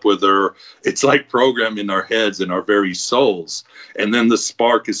broken up with her, it's like programmed in our heads and our very souls. And then the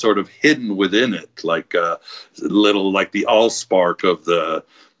spark is sort of hidden within it, like a little, like the all-spark of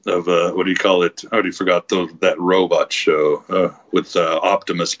what do you call it? I already forgot that robot show with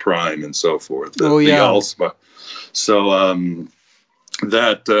Optimus Prime and so forth. The all-spark. So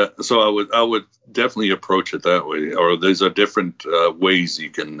so I would definitely approach it that way. Or there's a different ways you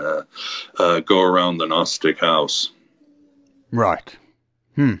can go around the Gnostic house. Right.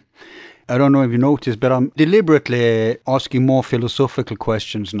 I don't know if you noticed, but I'm deliberately asking more philosophical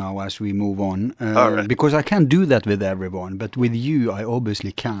questions now as we move on. Right. Because I can't do that with everyone, but with you I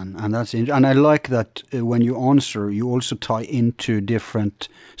obviously can. And and I like that when you answer, you also tie into different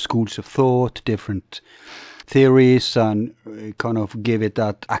schools of thought, different theories, and kind of give it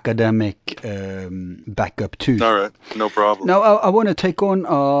that academic backup too. All right, no problem. Now, I want to take on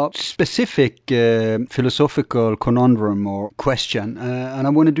a specific philosophical conundrum or question, and I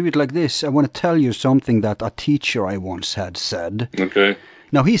want to do it like this. I want to tell you something that a teacher I once had said. Okay.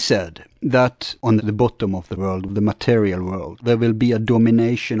 Now, he said that on the bottom of the world, the material world, there will be a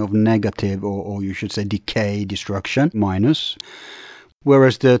domination of negative, or you should say decay, destruction, minus.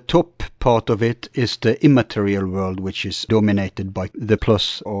 Whereas the top part of it is the immaterial world, which is dominated by the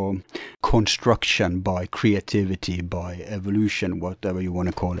plus, or construction, by creativity, by evolution, whatever you want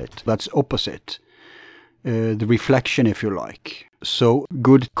to call it. That's opposite. The reflection, if you like. So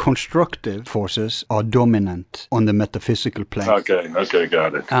good constructive forces are dominant on the metaphysical plane. Okay,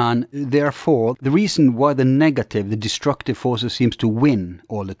 got it. And therefore, the reason why the negative, the destructive forces seems to win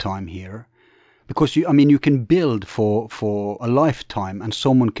all the time here, because you can build for a lifetime and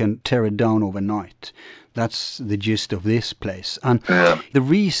someone can tear it down overnight. That's the gist of this place. And the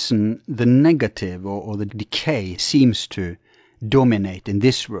reason the negative or the decay seems to dominate in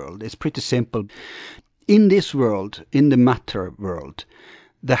this world is pretty simple. In this world, in the matter world,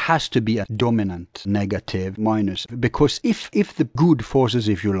 there has to be a dominant negative minus. Because if the good forces,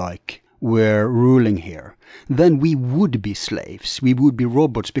 if you like, were ruling here, then we would be slaves. We would be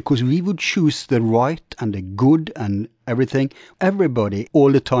robots, because we would choose the right and the good and everything, everybody,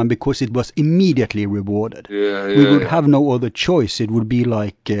 all the time, because it was immediately rewarded. We would have no other choice. It would be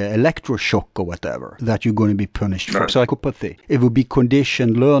like electroshock or whatever that you're going to be punished for. Psychopathy. It would be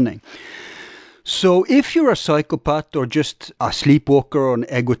conditioned learning. So if you're a psychopath or just a sleepwalker or an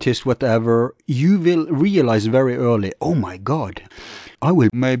egotist, whatever, you will realize very early, oh my God, I will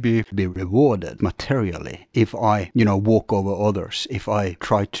maybe be rewarded materially if I, walk over others, if I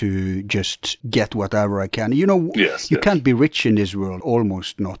try to just get whatever I can. Yes, you can't be rich in this world,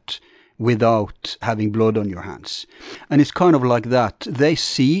 almost not, without having blood on your hands. And it's kind of like that. They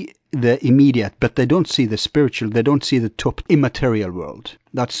see the immediate, but they don't see the spiritual. They don't see the top immaterial world.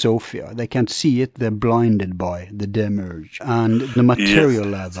 That's Sophia. They can't see it. They're blinded by the demiurge and the material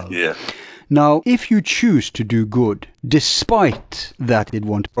level. Yeah. Now, if you choose to do good, despite that it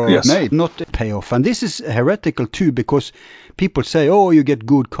won't not pay off, and this is heretical too, because people say, oh, you get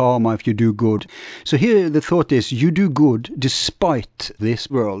good karma if you do good. So here the thought is, you do good despite this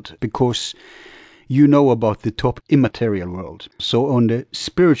world, because you know about the top immaterial world. So on the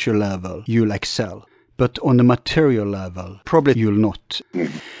spiritual level, you'll excel. But on the material level, probably you'll not.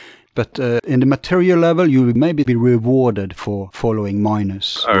 But in the material level, you will maybe be rewarded for following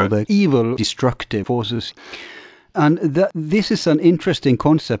Minos or the evil, destructive forces. And this is an interesting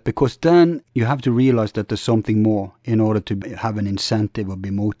concept, because then you have to realize that there's something more in order to have an incentive or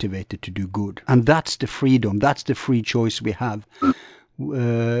be motivated to do good. And that's the freedom. That's the free choice we have.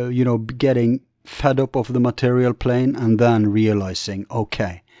 Getting fed up of the material plane and then realizing,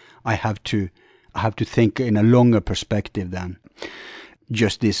 okay, I have to think in a longer perspective than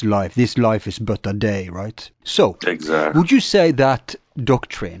just this life. This life is but a day, right? So, exactly. Would you say that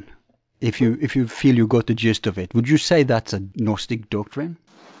doctrine, if you feel you got the gist of it, would you say that's a Gnostic doctrine?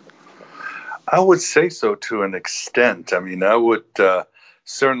 I would say so to an extent. I mean, I would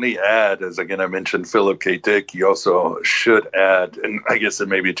certainly add, as again I mentioned Philip K. Dick, you also should add, and I guess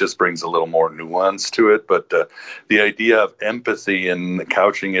it just brings a little more nuance to it, but the idea of empathy and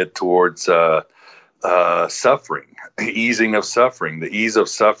couching it towards suffering, easing of suffering. The ease of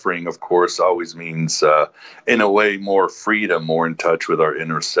suffering, of course, always means, in a way, more freedom, more in touch with our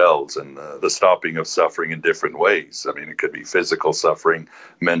inner selves, and the stopping of suffering in different ways. I mean, it could be physical suffering,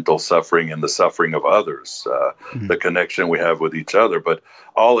 mental suffering, and the suffering of others, the connection we have with each other. But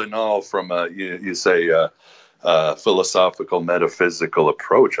all in all, from a philosophical, metaphysical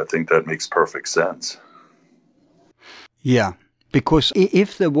approach, I think that makes perfect sense. Yeah. Because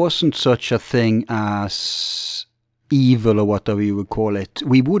if there wasn't such a thing as evil or whatever you would call it,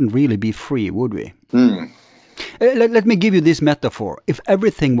 we wouldn't really be free, would we? Let me give you this metaphor. If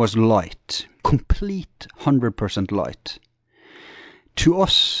everything was light, complete 100% light, to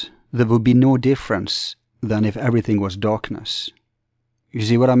us there would be no difference than if everything was darkness. You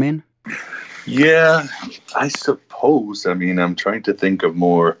see what I mean? Yeah, I suppose. I mean, I'm trying to think of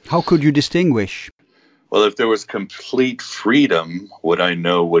more. How could you distinguish? Well, if there was complete freedom, would I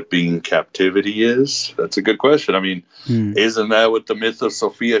know what being captivity is? That's a good question. I mean, isn't that what the myth of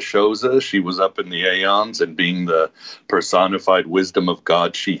Sophia shows us? She was up in the aeons, and being the personified wisdom of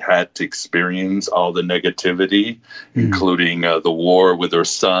God, she had to experience all the negativity, including the war with her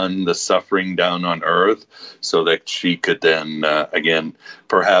son, the suffering down on earth, so that she could then, again,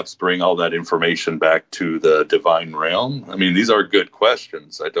 perhaps bring all that information back to the divine realm. I mean, these are good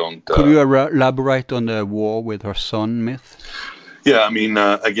questions. I don't... Could you elaborate on the war with her son myth? Yeah, I mean,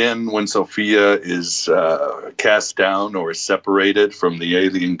 again, when Sophia is cast down or separated from the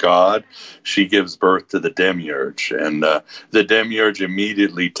alien god, she gives birth to the demiurge. And the demiurge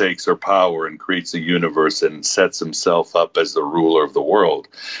immediately takes her power and creates a universe and sets himself up as the ruler of the world.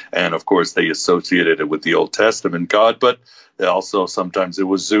 And, of course, they associated it with the Old Testament god, but also sometimes it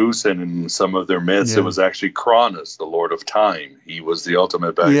was Zeus, and in some of their myths it was actually Cronus, the Lord of Time. He was the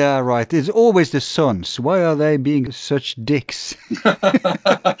ultimate bad. Yeah, right. It's always the sons. Why are they being such dicks?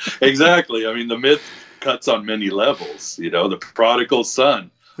 Exactly. I mean, the myth cuts on many levels. The prodigal son.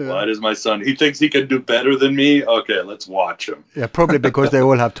 Why does my son? He thinks he can do better than me. Okay, let's watch him. Yeah, probably because they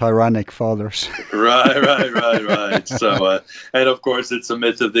all have tyrannic fathers. Right. So, and of course, it's a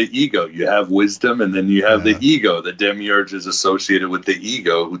myth of the ego. You have wisdom, and then you have the ego. The demiurge is associated with the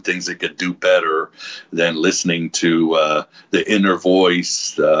ego, who thinks it could do better than listening to the inner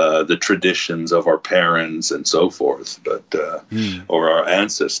voice, the traditions of our parents, and so forth, or our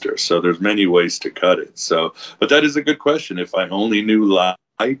ancestors. So there's many ways to cut it. So, but that is a good question. If I only knew light,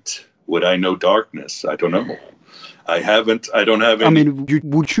 would I know darkness? I don't know. I don't have any. I mean, you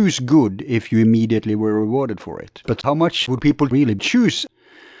would choose good if you immediately were rewarded for it. But how much would people really choose?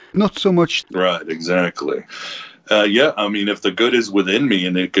 Not so much. Right, exactly. Yeah, I mean, if the good is within me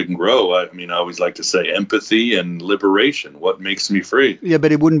and it can grow, I mean, I always like to say empathy and liberation. What makes me free? Yeah,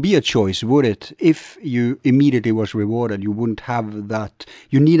 but it wouldn't be a choice, would it? If you immediately was rewarded, you wouldn't have that.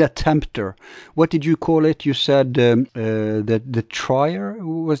 You need a tempter. What did you call it? You said the trier.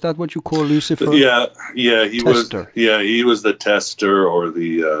 Was that what you call Lucifer? Yeah, he Tester. he was the tester, or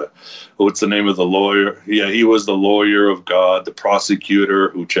the what's the name of the lawyer? Yeah, he was the lawyer of God, the prosecutor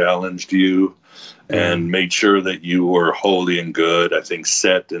who challenged you and made sure that you were holy and good. I think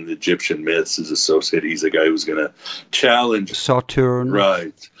Set in the Egyptian myths is associated. He's the guy who's going to challenge Saturn.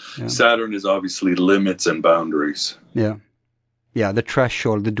 Right. Yeah. Saturn is obviously limits and boundaries. Yeah. Yeah, the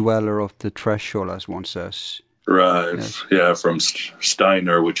threshold, the dweller of the threshold, as one says. Right. Yes. Yeah, from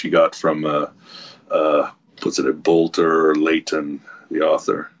Steiner, which he got from, what's it, Bolter or Leighton, the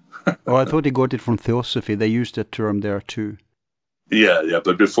author. Oh, I thought he got it from Theosophy. They used that term there too. Yeah,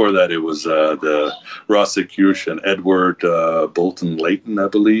 but before that it was the Rosicrucian, Edward Bolton Leighton, I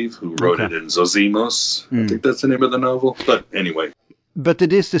believe, who wrote it in Zosimus. I think that's the name of the novel. But anyway. But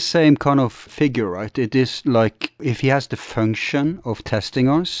it is the same kind of figure, right? It is like if he has the function of testing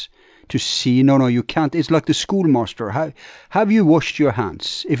us to see, no, you can't. It's like the schoolmaster. Have you washed your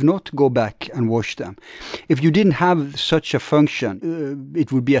hands? If not, go back and wash them. If you didn't have such a function,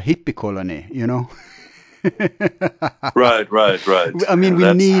 it would be a hippie colony, you know? Right. I mean,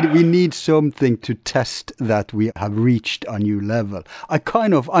 we need something to test that we have reached a new level.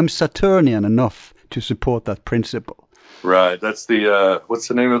 I'm Saturnian enough to support that principle. Right. That's the what's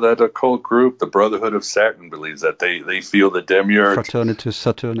the name of that occult group? The Brotherhood of Saturn believes that they feel the demiurge. Fraternitas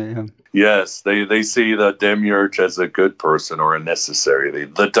Saturni. Yes, they see the demiurge as a good person or a necessary,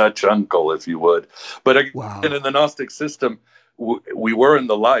 the Dutch uncle, if you would. But again, in the Gnostic system, we were in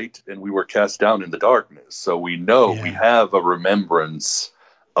the light and we were cast down in the darkness. So we know we have a remembrance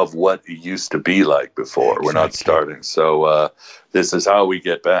of what it used to be like before. Exactly. We're not starting. So this is how we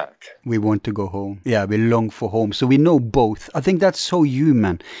get back. We want to go home. Yeah, we long for home. So we know both. I think that's so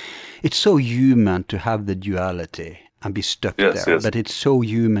human. It's so human to have the duality and be stuck there. Yes. But it's so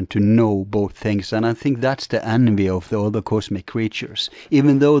human to know both things. And I think that's the envy of the other cosmic creatures.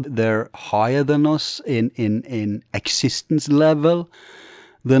 Even though they're higher than us in existence level,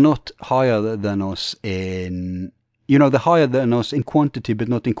 they're not higher than us in... You know, they're higher than us in quantity, but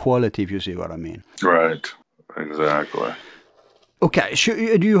not in quality, if you see what I mean. Right. Exactly. Okay.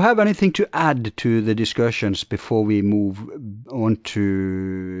 Do you have anything to add to the discussions before we move on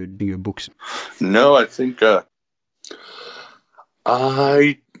to your books? No, I think not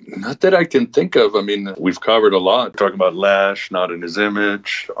that I can think of. I mean, we've covered a lot. Talking about Lash, not in his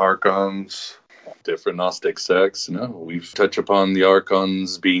image, Archons, different Gnostic sects. No, we've touched upon the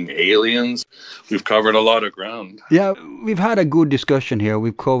Archons being aliens. We've covered a lot of ground. Yeah, we've had a good discussion here.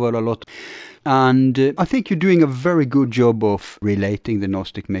 We've covered a lot. And I think you're doing a very good job of relating the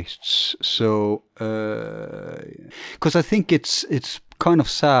Gnostic myths. So, because I think it's kind of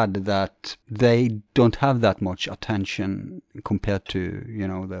sad that they don't have that much attention compared to, you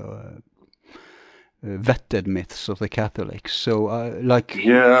know, the vetted myths of the Catholics. So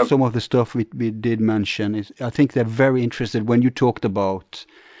some of the stuff we did mention, I think they're very interested when you talked about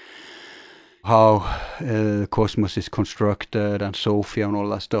how the cosmos is constructed and Sophia and all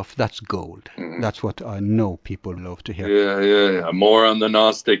that stuff. That's gold. Mm-hmm. That's what I know people love to hear. Yeah. More on the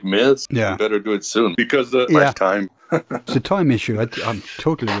Gnostic myths. Yeah. We better do it soon because of time. It's a time issue. I'm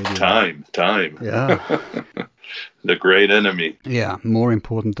totally with you. Time. Yeah. The great enemy. Yeah, more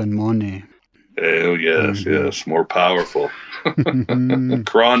important than money. Oh, yes, more powerful.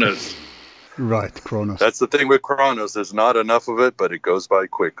 Kronos. Right, Kronos. That's the thing with Kronos. There's not enough of it, but it goes by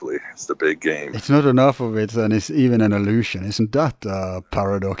quickly. It's the big game. It's not enough of it, and it's even an illusion. Isn't that a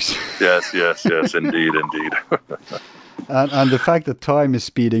paradox? Yes, indeed. And the fact that time is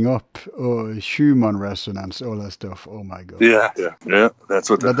speeding up, Schumann resonance, all that stuff. Oh my God. Yeah. That's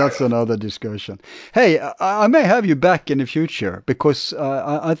what. But that's another discussion. Hey, I may have you back in the future because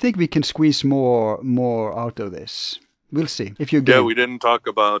I think we can squeeze more out of this. We'll see if you. Yeah, we didn't talk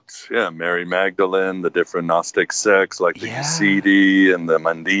about Mary Magdalene, the different Gnostic sects like the Yesidi and the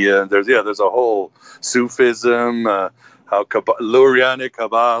Mandia. There's a whole Sufism. How Lurianic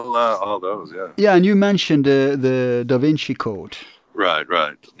Kabbalah, all those, Yeah, and you mentioned the Da Vinci Code. Right.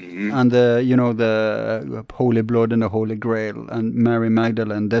 Mm-hmm. And the Holy Blood and the Holy Grail and Mary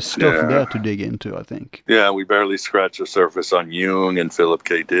Magdalene. There's stuff there to dig into, I think. Yeah, we barely scratched the surface on Jung and Philip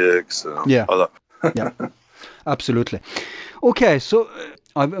K. Dick. So. Yeah. Yeah, absolutely. Okay, so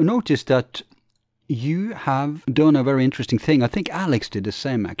I've noticed that you have done a very interesting thing. I think Alex did the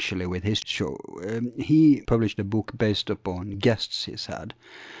same, actually, with his show. He published a book based upon guests he's had.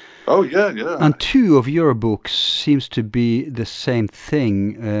 Oh, yeah. And two of your books seems to be the same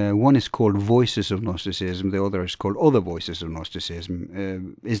thing. One is called Voices of Gnosticism. The other is called Other Voices of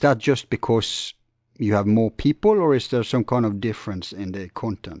Gnosticism. Is that just because you have more people, or is there some kind of difference in the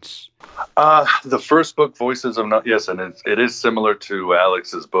contents? The first book, Voices of yes, and it is similar to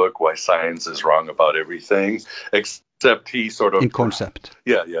Alex's book, Why Science is Wrong About Everything, except he sort of... In concept.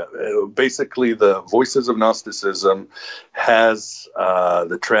 Yeah. Basically, the Voices of Gnosticism has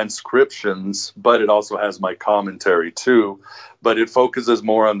the transcriptions, but it also has my commentary too. But it focuses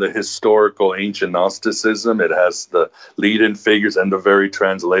more on the historical ancient Gnosticism. It has the lead-in figures and the very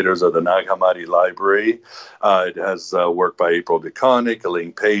translators of the Nag Hammadi library. It has work by April DeConnick,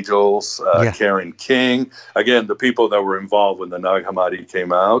 Elaine Pagels, Karen King. Again, the people that were involved when the Nag Hammadi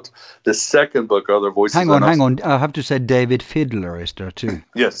came out. The second book, Other Voices... Hang on. I have to say David Fiddler is there too.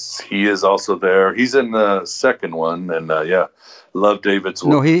 Yes, he is also there. He's in the second one, and love David's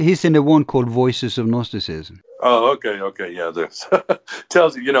work. No, he's in the one called Voices of Gnosticism. Oh, okay, yeah. This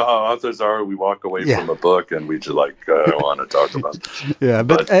tells you, how authors are. We walk away from a book and we just I don't want to talk about it. Yeah,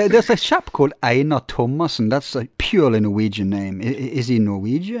 but there's a chap called Einar Thomassen. That's a purely Norwegian name. Is he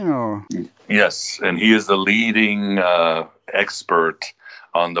Norwegian or? Yes, and he is the leading expert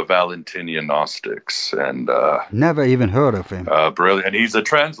on the Valentinian Gnostics, and never even heard of him. Brilliant, and he's a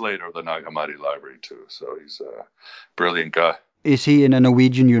translator of the Nag Hammadi library too. So he's a brilliant guy. Is he in a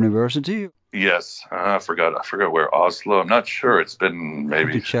Norwegian university? Yes, I forgot where. Oslo. I'm not sure. It's been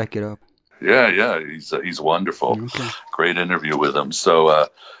maybe. To check it up. Yeah. He's wonderful. Okay. Great interview with him. So,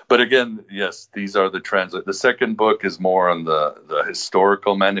 but again, yes, these are the translate. The second book is more on the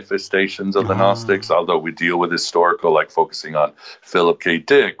historical manifestations of the Gnostics, although we deal with historical, like focusing on Philip K.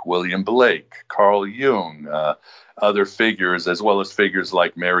 Dick, William Blake, Carl Jung, other figures, as well as figures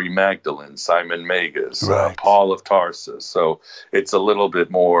like Mary Magdalene, Simon Magus, Paul of Tarsus. So it's a little bit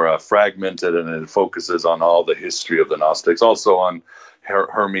more fragmented, and it focuses on all the history of the Gnostics, also on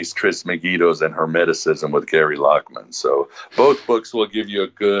Hermes Trismegistus and Hermeticism with Gary Lockman. So both books will give you a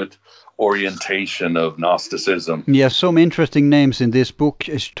good orientation of Gnosticism. Yes, some interesting names in this book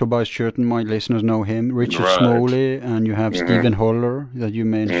is Tobias Churton, my listeners know him, Richard Smalley, and you have Stephen Holler that you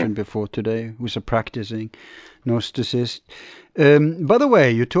mentioned before today, who's a practicing Gnosticist. By the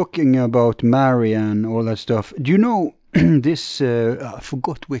way, you're talking about Mary and all that stuff. Do you know this, I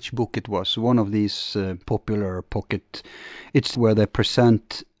forgot which book it was, one of these popular pocket, it's where they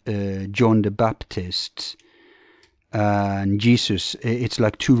present John the Baptist and Jesus. It's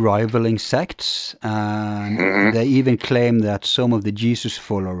like two rivaling sects, and they even claim that some of the Jesus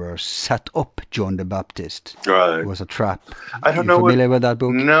followers set up John the Baptist. Right. It was a trap. I don't know. Familiar with that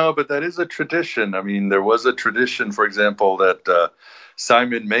book? No, but that is a tradition. I mean, there was a tradition, for example, that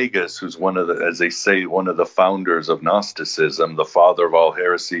Simon Magus, who's one of the, as they say, one of the founders of Gnosticism, the father of all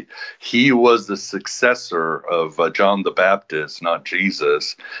heresy, he was the successor of John the Baptist, not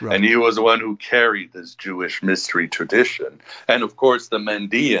Jesus. Right. And he was the one who carried this Jewish mystery tradition. And of course, the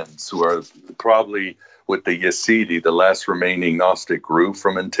Mandeans, who are probably with the Yazidi, the last remaining Gnostic group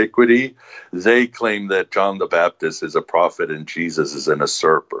from antiquity, they claim that John the Baptist is a prophet and Jesus is an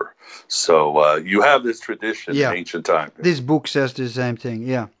usurper. So you have this tradition in ancient times. This book says the same thing,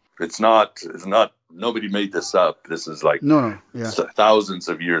 It's not, nobody made this up. This is like thousands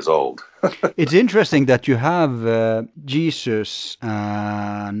of years old. It's interesting that you have Jesus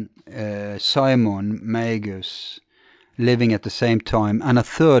and Simon Magus living at the same time, and a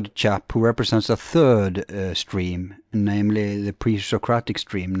third chap who represents a third stream, namely the pre-Socratic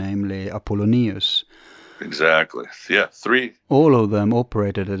stream, namely Apollonius. Exactly. Yeah, three. All of them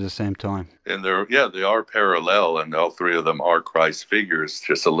operated at the same time. And they are parallel, and all three of them are Christ figures,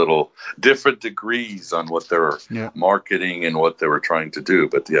 just a little different degrees on what they're marketing and what they were trying to do.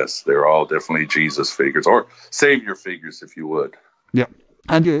 But yes, they're all definitely Jesus figures, or Savior figures, if you would. Yeah.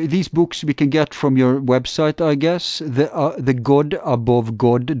 And these books we can get from your website, I guess, the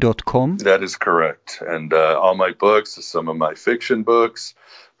godabovegod.com. That is correct. And all my books, some of my fiction books,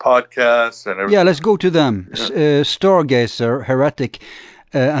 podcasts, and everything. Yeah, let's go to them. Stargazer, Heretic,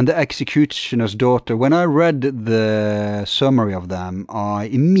 and The Executioner's Daughter. When I read the summary of them, I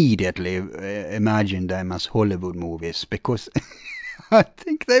immediately imagined them as Hollywood movies, because I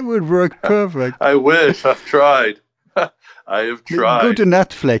think they would work perfect. I wish. I've tried. I have tried. Go to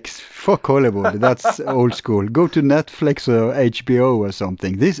Netflix. Fuck Hollywood. That's old school. Go to Netflix or HBO or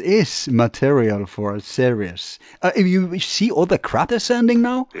something. This is material for a series. You see all the crap they're sending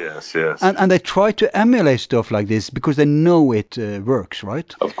now? Yes. And they try to emulate stuff like this because they know it works,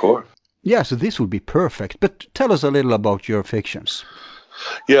 right? Of course. Yeah, so this would be perfect. But tell us a little about your fictions.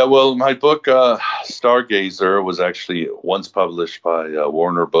 Yeah, well, my book, Stargazer, was actually once published by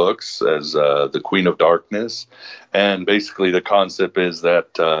Warner Books as The Queen of Darkness. And basically, the concept is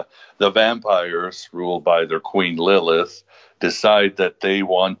that the vampires, ruled by their queen Lilith, decide that they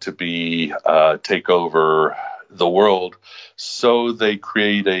want to take over the world. So they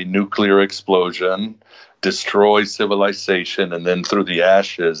create a nuclear explosion, destroy civilization, and then through the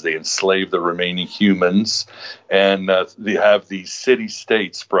ashes they enslave the remaining humans, and they have these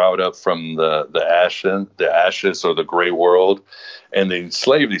city-states sprout up from the ashes or the gray world, and they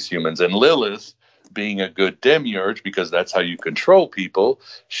enslave these humans. And Lilith, being a good demiurge, because that's how you control people,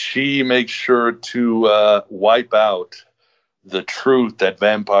 she makes sure to wipe out the truth that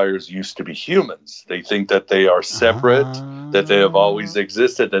vampires used to be humans. They think that they are separate, that they have always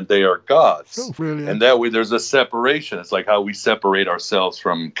existed, that they are gods. So brilliant. And that way there's a separation. It's like how we separate ourselves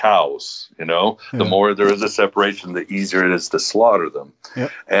from cows, The more there is a separation, the easier it is to slaughter them. Yeah.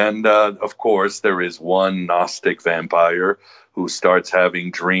 And of course, there is one Gnostic vampire who starts having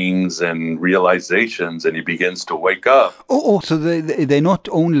dreams and realizations, and he begins to wake up. So they not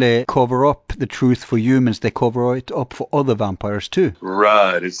only cover up the truth for humans, they cover it up for other vampires too.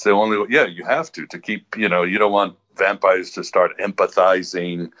 Right. It's the only way. Yeah, you have to keep, you don't want vampires to start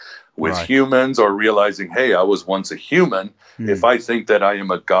empathizing with humans or realizing, hey, I was once a human. If I think that I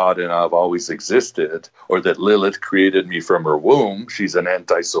am a god and I've always existed, or that Lilith created me from her womb, she's an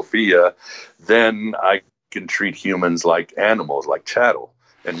anti-Sophia, then I can treat humans like animals, like chattel.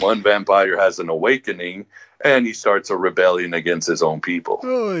 And one vampire has an awakening, and he starts a rebellion against his own people.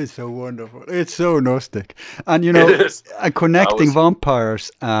 Oh, it's so wonderful. It's so Gnostic. And, connecting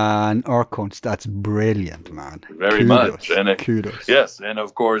vampires and archons, that's brilliant, man. Very much. And kudos. Yes, and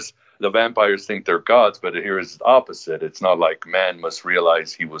of course, the vampires think they're gods, but here is the opposite. It's not like man must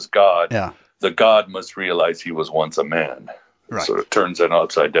realize he was God. Yeah. The god must realize he was once a man. Right. So it turns it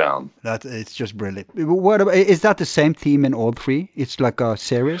upside down. It's just brilliant. What about, is that the same theme in all three? It's like a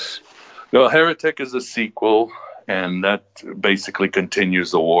series? No, Heretic is a sequel, and that basically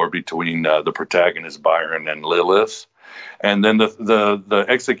continues the war between the protagonist Byron and Lilith. And then the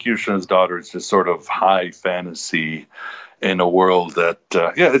Executioner's Daughter is just sort of high fantasy in a world that,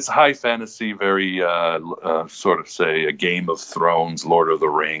 it's high fantasy, very sort of say a Game of Thrones, Lord of the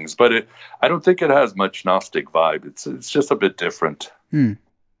Rings, but I don't think it has much Gnostic vibe. It's just a bit different.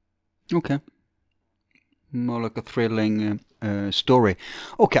 Okay. More like a thrilling story.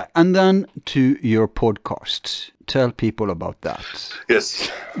 Okay, and then to your podcast. Tell people about that. Yes.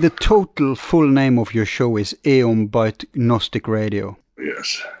 The total full name of your show is Aeon Byte Gnostic Radio.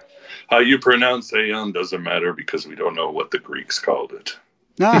 Yes. How you pronounce Aeon doesn't matter because we don't know what the Greeks called it.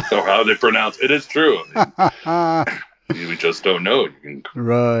 Or how they pronounce it. It is true. We just don't know.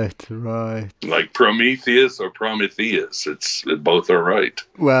 Right. Like Prometheus or Prometheus. Both are right.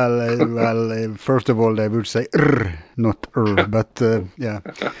 Well, first of all, they would say not but yeah.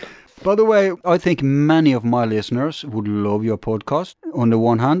 By the way, I think many of my listeners would love your podcast on the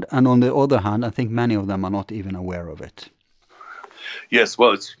one hand, and on the other hand, I think many of them are not even aware of it. Yes,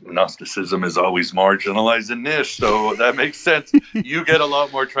 well, Gnosticism is always marginalized and niche, so that makes sense. You get a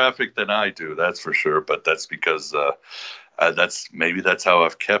lot more traffic than I do, that's for sure. But that's because that's how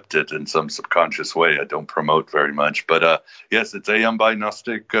I've kept it in some subconscious way. I don't promote very much, but yes, it's Aeon Byte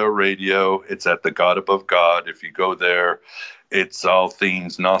Gnostic Radio. It's at the God Above God. If you go there, it's all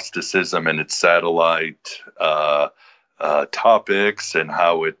things Gnosticism and its satellite topics and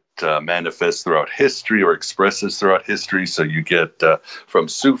how it manifests throughout history or expresses throughout history. So you get from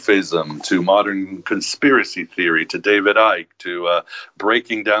Sufism to modern conspiracy theory to David Icke to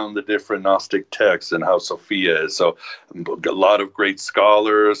breaking down the different Gnostic texts and how Sophia is. So a lot of great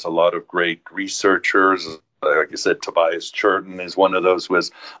scholars, a lot of great researchers. Like I said, Tobias Churton is one of those who has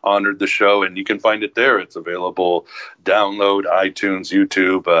honored the show, and you can find it there. It's available, download, iTunes,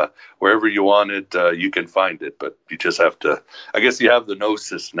 YouTube, wherever you want it, you can find it. But you just have to, I guess you have the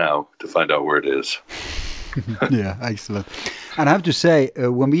gnosis now to find out where it is. Yeah, excellent. And I have to say,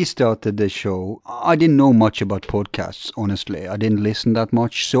 when we started the show, I didn't know much about podcasts, honestly. I didn't listen that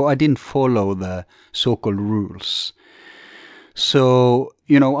much, so I didn't follow the so-called rules. So,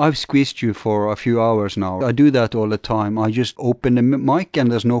 I've squeezed you for a few hours now. I do that all the time. I just open the mic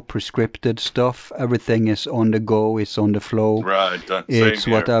and there's no prescripted stuff. Everything is on the go. It's on the flow. Right. It's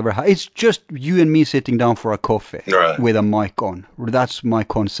whatever. It's just you and me sitting down for a coffee with a mic on. That's my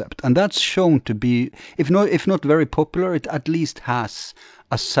concept. And that's shown to be, if not very popular, it at least has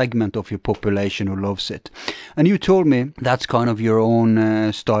a segment of your population who loves it. And you told me that's kind of your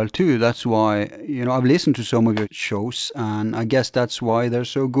own style too. That's why, I've listened to some of your shows, and I guess that's why they're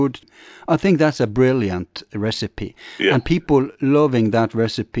so good. I think that's a brilliant recipe. Yeah. And people loving that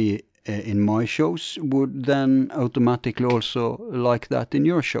recipe in my shows would then automatically also like that in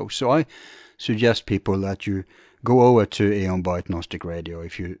your show. So I suggest people that you go over to Aeon Byte Gnostic Radio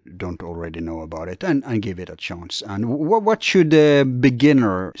if you don't already know about it and give it a chance. And what should a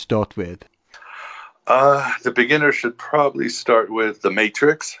beginner start with? The beginner should probably start with The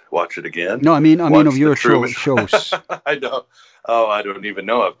Matrix. Watch it again. No, I mean of your Truman shows. I know. Oh, I don't even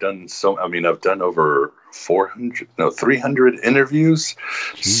know. I've done over 300 interviews.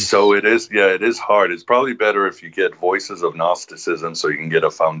 Jeez. So it is hard. It's probably better if you get Voices of Gnosticism so you can get a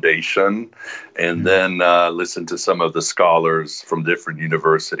foundation, and then listen to some of the scholars from different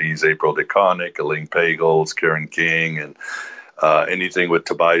universities, April DeConnick, Elaine Pagels, Karen King, and anything with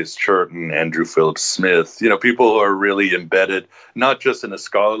Tobias Churton, Andrew Phillips Smith. You know, people who are really embedded, not just in a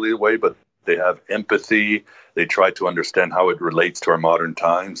scholarly way, but they have empathy. They try to understand how it relates to our modern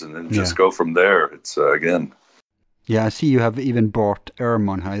times, and then just go from there. It's, again. Yeah, I see you have even Bart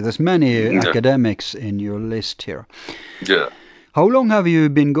Ehrman here. There's many academics in your list here. Yeah. How long have you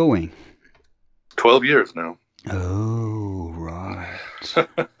been going? 12 years now. Oh, right.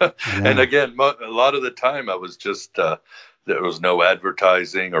 And again, a lot of the time I was just... there was no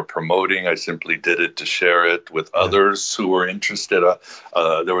advertising or promoting. I simply did it to share it with others who were interested.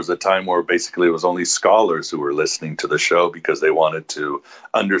 There was a time where basically it was only scholars who were listening to the show because they wanted to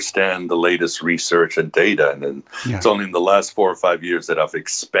understand the latest research and data. And then it's only in the last 4 or 5 years that I've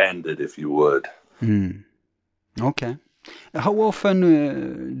expanded, if you would. Okay. How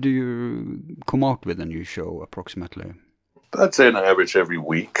often do you come out with a new show, approximately? I'd say on average every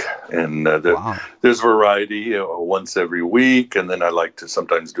week, and there's variety, once every week, and then I like to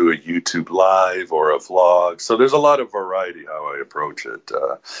sometimes do a YouTube live or a vlog. So there's a lot of variety how I approach it.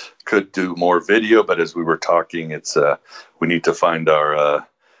 Could do more video, but as we were talking, it's we need to find our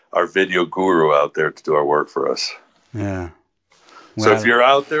video guru out there to do our work for us. Yeah. Well, so if you're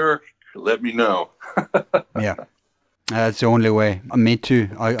out there, let me know. Yeah. That's the only way. Me too.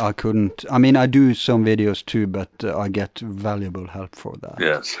 I couldn't. I mean, I do some videos too, but I get valuable help for that.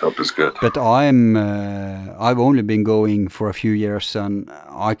 Yes, help is good. But I've only been going for a few years, and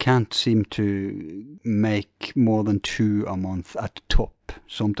I can't seem to make more than 2 a month at the top.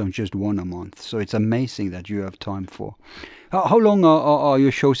 Sometimes just 1 a month. So it's amazing that you have time for. How long are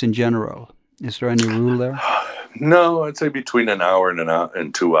your shows in general? Is there any rule there? No, I'd say between an hour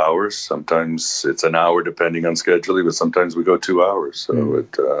and 2 hours. Sometimes it's an hour depending on scheduling, but sometimes we go 2 hours. So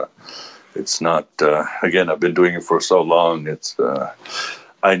it's not, again, I've been doing it for so long. It's,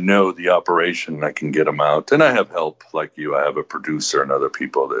 I know the operation, I can get them out. And I have help like you. I have a producer and other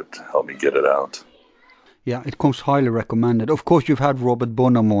people that help me get it out. Yeah, it comes highly recommended. Of course, you've had Robert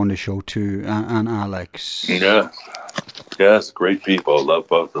Bonham on the show too, and Alex. Yeah. Yes, great people. Love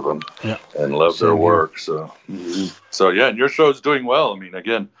both of them and love their work. So, yeah, and your show's doing well. I mean,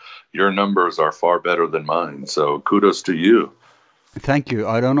 again, your numbers are far better than mine. So kudos to you. Thank you.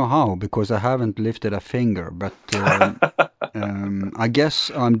 I don't know how, because I haven't lifted a finger, but I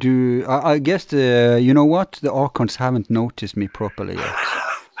guess I'm due. I guess, you know what? The Archons haven't noticed me properly yet.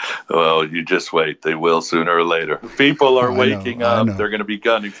 Well, you just wait. They will sooner or later. People are waking up. They're going to be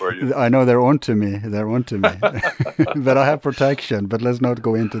gunning for you. I know they're onto me. But I have protection. But let's not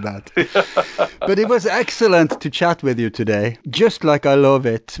go into that. But it was excellent to chat with you today. Just like I love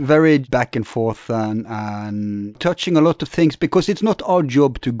it. Very back and forth and touching a lot of things. Because it's not our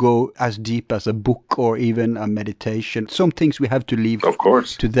job to go as deep as a book or even a meditation. Some things we have to leave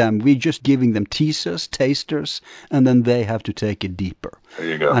to them. We're just giving them teasers, tasters, and then they have to take it deeper. There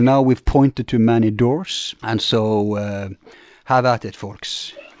you go. And now we've pointed to many doors, and so have at it,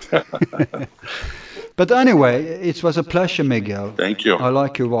 folks. But anyway, it was a pleasure, Miguel. Thank you. I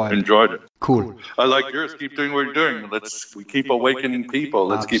like your vibe. Enjoyed it. Cool. I like yours. Keep doing what you're doing. We keep awakening people.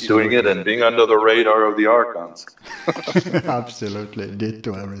 Let's keep doing it and being under the radar of the Archons. Absolutely.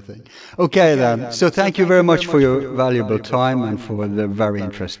 Ditto everything. Okay, then. So thank you very much for your valuable time and for the very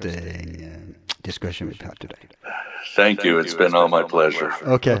interesting discussion we've had today. Thank you. It's been all my pleasure.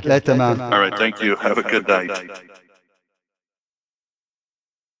 Okay, later, man. All right, thank you. Have a good night.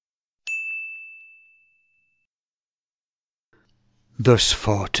 Thus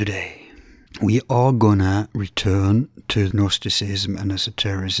far today, we are gonna return to Gnosticism and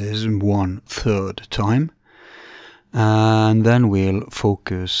Esotericism 1/3 time, and then we'll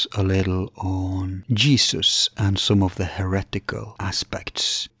focus a little on Jesus and some of the heretical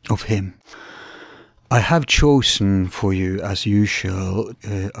aspects of him. I have chosen for you, as usual,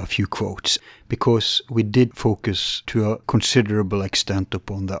 a few quotes, because we did focus to a considerable extent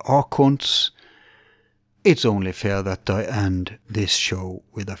upon the Archons, it's only fair that I end this show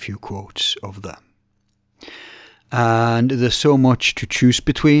with a few quotes of them. And there's so much to choose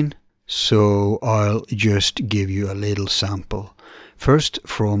between, so I'll just give you a little sample. First,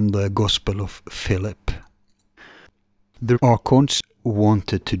 from the Gospel of Philip. The archons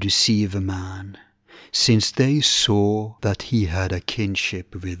wanted to deceive a man, since they saw that he had a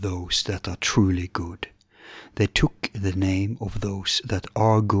kinship with those that are truly good. They took the name of those that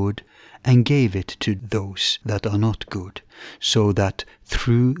are good and gave it to those that are not good, so that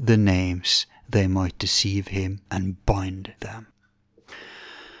through the names they might deceive him and bind them.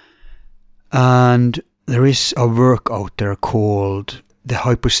 And there is a work out there called The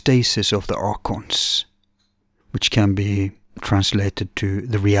Hypostasis of the Archons, which can be translated to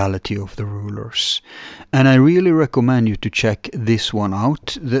The Reality of the Rulers. And I really recommend you to check this one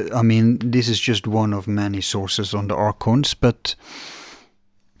out. This is just one of many sources on the Archons, but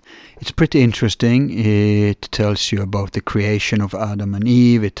it's pretty interesting. It tells you about the creation of Adam and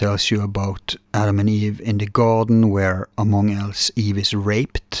Eve. It tells you about Adam and Eve in the garden, where, among else, Eve is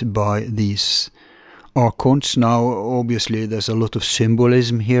raped by these archons. Now, obviously, there's a lot of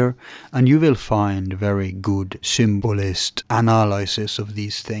symbolism here, and you will find very good symbolist analysis of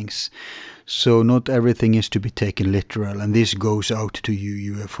these things. So not everything is to be taken literal, and this goes out to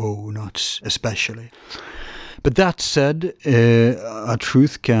you UFO nuts especially. But that said, a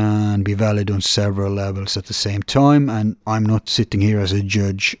truth can be valid on several levels at the same time, and I'm not sitting here as a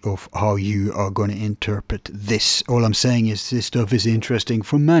judge of how you are going to interpret this. All I'm saying is this stuff is interesting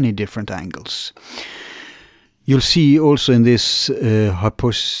from many different angles. You'll see also in this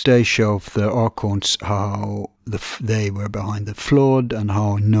hypostasia of the Archons how they were behind the flood and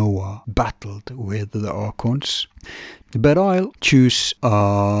how Noah battled with the Archons. But I'll choose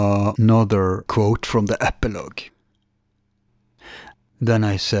another quote from the epilogue. Then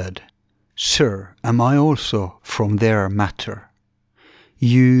I said, "Sir, am I also from their matter?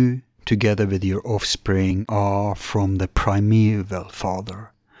 You, together with your offspring, are from the primeval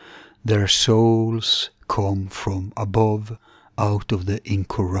Father. Their souls come from above, out of the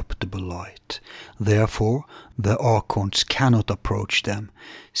incorruptible light. Therefore, the Archons cannot approach them,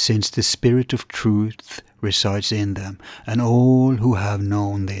 since the Spirit of truth resides in them, and all who have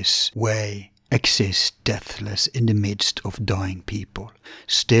known this way exist deathless in the midst of dying people.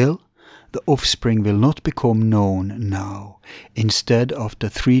 Still, the offspring will not become known now. Instead, after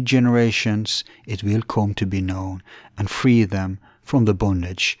 3 generations, it will come to be known and free them from the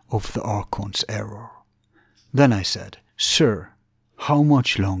bondage of the Archon's error." Then I said, "Sir, how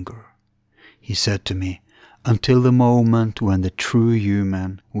much longer?" He said to me, "Until the moment when the true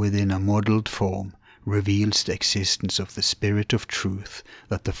human, within a modeled form, reveals the existence of the Spirit of truth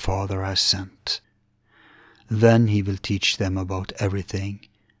that the Father has sent. Then he will teach them about everything,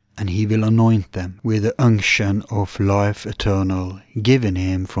 and he will anoint them with the unction of life eternal given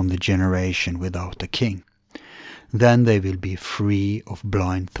him from the generation without a king. Then they will be free of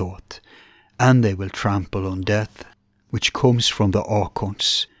blind thought, and they will trample on death, which comes from the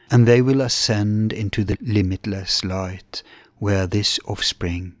Archons, and they will ascend into the limitless light where this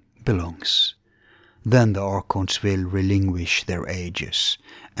offspring belongs. Then the Archons will relinquish their ages,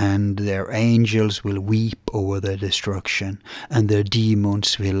 and their angels will weep over their destruction, and their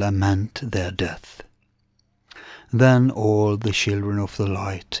demons will lament their death. Then all the children of the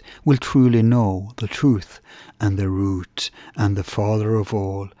light will truly know the truth, and the root, and the Father of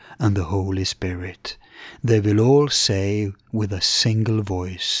all, and the Holy Spirit. They will all say with a single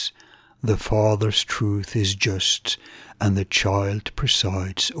voice, 'The Father's truth is just, and the child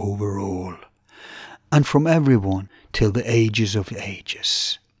presides over all,' and from everyone till the ages of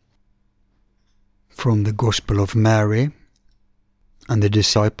ages." From the Gospel of Mary. And the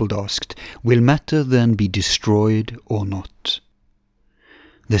disciple asked, "Will matter then be destroyed or not?"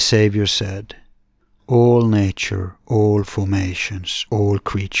 The Saviour said, "All nature, all formations, all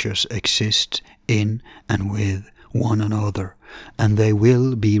creatures exist in and with one another, and they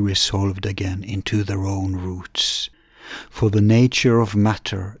will be resolved again into their own roots. For the nature of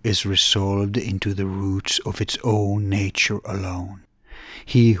matter is resolved into the roots of its own nature alone.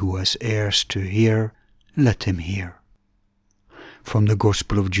 He who has ears to hear, let him hear." From the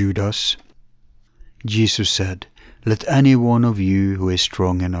Gospel of Judas. Jesus said, "Let any one of you who is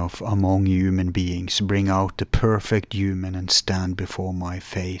strong enough among human beings bring out the perfect human and stand before my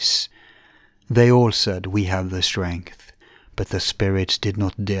face." They all said, "We have the strength." But the spirits did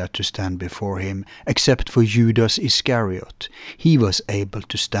not dare to stand before him, except for Judas Iscariot. He was able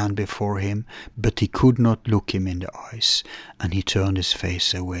to stand before him, but he could not look him in the eyes, and he turned his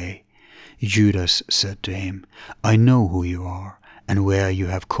face away. Judas said to him, "I know who you are, and where you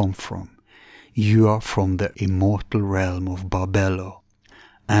have come from." You are from the immortal realm of Barbello,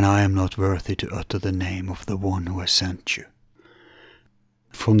 and I am not worthy to utter the name of the one who has sent you.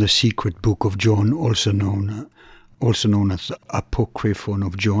 From the secret book of John, also known as the Apocryphon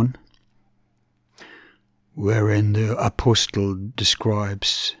of John, wherein the apostle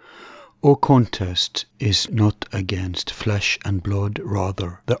describes, "Our contest is not against flesh and blood,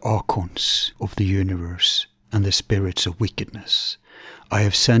 rather the archons of the universe and the spirits of wickedness. I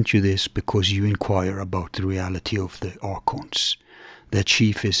have sent you this because you inquire about the reality of the archons. Their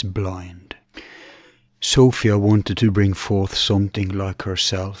chief is blind." Sophia wanted to bring forth something like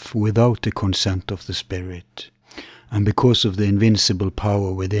herself without the consent of the Spirit, and because of the invincible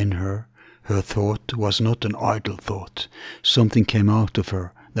power within her, her thought was not an idle thought. Something came out of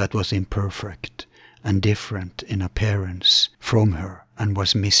her that was imperfect and different in appearance from her and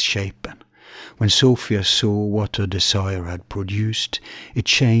was misshapen. When Sophia saw what her desire had produced, it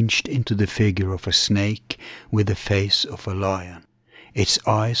changed into the figure of a snake with the face of a lion. Its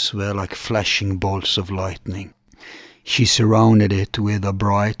eyes were like flashing bolts of lightning. She surrounded it with a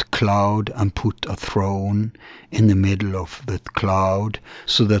bright cloud and put a throne in the middle of the cloud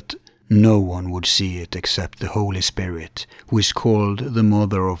so that no one would see it except the Holy Spirit, who is called the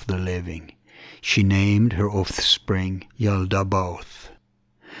Mother of the Living. She named her offspring Yaldabaoth.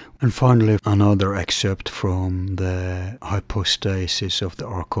 And finally, another excerpt from the Hypostasis of the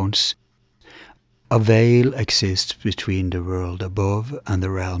Archons. A veil exists between the world above and the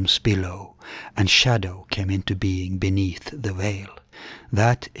realms below, and shadow came into being beneath the veil.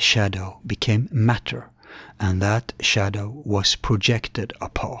 That shadow became matter, and that shadow was projected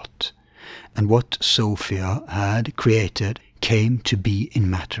apart. And what Sophia had created came to be in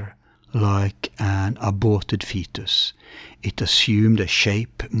matter, like an aborted fetus. It assumed a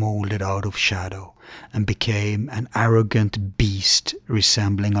shape molded out of shadow, and became an arrogant beast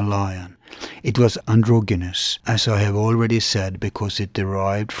resembling a lion. It was androgynous, as I have already said, because it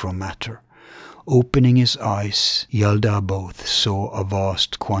derived from matter. Opening his eyes, Yaldabaoth saw a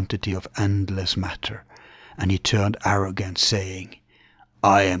vast quantity of endless matter, and he turned arrogant, saying,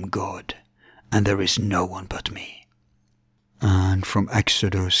 "I am God, and there is no one but me." And from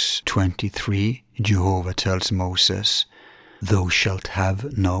Exodus 23, Jehovah tells Moses, "Thou shalt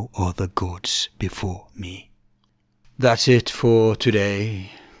have no other gods before me." That's it for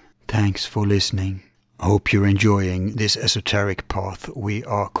today. Thanks for listening. I hope you're enjoying this esoteric path we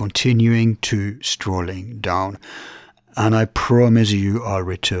are continuing to strolling down, and I promise you I'll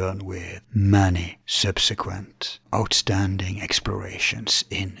return with many subsequent outstanding explorations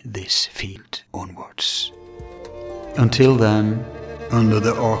in this field onwards. Until then, under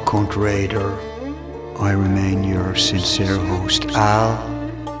the Archont radar, I remain your sincere host, Al.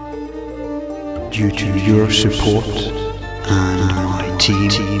 Due to your support and my team,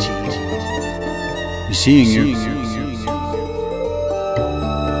 seeing you.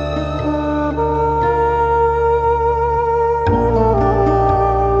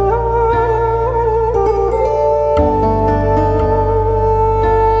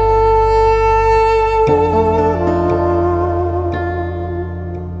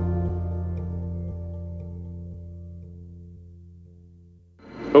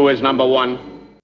 Who is number one?